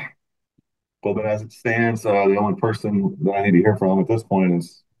 Okay. Well, then as it stands, the only person that I need to hear from at this point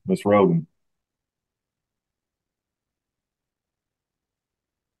is Ms. Roden.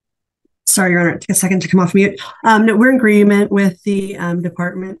 Sorry, Your Honor, take a second to come off mute. No, we're in agreement with the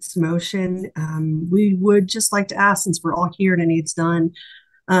department's motion. We would just like to ask, since we're all here and it needs done,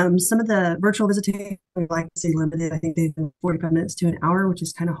 some of the virtual visitation we'd like to see limited. I think they've been 45 minutes to an hour, which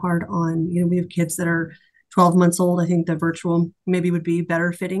is kind of hard on, we have kids that are 12 months old. I think the virtual maybe would be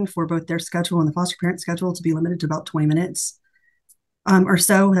better fitting for both their schedule and the foster parent schedule to be limited to about 20 minutes. Or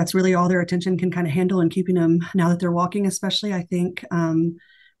so. That's really all their attention can kind of handle, and keeping them, now that they're walking especially, I think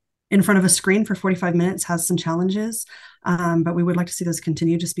in front of a screen for 45 minutes has some challenges, but we would like to see those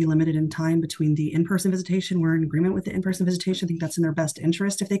continue, just be limited in time between the in-person visitation. We're in agreement with the in-person visitation. I think that's in their best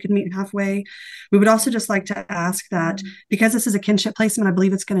interest if they could meet halfway. We would also just like to ask that, because this is a kinship placement, I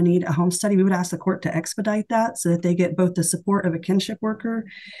believe it's going to need a home study. We would ask the court to expedite that so that they get both the support of a kinship worker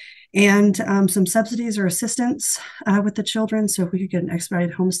and some subsidies or assistance with the children. So if we could get an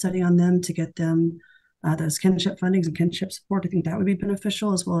expedited home study on them to get them those kinship fundings and kinship support, I think that would be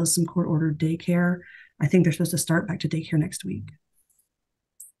beneficial, as well as some court-ordered daycare. I think they're supposed to start back to daycare next week.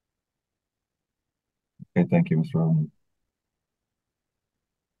 Okay, thank you, Mr. Roden.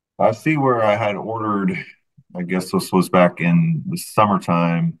 I see where I had ordered, I guess this was back in the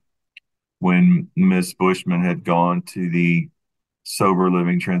summertime when Miss Bushman had gone to the sober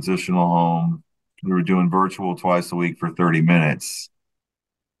living transitional home. We were doing virtual twice a week for 30 minutes.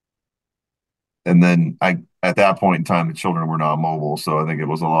 And then at that point in time, the children were not mobile. So I think it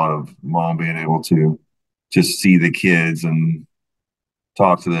was a lot of mom being able to just see the kids and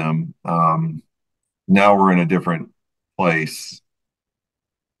talk to them. Now we're in a different place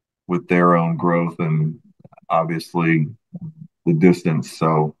with their own growth and obviously the distance.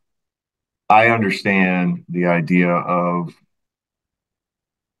 So I understand the idea of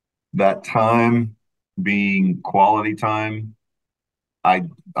that time being quality time. I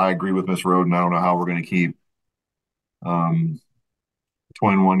agree with Miss Roden. I don't know how we're going to keep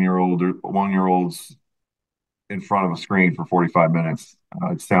 1-year-olds in front of a screen for 45 minutes.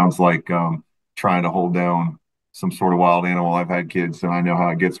 It sounds like trying to hold down some sort of wild animal. I've had kids and I know how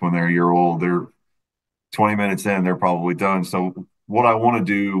it gets when they're a year old. They're 20 minutes in, they're probably done. So what I want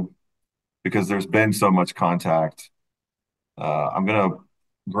to do, because there's been so much contact, I'm going to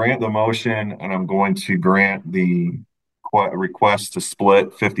grant the motion and I'm going to grant the request to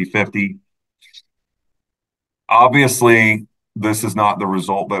split 50-50. Obviously, this is not the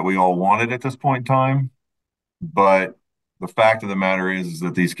result that we all wanted at this point in time, but the fact of the matter is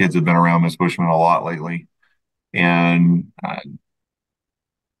that these kids have been around Miss Bushman a lot lately, and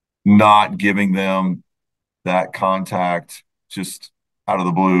not giving them that contact just out of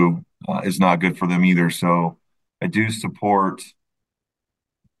the blue is not good for them either. So I do support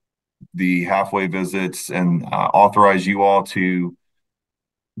the halfway visits and authorize you all to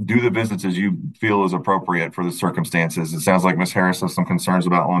do the visits as you feel is appropriate for the circumstances. It sounds like Ms. Harris has some concerns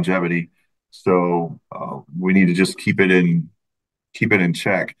about longevity, so we need to just keep it in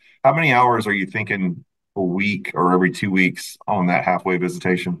check. How many hours are you thinking a week or every 2 weeks on that halfway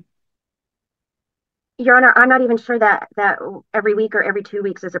visitation? Your Honor, I'm not even sure that every week or every 2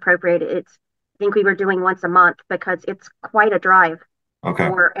 weeks is appropriate. I think we were doing once a month because it's quite a drive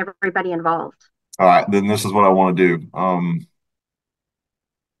for everybody involved. All right, then this is what I want to do.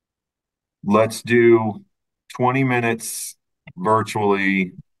 Let's do 20 minutes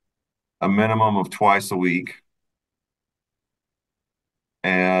virtually, a minimum of twice a week.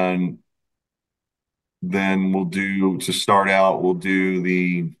 And then we'll do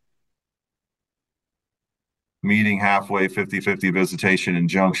the meeting halfway 50-50 visitation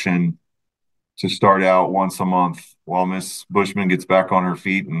injunction to start out once a month while Miss Bushman gets back on her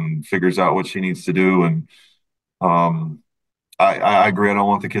feet and figures out what she needs to do. And I agree. I don't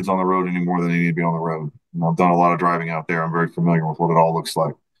want the kids on the road any more than they need to be on the road. I've done a lot of driving out there. I'm very familiar with what it all looks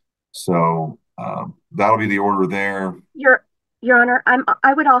like. So that'll be the order there. Your Honor,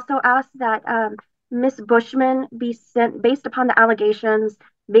 I would also ask that Miss Bushman be sent, based upon the allegations,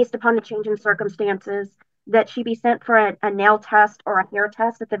 based upon the change in circumstances, that she be sent for a nail test or a hair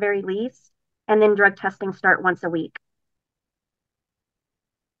test at the very least, and then drug testing start once a week.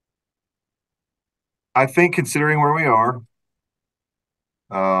 I think considering where we are,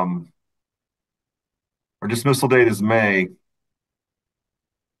 our dismissal date is May.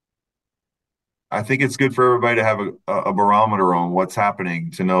 I think it's good for everybody to have a barometer on what's happening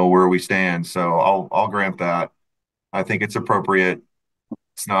to know where we stand. So I'll grant that. I think it's appropriate.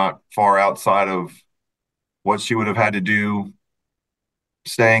 It's not far outside of what she would have had to do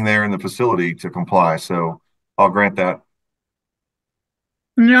staying there in the facility to comply. So I'll grant that.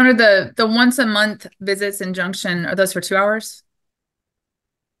 Your Honor, the once a month visits in Junction, are those for 2 hours?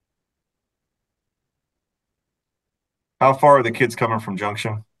 How far are the kids coming from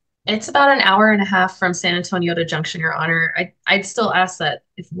Junction? It's about an hour and a half from San Antonio to Junction, Your Honor. I'd still ask that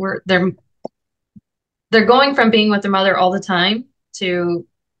if they're going from being with their mother all the time to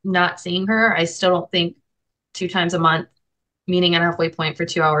not seeing her. I still don't think 2 times a month, meeting at a halfway point for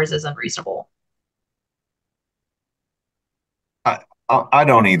 2 hours, is unreasonable. I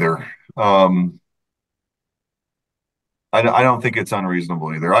don't either. I don't think it's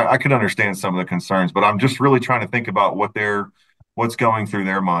unreasonable either. I could understand some of the concerns, but I'm just really trying to think about what's going through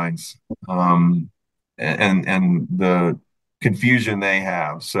their minds, and the confusion they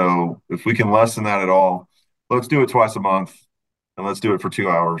have. So if we can lessen that at all, let's do it twice a month, and let's do it for 2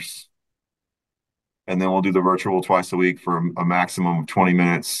 hours, and then we'll do the virtual twice a week for a maximum of 20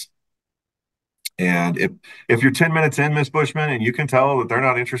 minutes. And if you're 10 minutes in, Miss Bushman, and you can tell that they're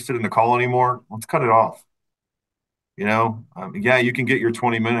not interested in the call anymore, let's cut it off. Yeah, you can get your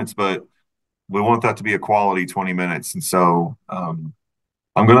 20 minutes, but we want that to be a quality 20 minutes. And so I'm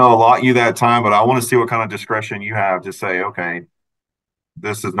going to allot you that time, but I want to see what kind of discretion you have to say, okay,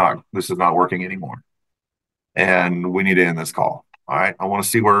 this is not working anymore, and we need to end this call. All right. I want to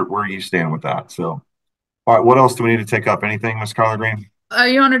see where you stand with that. So, all right, what else do we need to take up? Anything, Ms. Carla Green?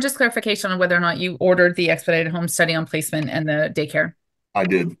 Your Honor, just clarification on whether or not you ordered the expedited home study on placement and the daycare. I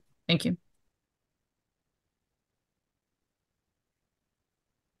did. Thank you.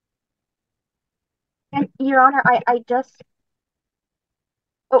 And Your Honor, I just,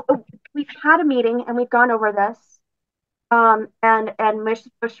 we've had a meeting and we've gone over this. And Ms.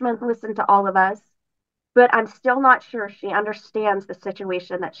 Bushman listened to all of us, but I'm still not sure she understands the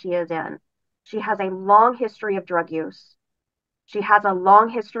situation that she is in. She has a long history of drug use. She has a long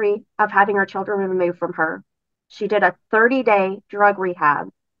history of having her children removed from her. She did a 30-day drug rehab.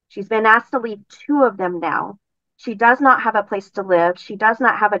 She's been asked to leave 2 of them now. She does not have a place to live. She does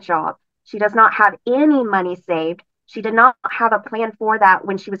not have a job. She does not have any money saved. She did not have a plan for that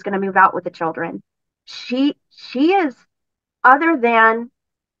when she was going to move out with the children. She is, other than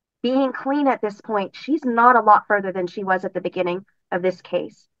being clean at this point, she's not a lot further than she was at the beginning of this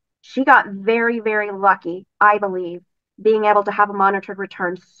case. She got very, very lucky, I believe, being able to have a monitored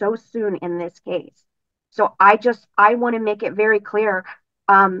return so soon in this case. So I want to make it very clear,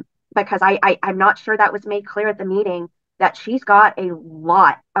 because I'm not sure that was made clear at the meeting, that she's got a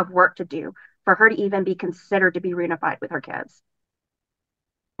lot of work to do for her to even be considered to be reunified with her kids.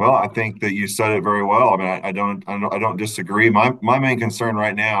 Well, I think that you said it very well. I mean, I don't disagree. My main concern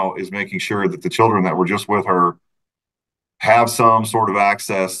right now is making sure that the children that were just with her have some sort of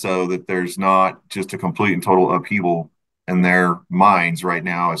access, so that there's not just a complete and total upheaval in their minds right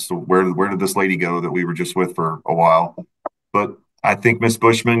now as to where did this lady go that we were just with for a while. But I think, Ms.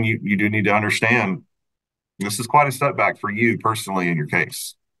 Bushman, you do need to understand this is quite a setback for you personally in your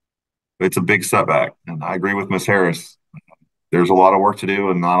case. It's a big setback, and I agree with Ms. Harris. There's a lot of work to do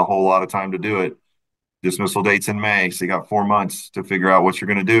and not a whole lot of time to do it. Dismissal date's in May, so you got 4 months to figure out what you're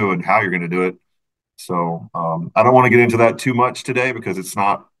going to do and how you're going to do it. So I don't want to get into that too much today because it's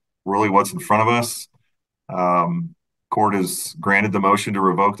not really what's in front of us. Court has granted the motion to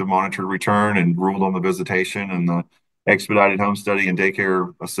revoke the monitored return and ruled on the visitation and the expedited home study and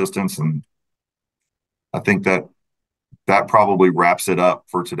daycare assistance. And I think that probably wraps it up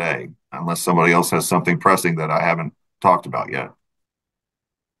for today, unless somebody else has something pressing that I haven't talked about yet.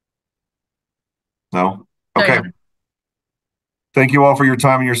 No? Okay. Thank you all for your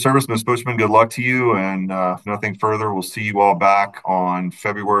time and your service. Ms. Bushman, good luck to you. And if nothing further, we'll see you all back on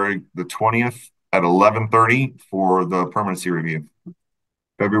February the 20th at 11:30 for the permanency review.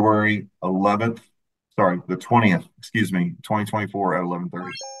 February 11th, sorry, the 20th, excuse me, 2024 at 11:30.